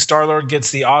movie, Star-Lord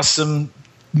gets the awesome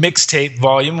mixtape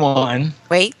Volume 1.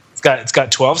 Wait. It's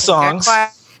got 12 songs.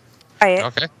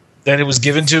 Okay. That it was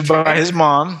given to by his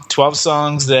mom. 12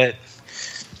 songs that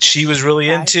she was really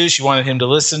into. She wanted him to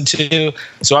listen to.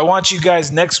 So I want you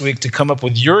guys next week to come up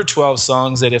with your 12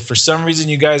 songs that if for some reason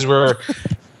you guys were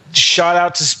shot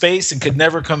out to space and could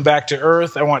never come back to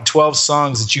Earth, I want 12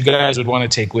 songs that you guys would want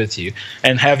to take with you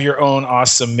and have your own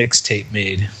awesome mixtape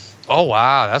made. Oh,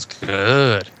 wow. That's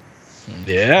good.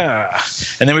 Yeah.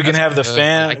 And then we can have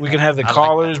the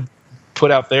callers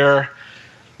put out their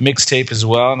mixtape as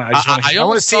well, and I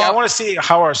want to see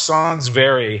how our songs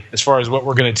vary as far as what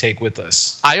we're going to take with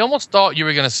us. I almost thought you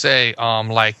were going to say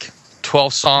like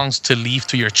 12 songs to leave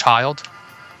to your child.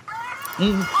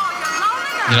 No,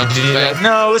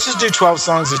 let's just do 12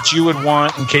 songs that you would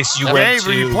want in case you went to.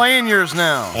 Are you playing yours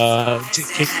now? Is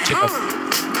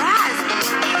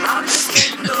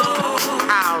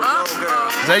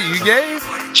that you, Gabe?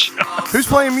 Who's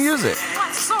playing music?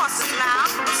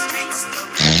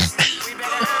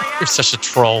 You're such a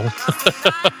troll. Is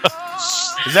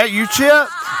that you, Chip?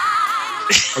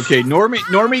 Okay,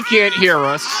 Normie can't hear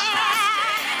us.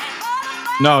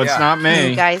 No, it's not me. Can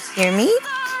you guys hear me?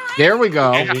 There we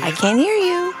go. I can't hear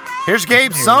you. Here's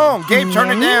Gabe's song. Gabe, turn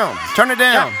it down. Turn it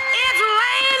down.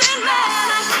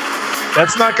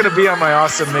 That's not going to be on my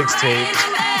awesome mixtape.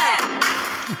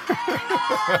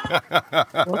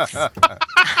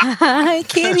 I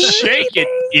can't hear Shake it,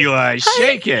 Eli.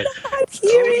 Shake it.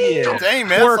 Dang,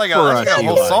 man. It's like a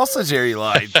whole sausage here,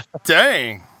 Eli.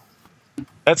 Dang.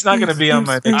 That's not going to be on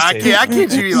my mixtape. I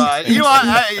can't you,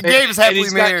 Eli. Gabe is happily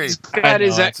married.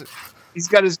 He's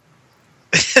got his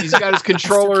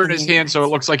controller in his hand, so it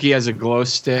looks like he has a glow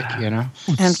stick, I'm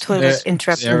totally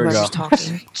interrupting whoever's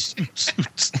talking.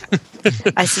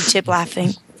 I see Chip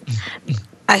laughing.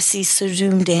 I see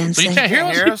Sujum dancing. But you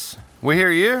can't hear us? We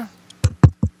hear you?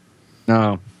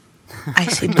 No. I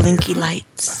see blinky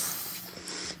lights.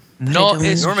 No,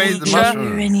 it's Norma the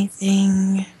mushroom.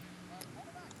 Anything.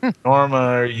 Norma,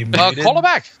 are you muted? Call her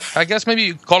back. I guess maybe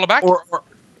you call her back.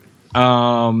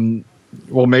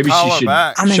 Well, maybe she should.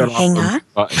 I'm going to hang on,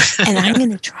 and I'm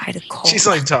going to try to call. She's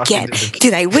like talking.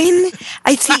 Did I win?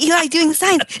 I see Eli doing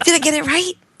signs. Did I get it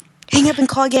right? Hang up and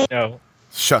call again. No.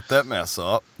 Shut that mess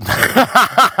up.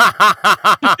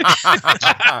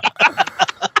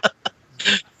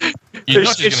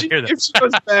 If she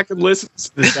goes back and listens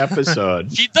to this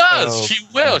episode. She does. She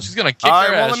will. She's going to kick her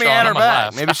ass. Well, let me add her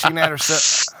back. Maybe she can add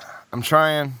herself. I'm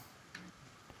trying.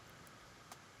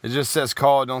 It just says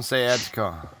call. Don't say add to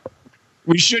call.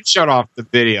 We should shut off the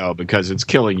video because it's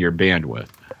killing your bandwidth.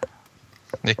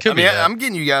 It could be. I'm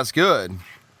getting you guys good.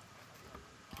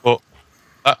 Well,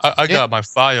 I got my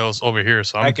files over here,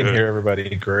 so I can hear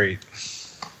everybody great.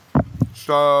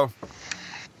 So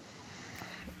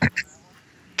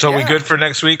we good for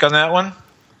next week on that one?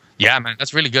 Yeah, man,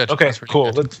 that's really good. Okay, really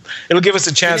cool. Good. It'll give us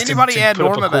a chance to add put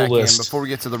Norma up a cool back list in before we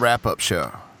get to the wrap-up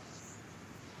show?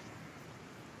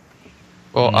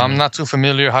 Well, I'm not too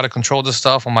familiar how to control this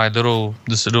stuff on my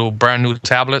this little brand new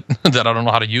tablet that I don't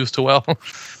know how to use too well.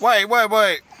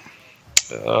 Wait.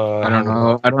 I don't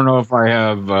know. I don't know if I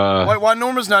have. Wait, while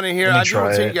Norma's not in here, I do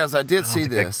want to tell you it. guys I did see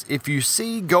this. If you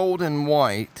see gold and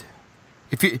white,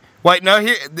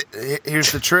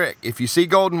 here's the trick. If you see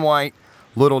gold and white,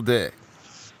 little dick.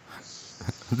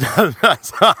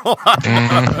 That's all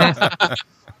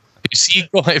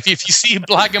If you see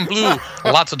black and blue,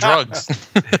 lots of drugs.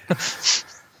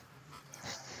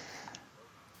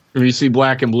 If you see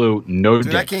black and blue, no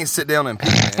Dude, dick. I can't sit down and pee,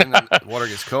 man. The water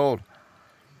gets cold.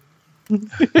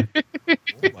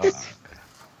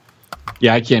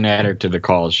 Yeah, I can't add her to the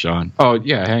calls, Sean. Oh,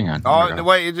 yeah, hang on. Oh,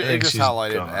 wait, it just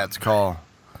highlighted Ad's call.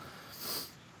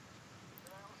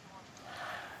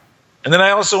 And then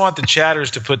I also want the chatters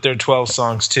to put their 12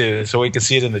 songs too, so we can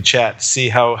see it in the chat. See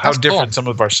how different some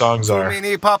of our songs are. Too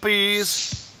many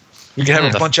puppies. We can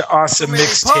have a bunch of awesome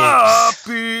mixtapes.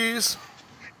 Puppies.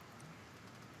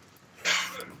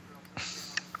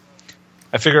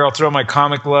 I figure I'll throw my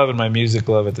comic love and my music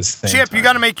love at the same Chip, time. you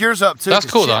got to make yours up too. That's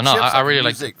cool though. No, Chip's I really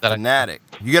like music that. Fanatic.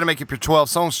 You got to make up your 12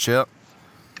 songs, Chip.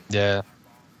 Yeah.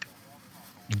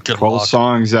 Good 12 luck.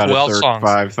 songs out 12 of songs.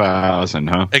 35,000,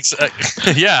 huh?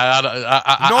 Yeah,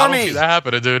 I don't see that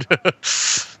happening, dude.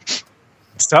 It's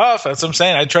tough. That's what I'm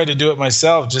saying. I tried to do it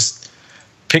myself. Just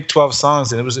pick 12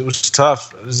 songs, and it was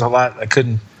tough. It was a lot. I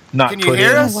couldn't not Can you put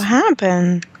hear in. us? What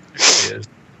happened?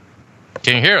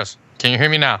 Can you hear us? Can you hear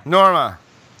me now? Norma.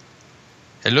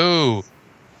 Hello.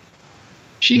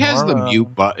 She has the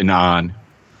mute button on.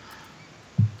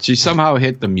 She somehow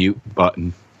hit the mute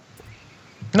button.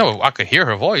 No, I could hear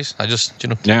her voice. I just,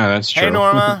 Yeah, that's true. Hey,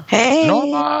 Norma. Hey.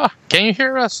 Norma, can you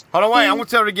hear us? Hold on, wait. I want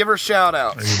to tell her to give her a shout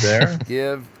out. Are you there?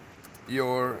 Give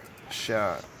your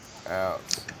shout out.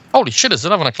 Holy shit, it's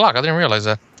 11 o'clock. I didn't realize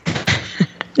that.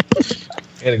 I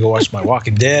gotta go watch my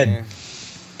Walking Dead.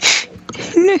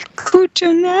 No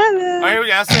escucho nada. All right, here we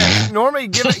go. I said, Norma,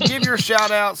 give your shout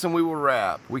outs and we will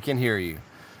rap. We can hear you.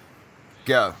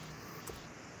 Go.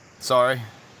 Sorry.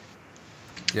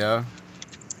 Go.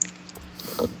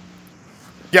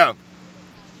 Go.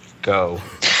 Go.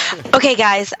 Okay,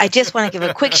 guys, I just want to give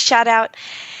a quick shout out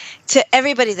to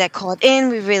everybody that called in.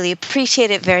 We really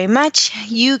appreciate it very much.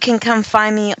 You can come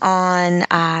find me on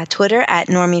Twitter at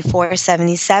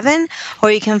Normie477,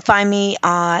 or you can find me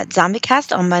at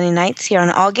ZombieCast on Monday nights here on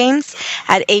All Games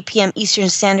at 8 p.m. Eastern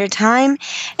Standard Time.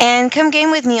 And come game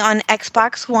with me on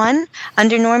Xbox One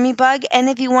under Normie Bug. And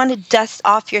if you want to dust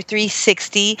off your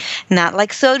 360, not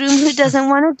like Sodom who doesn't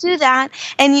want to do that,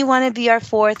 and you want to be our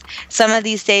fourth some of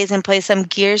these days and play some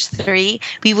Gears 3,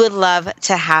 we would love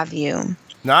to have you.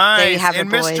 Nice. There you have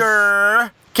And it, boys.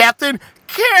 Mr. Captain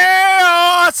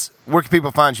Chaos. Where can people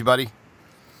find you, buddy?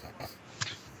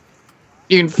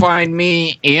 You can find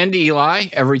me and Eli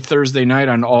every Thursday night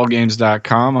on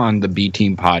allgames.com on the B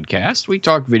Team podcast. We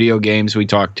talk video games, we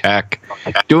talk tech,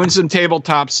 doing some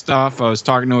tabletop stuff. I was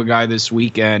talking to a guy this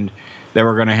weekend that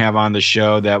we're going to have on the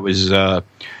show that was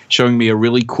showing me a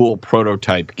really cool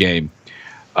prototype game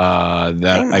that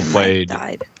I played.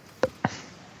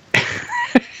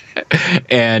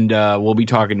 And we'll be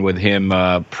talking with him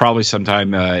probably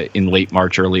sometime in late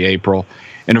March, early April.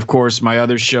 And, of course, my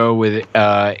other show with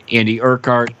Andy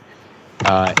Urquhart,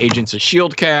 Agents of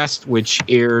S.H.I.E.L.D. Cast, which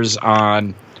airs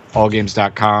on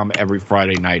allgames.com every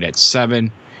Friday night at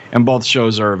 7. And both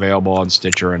shows are available on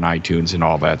Stitcher and iTunes and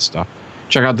all that stuff.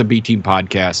 Check out the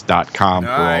bteampodcast.com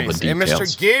for all the details. And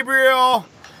Mr. Gabriel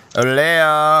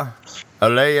Alea.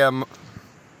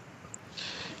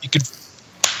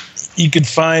 You can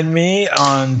find me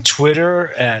on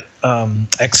Twitter at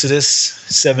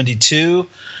Exodus72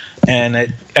 and at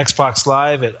Xbox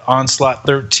Live at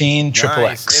Onslaught13 XXX.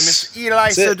 Nice. And Mr. Eli,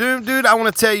 so dude, I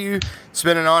want to tell you, it's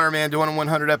been an honor, man, doing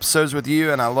 100 episodes with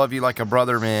you, and I love you like a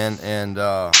brother, man. And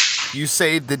you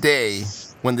saved the day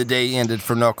when the day ended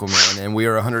for Knuckleman, and we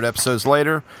are 100 episodes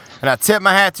later. And I tip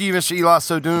my hat to you, Mr. Eli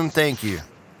Sodom. Thank you.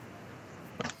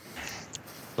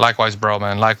 Likewise, bro,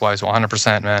 man. Likewise,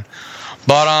 100%, man.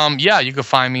 But, yeah, you can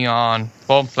find me on,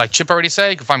 well, like Chip already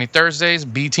said, you can find me Thursdays,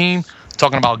 B-Team,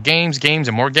 talking about games,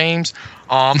 and more games.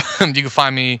 You can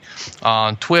find me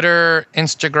on Twitter,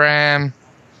 Instagram,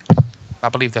 I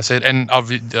believe that's it, and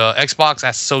Xbox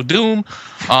as Sodoom.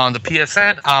 On the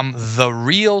PSN, I'm The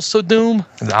Real Sodoom.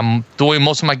 I'm doing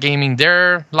most of my gaming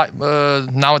there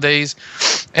nowadays.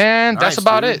 And that's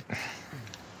about it.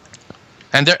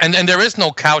 And there is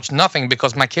no couch, nothing,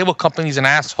 because my cable company's an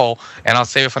asshole, and I'll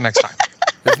save it for next time.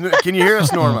 Can you hear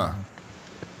us, Norma?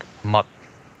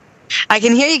 I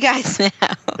can hear you guys now.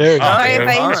 There you go. Sorry if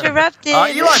I interrupted.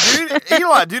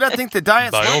 Eli, dude, I think the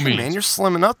diet's working, man. You're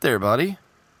slimming up there, buddy.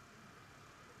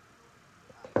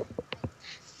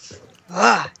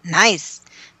 Nice.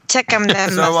 Check them.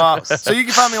 So you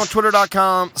can find me on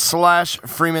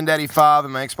twitter.com/FreemanDaddy5,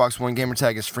 and my Xbox One gamer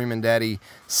tag is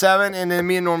FreemanDaddy7. And then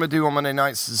me and Norma do on Monday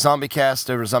nights ZombieCast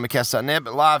over at ZombieCast.net,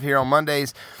 but live here on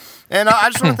Mondays. And I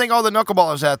just want to thank all the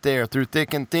Knuckleballers out there through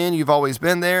thick and thin. You've always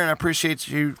been there, and I appreciate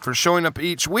you for showing up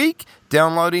each week,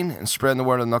 downloading, and spreading the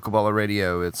word of Knuckleballer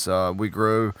Radio. It's we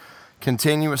grow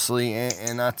continuously,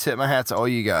 and I tip my hat to all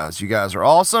you guys. You guys are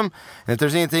awesome. And if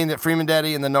there's anything that Freeman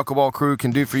Daddy and the Knuckleball crew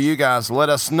can do for you guys, let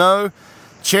us know.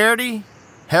 Charity,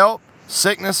 help,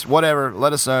 sickness, whatever,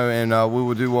 let us know, and we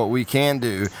will do what we can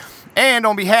do. And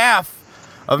on behalf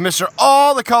of Mr.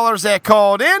 All the Callers that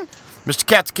called in, Mr.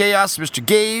 Captain Chaos, Mr.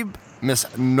 Gabe, Miss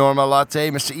Norma Latte,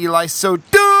 Mr. Eli So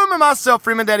Doom, and myself,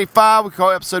 Freeman Daddy 5, we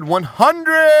call episode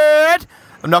 100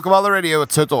 of Knuckleballer Radio a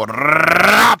total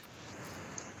wrap.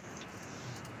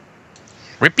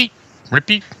 Rippy.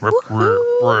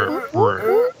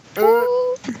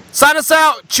 Sign us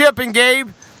out, Chip and Gabe.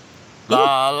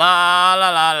 La la la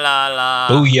la la la.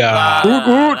 Booyah.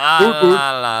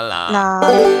 La.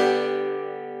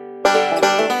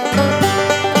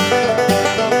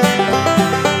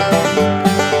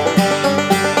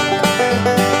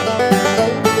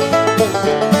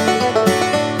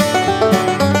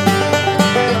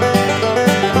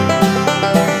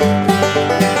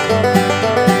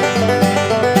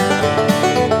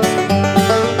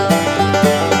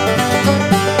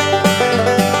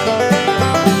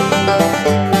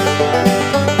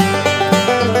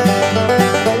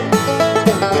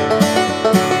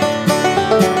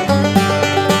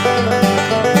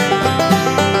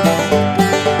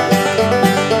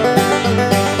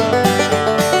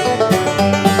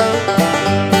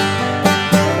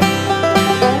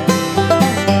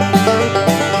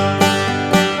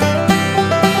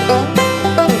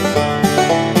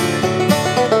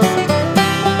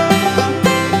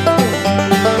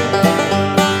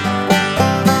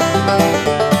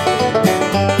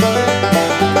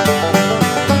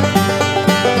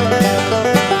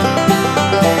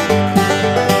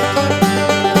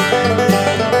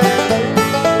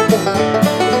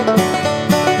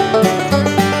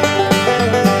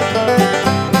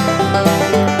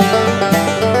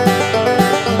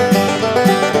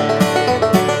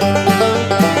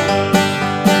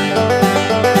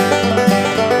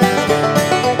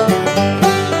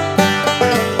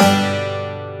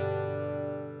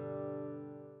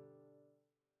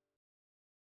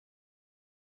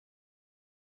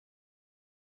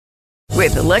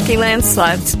 With the Lucky Land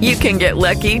Slots, you can get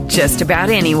lucky just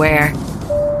about anywhere.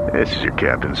 This is your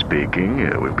captain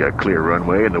speaking. We've got clear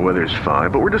runway and the weather's fine,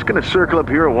 but we're just going to circle up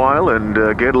here a while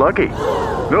and get lucky.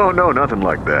 No, nothing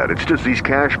like that. It's just these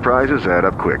cash prizes add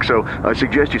up quick. So I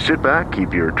suggest you sit back,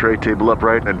 keep your tray table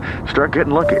upright, and start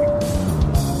getting lucky.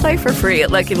 Play for free at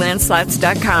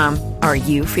LuckyLandSlots.com. Are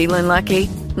you feeling lucky?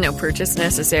 No purchase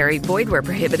necessary. Void where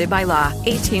prohibited by law.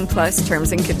 18+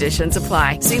 terms and conditions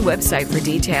apply. See website for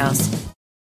details.